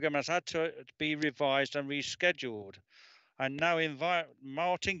work programme has had to be revised and rescheduled. I now invite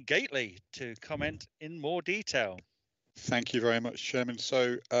Martin Gately to comment in more detail. Thank you very much, Chairman.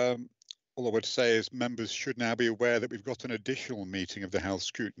 So all I would say is members should now be aware that we've got an additional meeting of the Health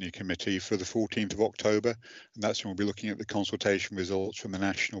Scrutiny Committee for the 14th of October, and that's when we'll be looking at the consultation results from the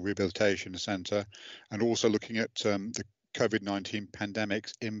National Rehabilitation Centre and also looking at the COVID-19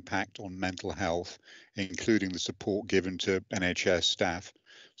 pandemic's impact on mental health, including the support given to NHS staff.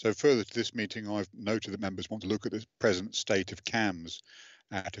 So further to this meeting, I've noted that members want to look at the present state of CAMHS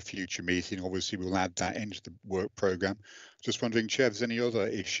at a future meeting. Obviously, we'll add that into the work programme. Just wondering, Chair, if there's any other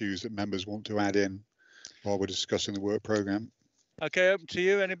issues that members want to add in while we're discussing the work programme. Okay, open to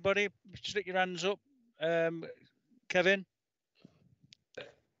you. Anybody? Stick your hands up. Kevin?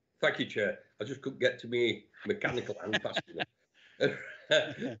 Thank you, Chair. I just couldn't get to me mechanical hand fast enough.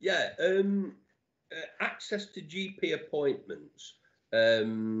 Yeah, access to GP appointments.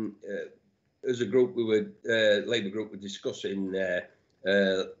 As a group, Labour group were discussing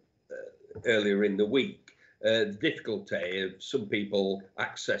earlier in the week the difficulty of some people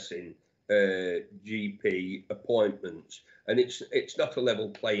accessing GP appointments, and it's not a level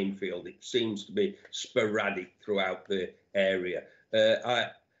playing field. It seems to be sporadic throughout the area.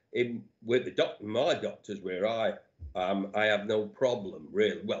 With my doctors where I have no problem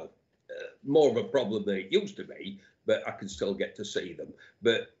really. Well, more of a problem than it used to be, but I can still get to see them.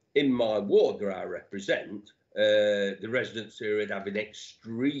 But in my ward where I represent, the residents here are having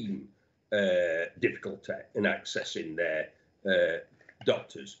extreme difficulty in accessing their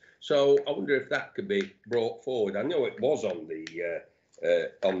doctors. So I wonder if that could be brought forward. I know it was on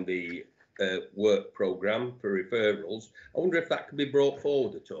the work programme for referrals. I wonder if that could be brought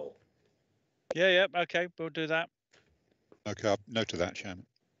forward at all. Yeah, okay, we'll do that. Okay, I'll note of that, Chairman.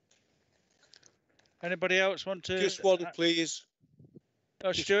 Anybody else want to? Just one, please.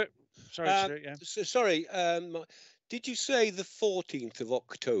 Oh, Stuart. Sorry, Stuart. Yeah. Sorry. Did you say the 14th of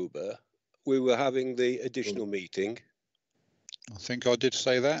October we were having the additional meeting? I think I did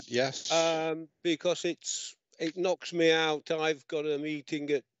say that. Yes. Because it knocks me out. I've got a meeting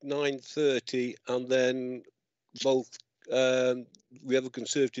at 9:30, and then we have a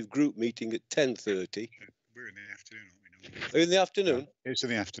Conservative group meeting at 10:30. We're in the afternoon, aren't we? Are you in the afternoon? It's in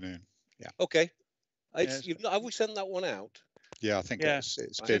the afternoon. Yeah. Okay. Have we sent that one out? Yeah, I think it's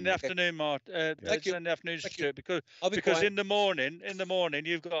been in the afternoon, Mark. Thank you. In the afternoon, Stuart, because in the morning,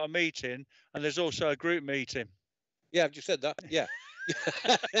 you've got a meeting, and there's also a group meeting. Yeah, I've just said that. Yeah.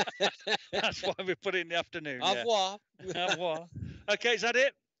 That's why we put it in the afternoon. Au revoir. Au revoir. Okay, is that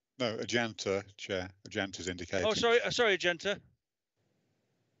it? No, Agenta, Chair. Agenta's indicated. Oh, sorry, Agenta.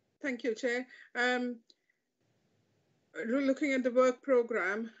 Thank you, Chair. looking at the work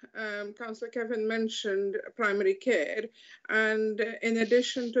programme, Councillor Kevin mentioned primary care, and in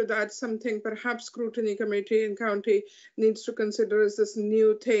addition to that, something perhaps Scrutiny Committee in County needs to consider is this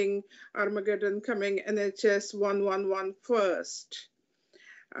new thing, Armageddon coming, NHS 111 first.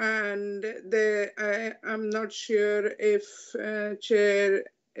 And I'm not sure if Chair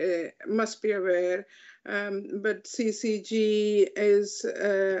must be aware, but CCG is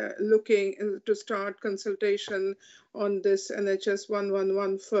looking to start consultation on this NHS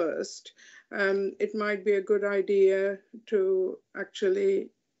 111 first. It might be a good idea to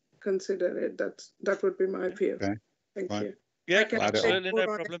actually consider it. That would be my view. Okay. Thank Right. you. Yeah, absolutely, no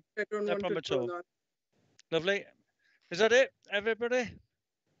problem. No problem at all. Lovely. Is that it, everybody?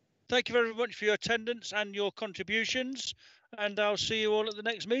 Thank you very much for your attendance and your contributions, and I'll see you all at the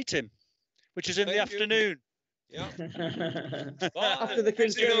next meeting, which is in the afternoon. Yeah. After the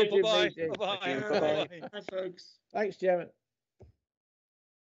Conservative meeting. Bye-bye. Bye, folks. Thanks, Chairman.